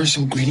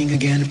universal greeting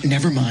again?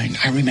 Never mind,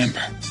 I remember.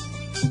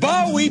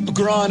 Ba weep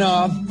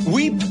grana,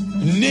 weep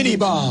nitty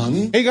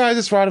bong. Hey guys,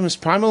 it's Rodimus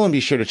Primal, and be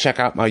sure to check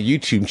out my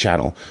YouTube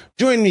channel.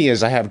 Join me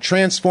as I have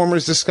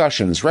Transformers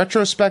discussions,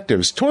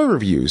 retrospectives, toy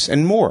reviews,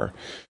 and more.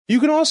 You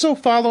can also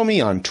follow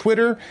me on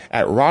Twitter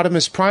at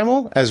Rodimus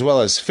Primal, as well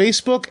as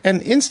Facebook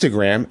and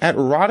Instagram at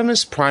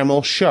Rodimus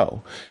Primal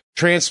Show.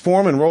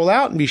 Transform and roll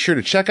out, and be sure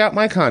to check out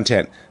my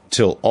content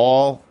till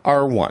all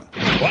are one.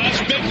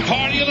 Last big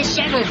party of the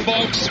summer,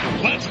 folks.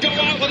 Let's go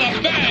out with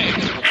a bang.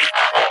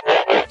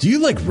 Do you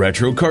like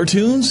retro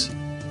cartoons?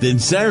 Then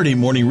Saturday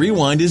Morning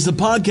Rewind is the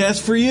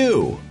podcast for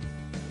you.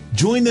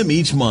 Join them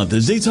each month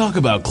as they talk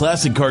about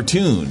classic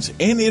cartoons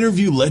and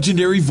interview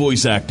legendary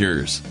voice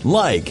actors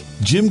like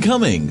Jim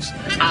Cummings.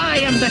 I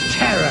am the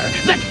terror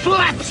that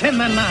flaps in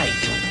the night.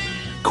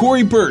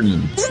 Corey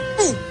Burton.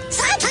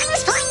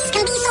 Sometimes toys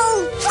can be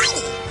so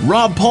funny.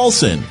 Rob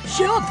Paulson.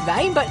 Sure,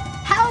 Blaine, but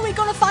how are we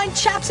going to find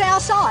chaps our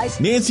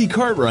size? Nancy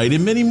Cartwright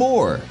and many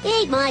more.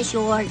 Eat my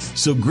shorts.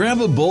 So grab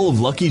a bowl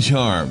of Lucky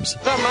Charms.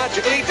 They're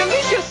magically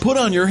delicious. Put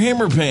on your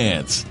hammer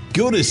pants.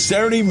 Go to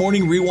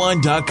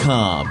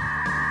SaturdayMorningRewind.com.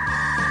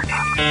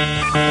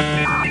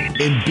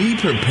 And be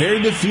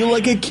prepared to feel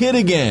like a kid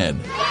again.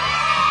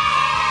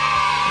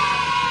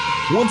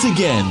 Once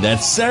again,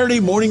 that's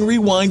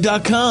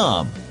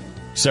SaturdayMorningRewind.com.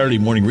 Saturday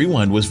Morning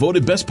Rewind was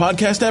voted Best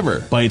Podcast Ever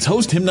by its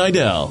host, Tim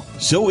Nidell.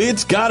 So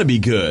it's gotta be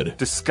good.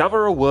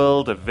 Discover a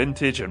world of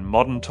vintage and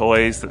modern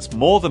toys that's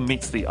more than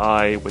meets the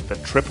eye with the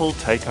Triple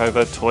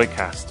Takeover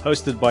Toycast.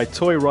 Hosted by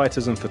toy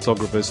writers and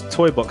photographers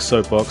Toybox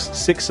Soapbox,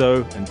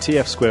 6O, and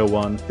TF Square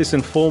 1, this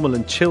informal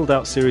and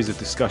chilled-out series of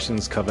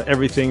discussions cover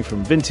everything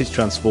from vintage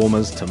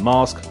Transformers to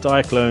Mask,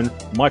 Diaclone,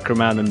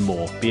 Microman, and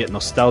more, be it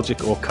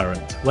nostalgic or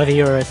current. Whether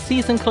you're a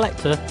seasoned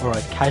collector or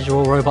a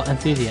casual robot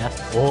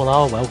enthusiast, all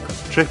are welcome.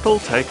 Triple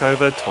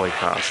Takeover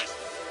Toycast.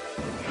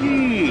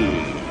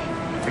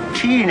 A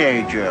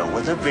teenager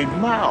with a big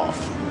mouth.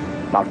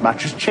 Not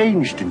much has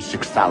changed in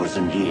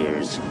 6,000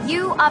 years.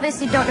 You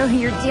obviously don't know who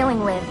you're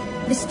dealing with,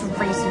 Mr.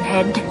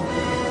 Razorhead.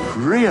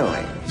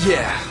 Really?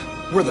 Yeah,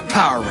 we're the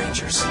Power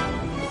Rangers.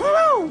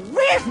 Woo!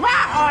 Where's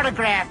my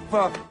autograph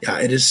book? Yeah,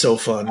 it is so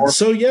fun.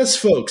 So yes,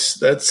 folks,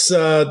 that's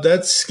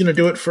gonna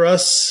do it for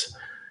us.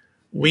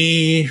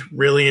 We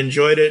really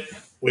enjoyed it.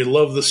 We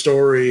love the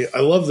story. I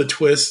love the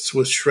twists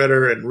with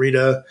Shredder and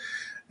Rita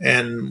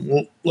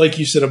And like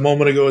you said a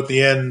moment ago at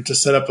the end, to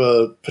set up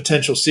a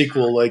potential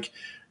sequel, like,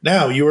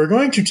 now you are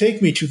going to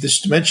take me to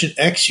this Dimension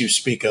X you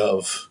speak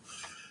of.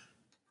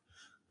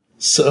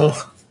 So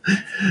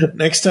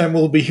next time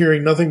we'll be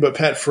hearing nothing but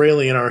Pat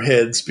Fraley in our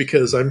heads,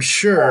 because I'm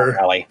sure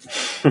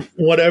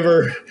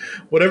whatever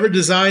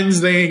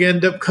designs they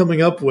end up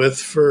coming up with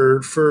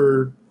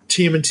for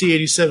TMNT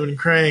 87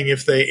 Krang,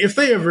 if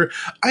they ever,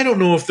 I don't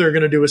know if they're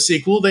going to do a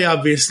sequel. They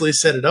obviously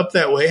set it up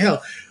that way.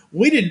 Hell,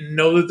 we didn't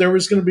know that there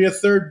was going to be a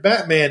third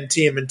Batman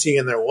TMNT,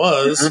 and there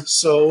was. Mm-hmm.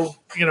 So,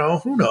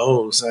 who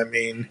knows? I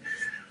mean,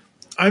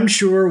 I'm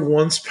sure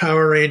once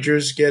Power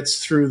Rangers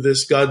gets through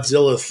this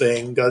Godzilla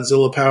thing,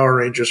 Godzilla Power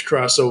Rangers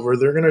crossover,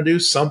 they're going to do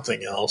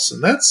something else.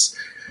 And that's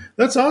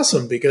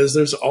awesome, because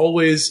there's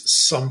always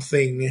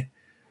something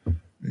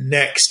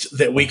next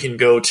that we can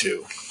go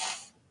to.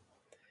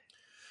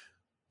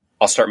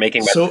 I'll start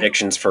making my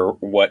predictions for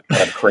what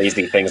kind of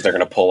crazy things they're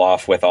going to pull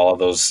off with all of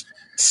those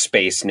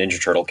space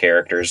Ninja Turtle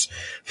characters.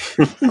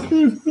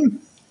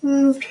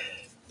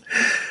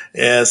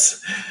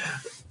 Yes.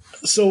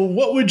 So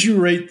what would you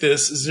rate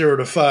this 0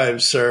 to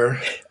 5, sir?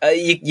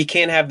 You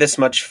can't have this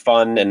much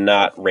fun and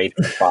not rate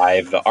it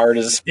 5. The art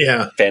is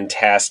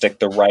fantastic.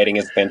 The writing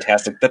is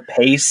fantastic. The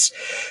pace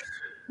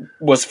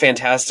was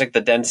fantastic.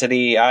 The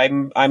density,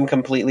 I'm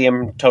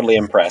totally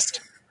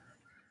impressed.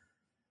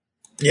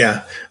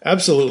 Yeah,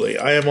 absolutely.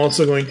 I am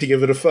also going to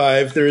give it a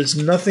 5. There is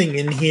nothing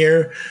in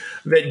here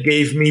that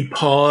gave me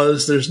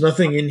pause. There's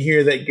nothing in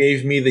here that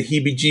gave me the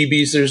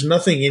heebie-jeebies. There's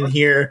nothing in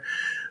here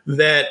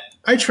that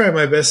I try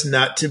my best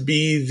not to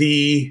be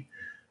the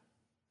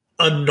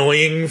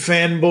annoying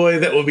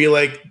fanboy that will be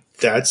like,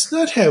 that's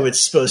not how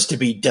it's supposed to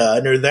be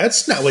done, or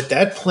that's not what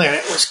that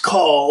planet was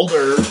called,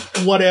 or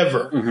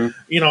whatever.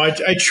 Mm-hmm.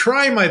 I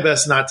try my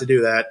best not to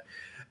do that.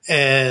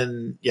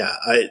 And yeah,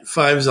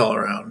 5s all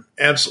around.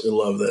 Absolutely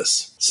love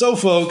this. So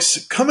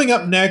folks, coming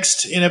up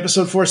next in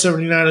episode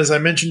 479, as I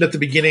mentioned at the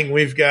beginning,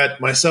 we've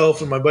got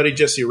myself and my buddy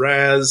Jesse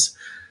Raz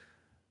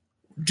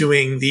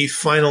doing the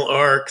final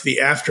arc, the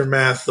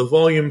aftermath, the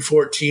volume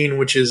 14,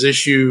 which is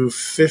issue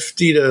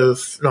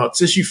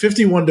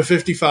 51 to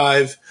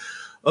 55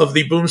 of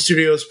the Boom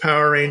Studios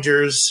Power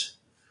Rangers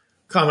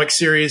comic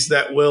series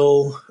that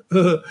will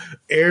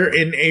air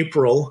in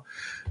April.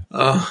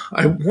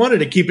 I wanted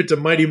to keep it to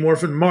Mighty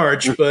Morphin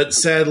March, but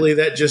sadly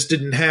that just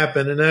didn't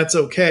happen, and that's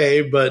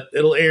okay, but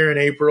it'll air in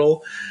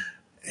April.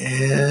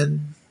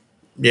 And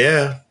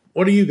yeah.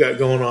 What do you got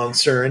going on,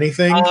 sir?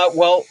 Anything?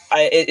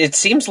 It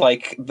seems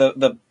like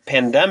the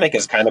pandemic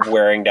is kind of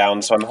wearing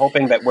down, so I'm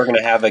hoping that we're going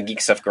to have a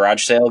Geek Stuff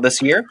garage sale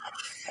this year,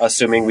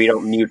 assuming we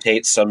don't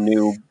mutate some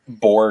new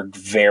Borg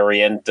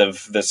variant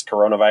of this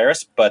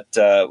coronavirus. But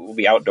we'll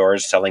be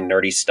outdoors selling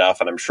nerdy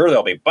stuff, and I'm sure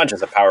there'll be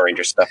bunches of Power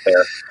Ranger stuff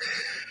there.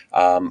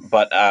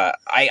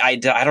 I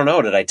don't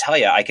know. Did I tell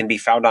you? I can be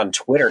found on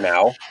Twitter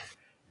now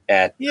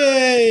at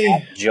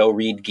Joe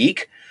Reed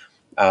Geek.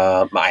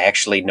 I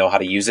actually know how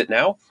to use it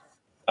now.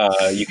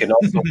 You can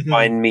also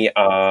find me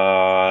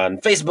on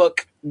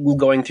Facebook,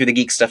 going through the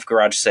Geek Stuff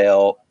Garage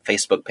Sale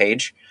Facebook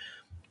page.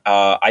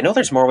 I know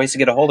there's more ways to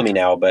get a hold of me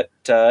now, but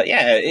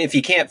if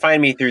you can't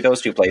find me through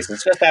those two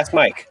places, just ask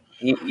Mike.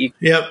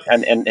 Yep.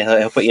 And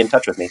he'll put you in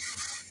touch with me.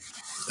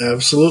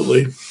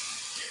 Absolutely.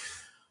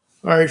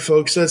 All right,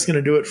 folks, that's going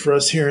to do it for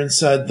us here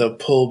inside the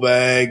Pull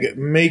Bag.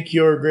 Make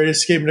your great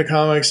escape into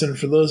comics, and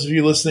for those of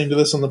you listening to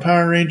this on the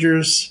Power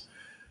Rangers...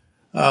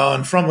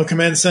 and from the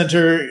command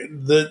center,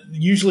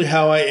 usually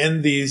how I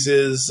end these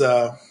is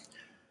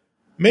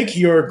make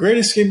your great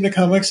escape into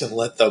comics and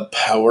let the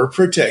power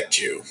protect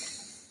you.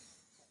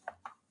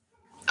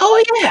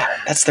 Oh, yeah.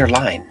 That's their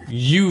line.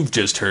 You've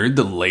just heard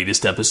the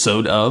latest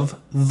episode of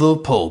The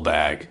Pull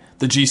Bag,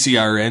 the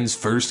GCRN's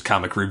first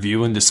comic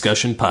review and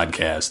discussion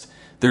podcast.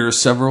 There are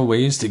several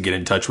ways to get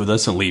in touch with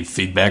us and leave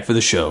feedback for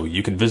the show.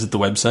 You can visit the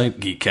website,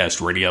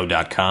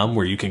 geekcastradio.com,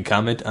 where you can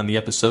comment on the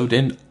episode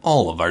and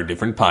all of our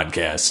different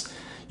podcasts.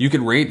 You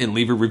can rate and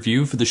leave a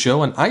review for the show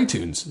on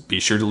iTunes.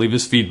 Be sure to leave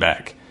us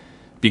feedback.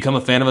 Become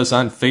a fan of us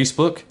on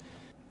Facebook,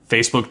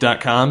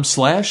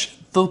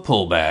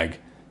 facebook.com/thepullbag.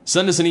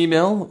 Send us an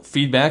email,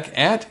 feedback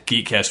at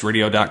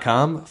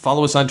geekcastradio.com.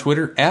 Follow us on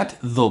Twitter at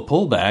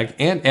thepullbag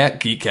and at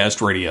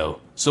geekcastradio.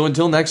 So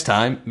until next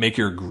time, make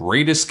your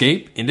great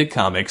escape into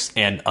comics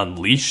and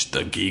unleash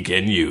the geek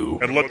in you.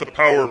 And let the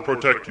power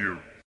protect you.